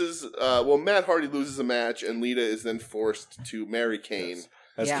loses Matt Hardy loses a match and Lita is then forced to marry Kane. Yes.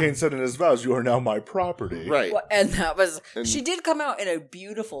 As Kane said in his vows, you are now my property. Right. Well, and she did come out in a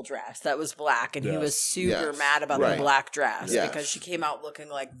beautiful dress that was black, and he was super mad about the black dress because she came out looking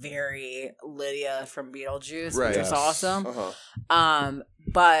like very Lydia from Beetlejuice, which was awesome.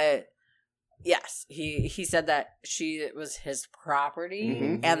 But yes, he said that she was his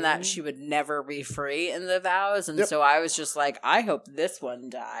property and that she would never be free in the vows, and so I was just like, I hope this one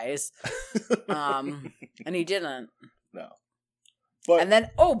dies. And he didn't. No.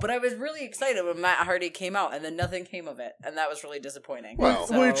 But I was really excited when Matt Hardy came out, and then nothing came of it, and that was really disappointing. Well,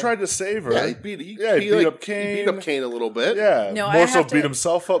 he tried to save her. Yeah, he beat up Kane. He beat up Kane a little bit. Yeah, no, more so beat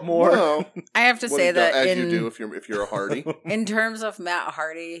himself up more. No. I have to say that as you do if you're a Hardy. In terms of Matt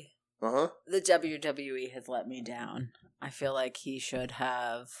Hardy, the WWE has let me down. I feel like he should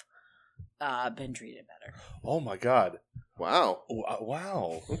have been treated better. Oh my God. Wow.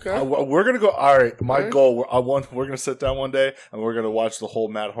 Okay. We're going to go. All right. My goal, we're going to sit down one day and we're going to watch the whole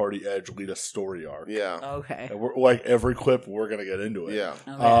Matt Hardy Edge Lita story arc. Yeah. Okay. And we're like every clip, we're going to get into it. Yeah.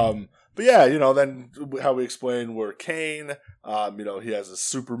 Okay. But yeah, then how we explain where Kane, he has his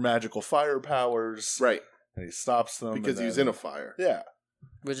super magical fire powers. Right. And he stops them. Because he was in a fire. Yeah.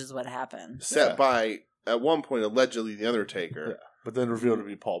 Which is what happened. Set by, at one point, allegedly The Undertaker. Yeah. But then revealed to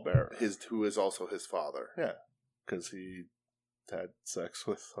be Paul Bearer. Who is also his father. Yeah. Because he had sex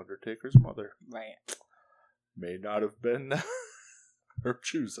with Undertaker's mother. Right. May not have been her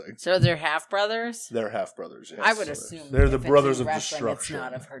choosing. So they're half brothers? They're half brothers, yes. I would assume they're the brothers of destruction. It's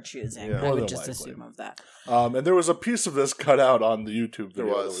not of her choosing. Yeah. I would just assume of that. And there was a piece of this cut out on the YouTube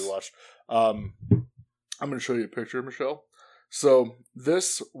video that we watched. I'm going to show you a picture, Michelle. So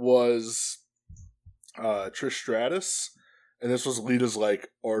this was Trish Stratus, and this was Lita's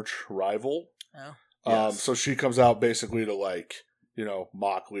arch rival. Oh. Yes. So she comes out basically to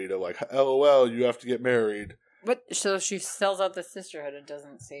mock Lita, LOL, you have to get married. But so she sells out the sisterhood and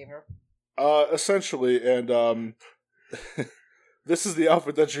doesn't save her. Essentially, and this is the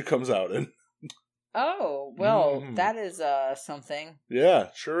outfit that she comes out in. Oh, well, that is something. Yeah,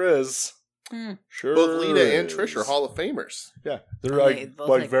 sure is. Sure. Both Lita and Trish are Hall of Famers. Yeah, they're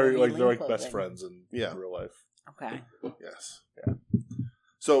they're best friends in real life. Okay. Yes. Yeah.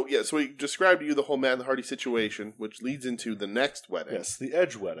 So we described to you the whole Matt Hardy situation, which leads into the next wedding. Yes, the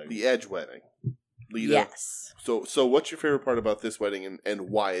Edge wedding. The Edge wedding. Lita. Yes. So what's your favorite part about this wedding, and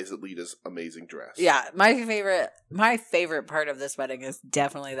why is it Lita's amazing dress? Yeah, my favorite part of this wedding is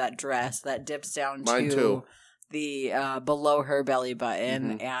definitely that dress that dips down to the below her belly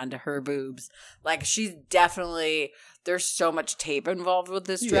button and her boobs. She's definitely, there's so much tape involved with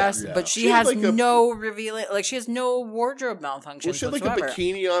this dress, but she has no revealing, she has no wardrobe malfunctions. Well, she had whatsoever. a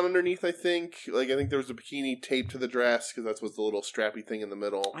bikini on underneath, I think. I think there was a bikini taped to the dress because that was the little strappy thing in the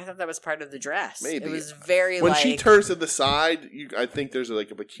middle. I thought that was part of the dress. Maybe. It was very when she turns to the side, I think there's a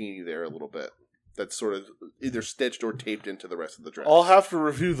bikini there a little bit. That's sort of either stitched or taped into the rest of the dress. I'll have to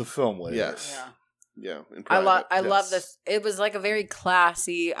review the film later. Yes. Yeah. Yeah, I love this. It was a very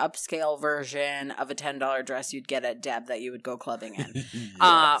classy, upscale version of a $10 dress you'd get at Deb that you would go clubbing in.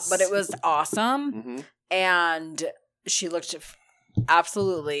 Yes. But it was awesome, and she looked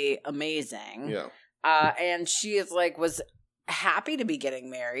absolutely amazing. Yeah, and she was happy to be getting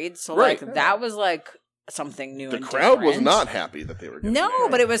married. So that was something new. The and crowd different. was not happy that they were getting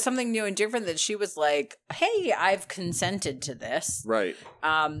married. But it was something new and different that she was like, hey, I've consented to this. Right.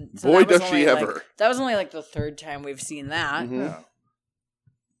 So boy does she ever. That was only the third time we've seen that. Yeah.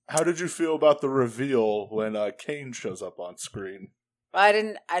 How did you feel about the reveal when Kane shows up on screen? I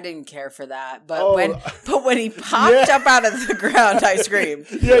didn't care for that, but when he popped up out of the ground, I screamed.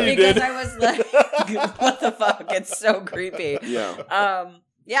 Yeah, you did. Because I was like, what the fuck? It's so creepy. Yeah.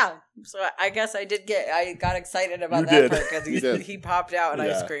 Yeah, so I guess I got excited about that part because he popped out and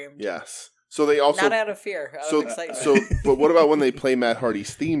I screamed. Yes. So they also not out of fear, out of excitement. But what about when they play Matt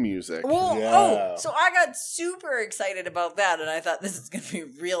Hardy's theme music? Well, so I got super excited about that, and I thought this is going to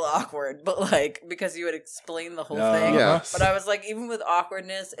be real awkward, but because you would explain the whole thing. Yes. But I was like, even with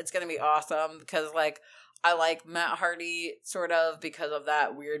awkwardness, it's going to be awesome because I like Matt Hardy sort of because of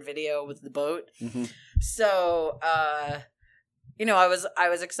that weird video with the boat. Mm-hmm. So, I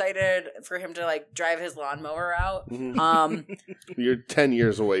was excited for him to drive his lawnmower out. Mm-hmm. You're 10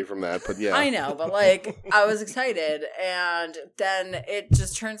 years away from that, but yeah. I know, but I was excited, and then it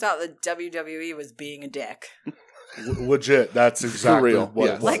just turns out that WWE was being a dick. Legit, that's exactly real. what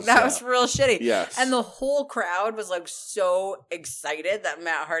Yes. it was. Like, that was real shitty. Yes. And the whole crowd was, like, so excited that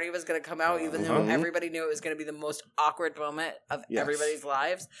Matt Hardy was going to come out, even though everybody knew it was going to be the most awkward moment of everybody's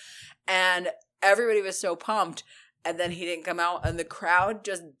lives. And everybody was so pumped. And then he didn't come out, and the crowd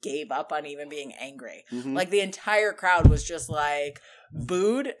just gave up on even being angry. Like, the entire crowd was just, like,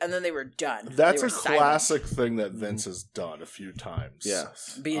 booed, and then they were done. That's a classic thing that Vince has done a few times.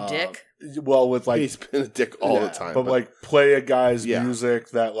 Yes. Be a dick? Well, with, like... He's been a dick all the time. But, like, play a guy's music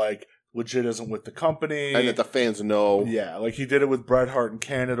that, like, legit isn't with the company. And that the fans know. Yeah, like, he did it with Bret Hart in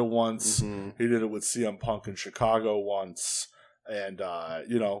Canada once. He did it with CM Punk in Chicago once. And,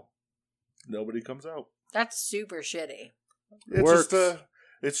 you know, nobody comes out. That's super shitty. It's just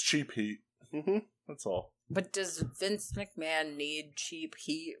it's cheap heat. That's all. But does Vince McMahon need cheap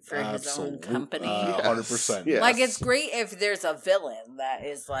heat for his own company? 100%. Yes. Like, it's great if there's a villain that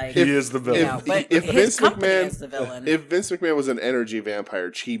is like... He is the villain. You know, but if his Vince company McMahon is the villain. If Vince McMahon was an energy vampire,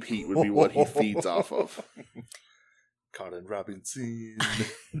 cheap heat would be what he feeds off of. Colin Robinson.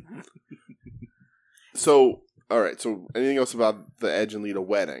 So, all right. So, anything else about the Edge and Lita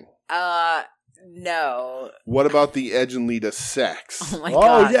wedding? No. What about the Edge and Lita sex? Oh my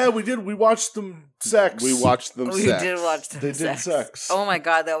god. Yeah, we did. We watched them sex. We watched them We sex. did watch them They did sex. Oh my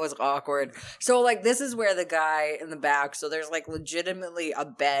god, that was awkward. So, like, this is where the guy in the back, so there's, like, legitimately a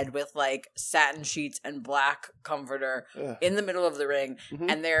bed with, like, satin sheets and black comforter in the middle of the ring,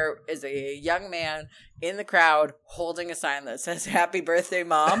 and there is a young man in the crowd holding a sign that says "Happy Birthday,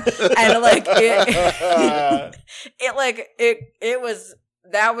 Mom," and, like, it was...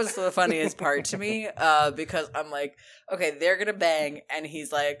 That was the funniest part to me, because I'm like, okay, they're gonna bang, and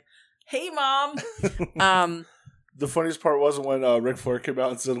he's like, "Hey, Mom." The funniest part wasn't when Ric Flair came out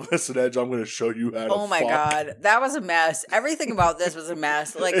and said, "Listen, Edge, I'm going to show you how to." Oh my god, that was a mess. Everything about this was a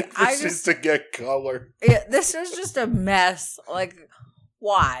mess. Like, I just to get color. Yeah, this was just a mess. Like,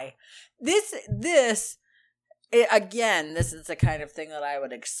 why? This is the kind of thing that I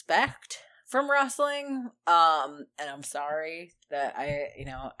would expect from wrestling, and I'm sorry that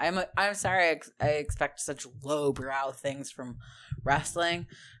I'm sorry I expect such lowbrow things from wrestling,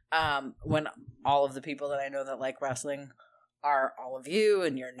 when all of the people that I know that like wrestling are all of you,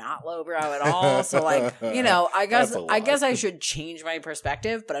 and you're not lowbrow at all. So, like, you know, I guess I should change my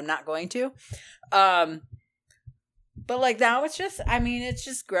perspective, but I'm not going to. But, like, now it's just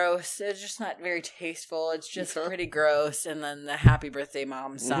gross. It's just not very tasteful. It's just pretty gross. And then the Happy Birthday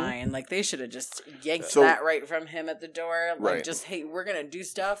Mom sign. Like, they should have just yanked that right from him at the door. Like, just, hey, we're going to do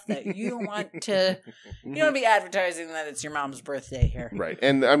stuff that you don't want to... You don't be advertising that it's your mom's birthday here. Right.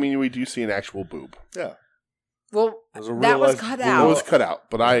 And, I mean, we do see an actual boob. Yeah. Well, that was cut out. It was cut out,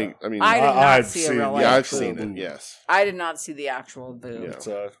 but I did not see a real life. Yeah, I've seen it, yes. I did not see the actual boob. Yeah. It's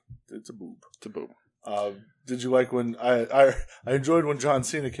a boob. It's a boob. Did you like when I enjoyed when John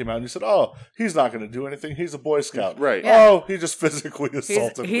Cena came out and he said, "Oh, he's not going to do anything. He's a Boy Scout." Right. Yeah. Oh, he just physically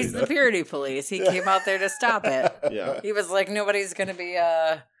assaulted me. He's the purity police. He came out there to stop it. Yeah. He was like, nobody's going to be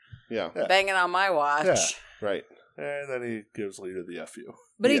banging on my watch. Yeah. Right. And then he gives Lita the FU.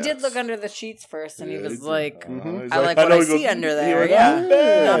 But he did look under the sheets first, and he was like, he's I like what I see under there. Yeah.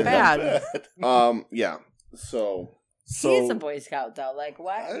 Not bad. Yeah. So he's a Boy Scout, though. Like,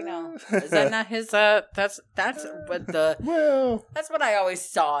 what? You know, is that not his? That's what that's what I always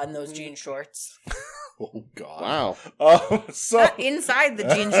saw in those jean shorts. Oh God! Wow. Not inside the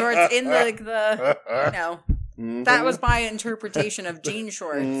jean shorts, in the you know. Mm-hmm. That was my interpretation of jean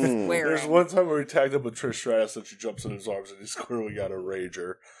shorts wearing. There's one time where he tagged up with Trish Stratus and she jumps in his arms and he's clearly got a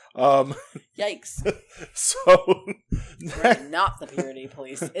rager. Yikes. So we're not the purity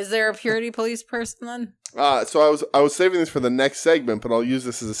police. Is there a purity police person then? So I was saving this for the next segment, but I'll use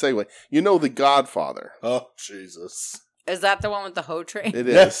this as a segue. You know The Godfather. Oh, Jesus. Is that the one with the hoe train? It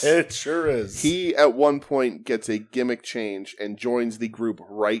is. Yes, it sure is. He, at one point, gets a gimmick change and joins the group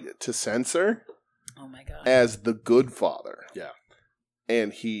Right to Censor. Oh my God. As the Good Father. Yeah.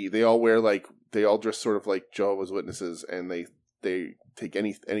 And they all wear they all dress sort of like Jehovah's Witnesses, and they take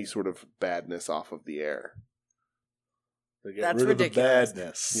any sort of badness off of the air. They get That's rid ridiculous. Of the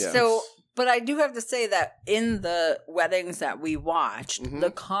badness. Yes. So, but I do have to say that in the weddings that we watched, the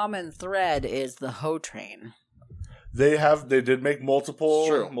common thread is the hoe train. They did make multiple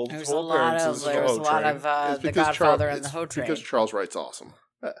appearances. There was a lot of the Godfather and the hoe train. Because Charles Wright's awesome.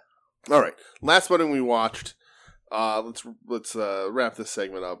 All right, last wedding we watched. Let's wrap this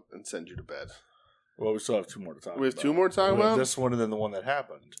segment up and send you to bed. Well, we still have two more to talk about. We have two more to talk about? This one and then the one that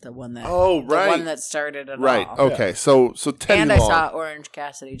happened. The one that right. The one that started it all. Right, okay. Yeah. So Teddy and Long. I saw Orange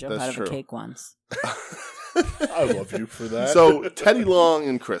Cassidy jump out of a cake once. I love you for that. So Teddy Long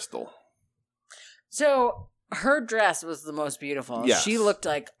and Crystal. So, Her dress was the most beautiful. Yes. She looked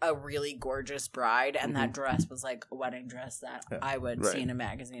like a really gorgeous bride, and that dress was like a wedding dress that I would see in a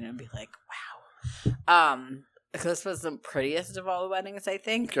magazine and be like, wow. This was the prettiest of all the weddings, I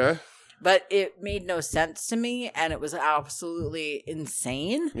think. Okay. But it made no sense to me, and it was absolutely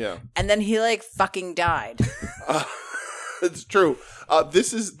insane. Yeah. And then he like fucking died. It's true.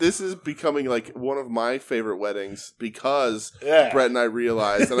 This is becoming like one of my favorite weddings because Brett and I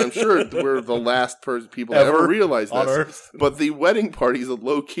realized, and I'm sure we're the last people to ever realize this, Earth. But the wedding party is a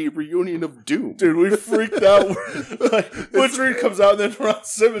low-key reunion of doom. Dude, we freaked out. Butch Reed comes out, and then Ron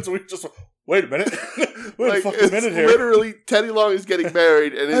Simmons, we just wait a minute. Wait a fucking minute here. Literally, Teddy Long is getting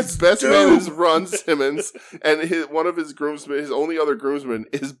married, and his best man is Ron Simmons, and one of his groomsmen, his only other groomsman,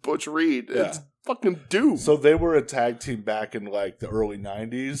 is Butch Reed. Yeah. It's fucking doom. So they were a tag team back in like the early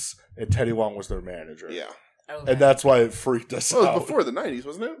 90s, and Teddy Long was their manager. Yeah. Okay. And that's why it freaked us out. It was before the 90s,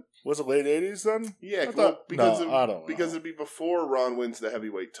 wasn't it? Was it late 80s then? Yeah, I don't know. Because it'd be before Ron wins the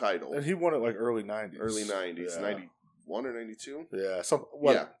heavyweight title. And he won it like early 90s. Early 90s. Yeah. 91 or 92? Yeah.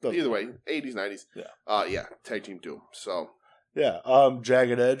 Either way, 80s, 90s. Yeah. Tag team doom. So. Yeah.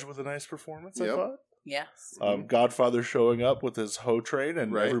 Jagged Edge with a nice performance, I thought. Yes. Godfather showing up with his hoe train,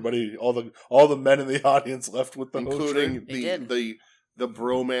 and everybody, all the men in the audience left with the hoe train. Including the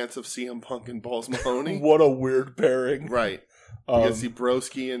bromance of CM Punk and Balls Mahoney. What a weird pairing. Right. You can see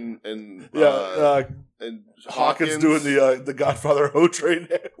Broski and Hawkins doing the Godfather hoe train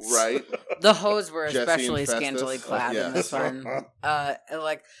dance. Right. The hoes were especially scantily clad in this one.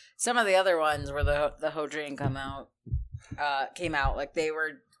 Like some of the other ones where the hoe train came out, like they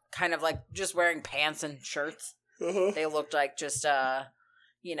were kind of like just wearing pants and shirts. Uh-huh. They looked like just like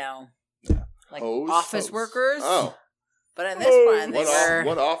office workers. Oh. But in this one,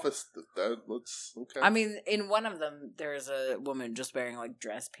 what office? Okay. I mean, in one of them, there's a woman just wearing like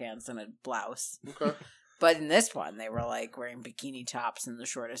dress pants and a blouse. Okay. But in this one, they were like wearing bikini tops and the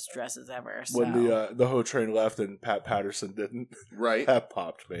shortest dresses ever. So. When the hoe train left and Pat Patterson didn't, right? That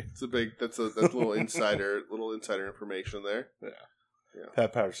popped me. That's a little insider information there. Yeah.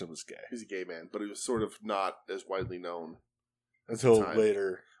 Pat Patterson was gay. He's a gay man, but he was sort of not as widely known until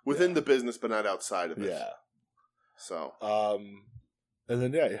later within the business, but not outside of it. Yeah. So, and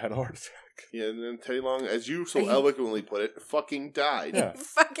then he had a heart attack. Yeah, and then Teddy Long, as you so eloquently put it, fucking died. Yeah.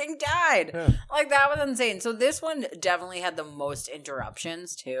 Fucking died. Yeah. Like that was insane. So this one definitely had the most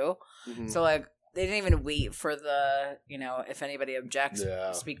interruptions too. Mm-hmm. So like they didn't even wait for the if anybody objects,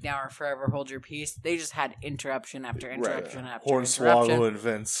 speak now or forever hold your peace. They just had interruption after interruption after interruption. Hornswoggle and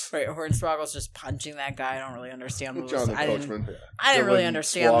Vince. Right, Hornswoggle's just punching that guy. I don't really understand. Jonathan Coachman. I didn't really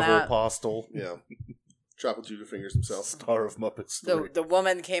understand that. Apostle. Yeah. Chopping Junior Fingers himself. Star of Muppets 3. The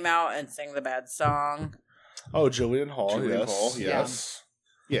woman came out and sang the bad song. Oh, Jillian Hall. Yes.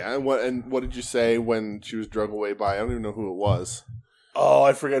 Yeah, and what did you say when she was drug away by? I don't even know who it was. Oh,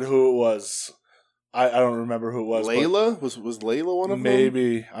 I forget who it was. I don't remember who it was. Layla? Was Layla one of them?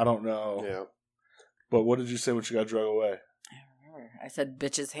 Maybe. I don't know. Yeah. But what did you say when she got drug away? I said,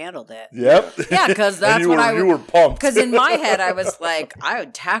 bitches handled it. Yep. Yeah, because that's you were pumped. Because in my head, I was like, I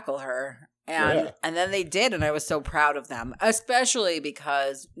would tackle her. And then they did, and I was so proud of them, especially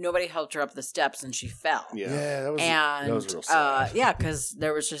because nobody helped her up the steps and she fell. Yeah, that was real sad. Because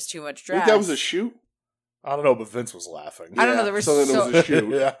there was just too much drag. I think that was a shoot. I don't know, but Vince was laughing. I don't know. There was it was a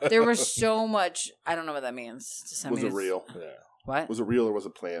shoot. There was so much. I don't know what that means. Was it real? Yeah. What? Was it real or was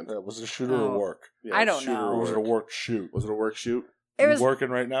it planned? Was it a shoot or a work? Yeah, I don't know. Or was it a work shoot? Was it a work shoot? You working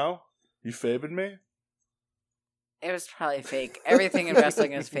right now? You favoring me? It was probably fake. Everything in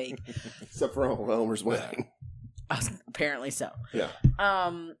wrestling is fake. Except for Elmer's wedding. Apparently so. Yeah.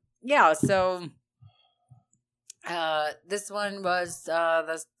 So this one was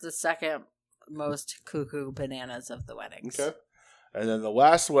the second most cuckoo bananas of the weddings. Okay. And then the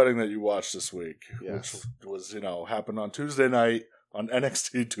last wedding that you watched this week, which was, happened on Tuesday night on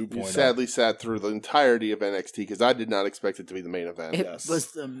NXT 2.0. You sadly sat through the entirety of NXT because I did not expect it to be the main event. It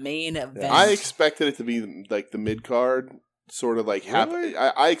was the main event. I expected it to be like the mid card, sort of like happen.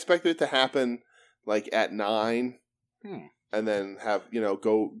 I expected it to happen like at 9, and then have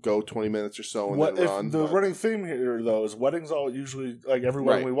go 20 minutes or so and then run. The running theme here though is weddings all usually like every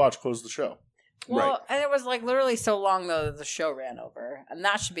wedding we watch close the show. Well, and it was like literally so long though that the show ran over, and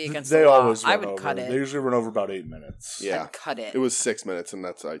that should be against the law. Always I would over. cut it. They usually run over about 8 minutes. Yeah, I'd cut it. It was 6 minutes, and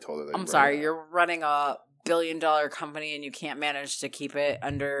that's I told her. I'm sorry, you're running a $1 billion company, and you can't manage to keep it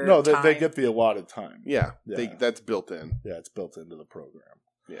under. No, they get the allotted time. Yeah. That's built in. Yeah, it's built into the program.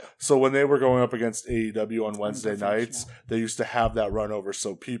 Yeah. So when they were going up against AEW on Wednesday nights, they used to have that run over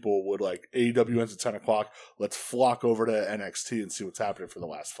so people would like AEW ends at 10 o'clock. Let's flock over to NXT and see what's happening for the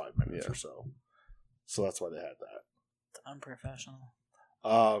last 5 minutes or so. So that's why they had that. It's unprofessional.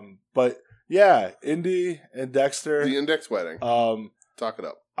 But yeah, Indy and Dexter. The Index wedding. Talk it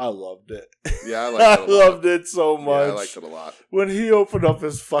up. I loved it. Yeah, I liked it a lot. Loved it so much. Yeah, I liked it a lot. When he opened up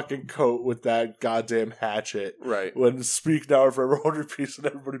his fucking coat with that goddamn hatchet. Right. When Speak Now or Forever Hold Your Peace and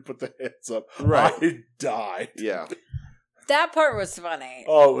everybody put their hands up. Right. I died. Yeah. That part was funny.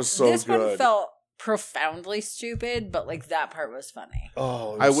 Oh, it was so this good. This one felt profoundly stupid, but like that part was funny.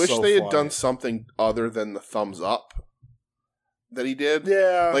 Oh, I wish they had done something other than the thumbs up that he did.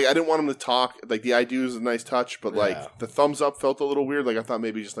 Yeah. Like, I didn't want him to talk. Like, the I do is a nice touch, but like the thumbs up felt a little weird. Like, I thought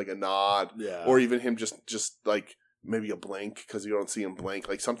maybe just like a nod. Yeah. Or even him just like maybe a blink because you don't see him blink.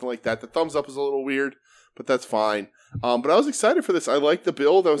 Like, something like that. The thumbs up is a little weird, but that's fine. But I was excited for this. I liked the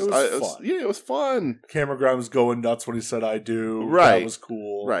build. It was fun. Yeah, it was fun. Cameron Grimes was going nuts when he said I do. Right. That was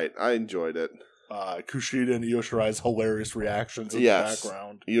cool. Right. I enjoyed it. Kushida and Io Shirai's hilarious reactions in the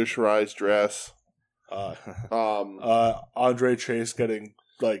background. Io Shirai's dress. Andre Chase getting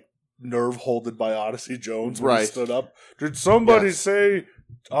like nerve holded by Odyssey Jones when he right. stood up. Did somebody say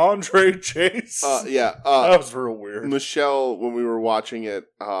Andre Chase? Yeah. That was real weird. Michelle, when we were watching it,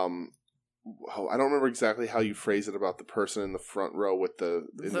 I don't remember exactly how you phrase it about the person in the front row with the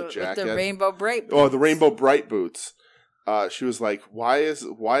jacket. The rainbow bright boots. Oh, the rainbow bright boots. She was like, "Why is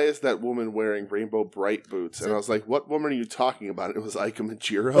that woman wearing rainbow bright boots?" And I was like, "What woman are you talking about?" It was Ika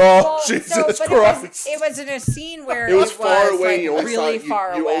Majiro. Oh, Jesus Christ! It was in a scene where it was far away. Like, really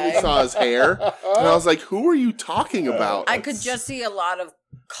far away. You only saw his hair, and I was like, "Who are you talking about?" I could just see a lot of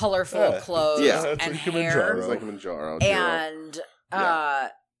colorful clothes and hair. It was like Manjaro. And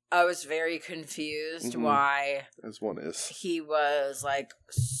I was very confused why, as one is, he was like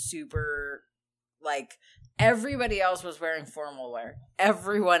super like. Everybody else was wearing formal wear.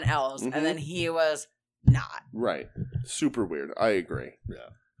 Everyone else. And then he was not. Right. Super weird. I agree. Yeah.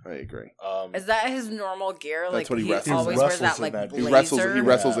 I agree. Is that his normal gear? That's like what he wrestles. always wears that like blazer? He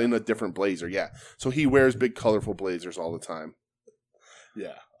wrestles in a different blazer, yeah. So he wears big colorful blazers all the time.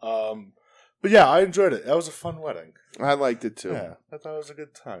 Yeah. But yeah, I enjoyed it. That was a fun wedding. I liked it too. Yeah, I thought it was a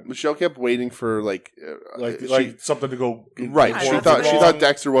good time. Michelle kept waiting for like something to go right. She thought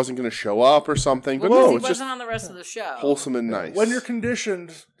Dexter wasn't going to show up or something, but no, he it's wasn't just on the rest of the show. Wholesome and nice. When you're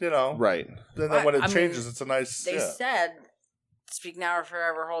conditioned, right? Then when it changes, it's a nice. They said, "Speak now or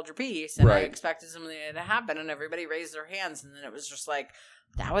forever hold your peace," and I expected something to happen, and everybody raised their hands, and then it was just like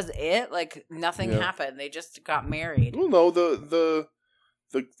that was it. Like nothing happened. They just got married. Well, no,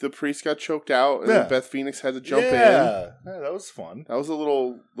 the priest got choked out, and then Beth Phoenix had to jump in. Yeah, that was fun. That was a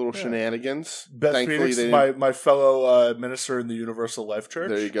little shenanigans. Beth Thankfully, Phoenix, my fellow minister in the Universal Life Church.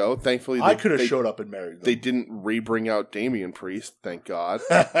 There you go. Thankfully, I could have showed up and married them. They didn't re-bring out Damian Priest, thank God.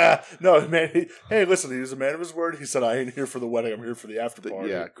 No, man. Hey, listen, he was a man of his word. He said, "I ain't here for the wedding. I'm here for the after party."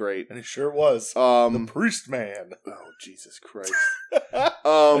 Yeah, great. And he sure was. The priest man. Oh, Jesus Christ.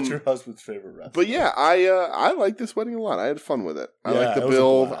 What's your husband's favorite wrestler? But yeah, I like this wedding a lot. I had fun with it. I like the build.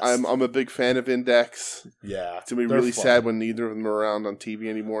 I'm a big fan of Index. Yeah. It's going to be really sad when neither of them are around on TV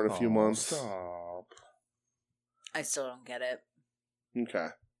anymore in a few months. Stop. I still don't get it. Okay.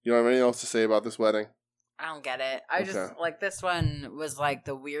 You don't have anything else to say about this wedding? I don't get it. I just, like, this one was, like,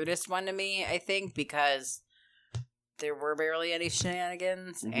 the weirdest one to me, I think, because there were barely any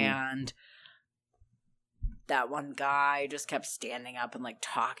shenanigans, and that one guy just kept standing up and, like,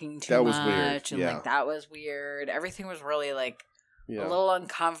 talking too much. That was weird. And, like, that was weird. Everything was really, like, a little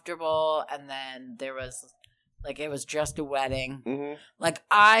uncomfortable, and then there was, like, it was just a wedding. Like,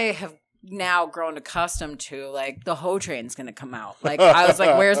 I have now grown accustomed to, like, the Ho Train's gonna come out. Like, I was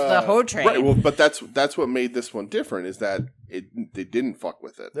like, where's the Ho Train? Right, well, but that's what made this one different, is that they didn't fuck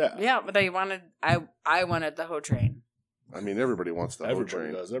with it. Yeah, but I wanted the Ho Train. I mean, everybody wants the Ho Train.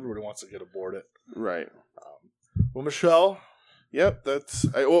 Everybody does. Everybody wants to get aboard it. Right. Well, Michelle? Yep,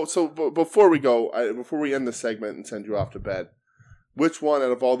 so before we go, before we end the segment and send you off to bed, which one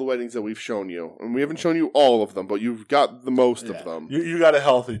out of all the weddings that we've shown you, and we haven't shown you all of them, but you've got the most of them. You got a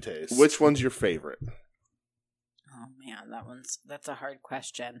healthy taste. Which one's your favorite? Oh man, that's a hard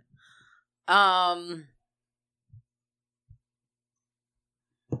question.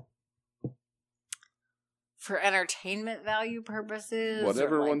 For entertainment value purposes,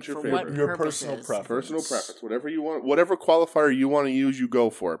 whatever one's your favorite. Your personal preference. Personal preference. Whatever you want, whatever qualifier you want to use, you go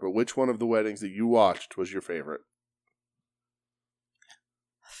for it. But which one of the weddings that you watched was your favorite?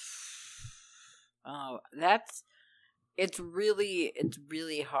 Oh, it's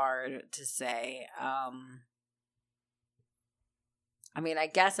really hard to say. I mean, I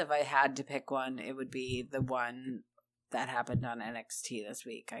guess if I had to pick one, it would be the one that happened on NXT this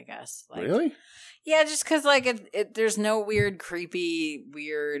week, I guess. Like, really? Yeah, just because like there's no weird, creepy,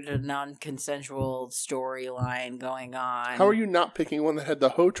 weird, non-consensual storyline going on. How are you not picking one that had the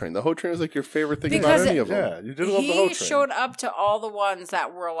Ho Train? The Ho Train is like your favorite thing about any of them. Yeah, you did love the Ho Train. He showed up to all the ones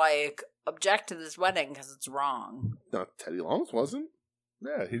that were like, object to this wedding because it's wrong. No, Teddy Long wasn't.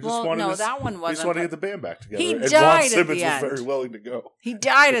 Yeah, he just wanted that one wasn't. He just wanted to get the band back together. He and died Ron Simmons at the end. was very willing to go. He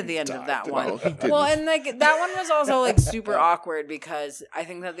died at the end of that one. Well, and like that one was also like super awkward because I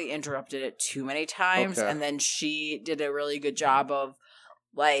think that they interrupted it too many times, and then she did a really good job of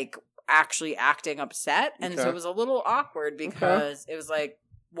like actually acting upset, and so it was a little awkward because it was like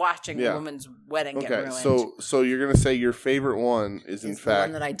watching a woman's wedding get ruined. So you're gonna say your favorite one is in fact the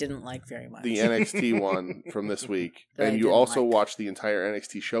one that I didn't like very much, the NXT one from this week, and you also watched the entire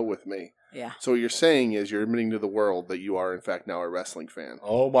NXT show with me. Yeah. So what you're saying is you're admitting to the world that you are in fact now a wrestling fan.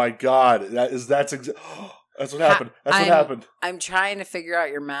 Oh my God, that's what happened. That's what happened. I'm trying to figure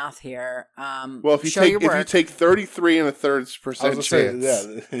out your math here. Well, if you take 33 1/3% chance,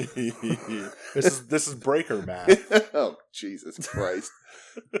 this is breaker math. Oh Jesus Christ!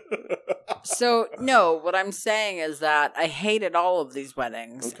 So no, what I'm saying is that I hated all of these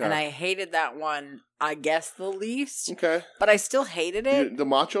weddings, and I hated that one, I guess, the least. Okay, but I still hated it. The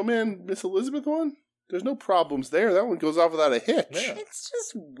Macho Man Miss Elizabeth one. There's no problems there. That one goes off without a hitch. Yeah. It's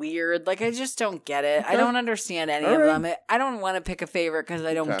just weird. Like, I just don't get it. I don't understand any of them. I don't want to pick a favorite because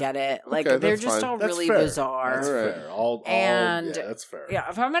I don't get it. Like, they're just all really bizarre. That's fair. That's fair. Yeah,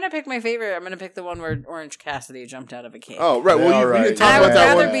 if I'm going to pick my favorite, I'm going to pick the one where Orange Cassidy jumped out of a cake. Oh, right. Well, we didn't talk about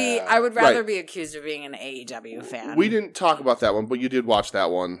that one. I would rather be accused of being an AEW fan. We didn't talk about that one, but you did watch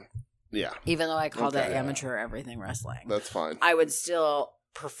that one. Yeah. Even though I called it amateur everything wrestling. That's fine. I would still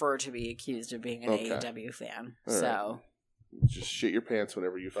prefer to be accused of being an AEW fan. All so right. Just shit your pants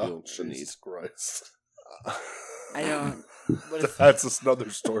whenever you feel the need. Jesus Christ. I don't. That's another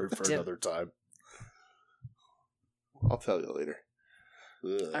story for another time. I'll tell you later.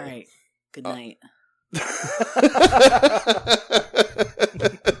 Ugh. All right. Good night.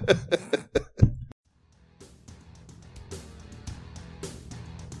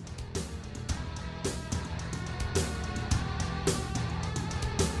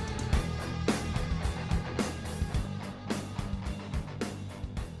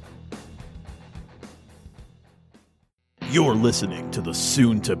 You're listening to the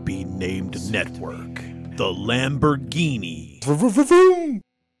soon-to-be-named network, the Lamborghini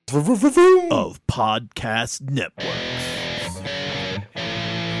of podcast networks.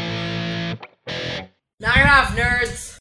 Knock it off, nerds!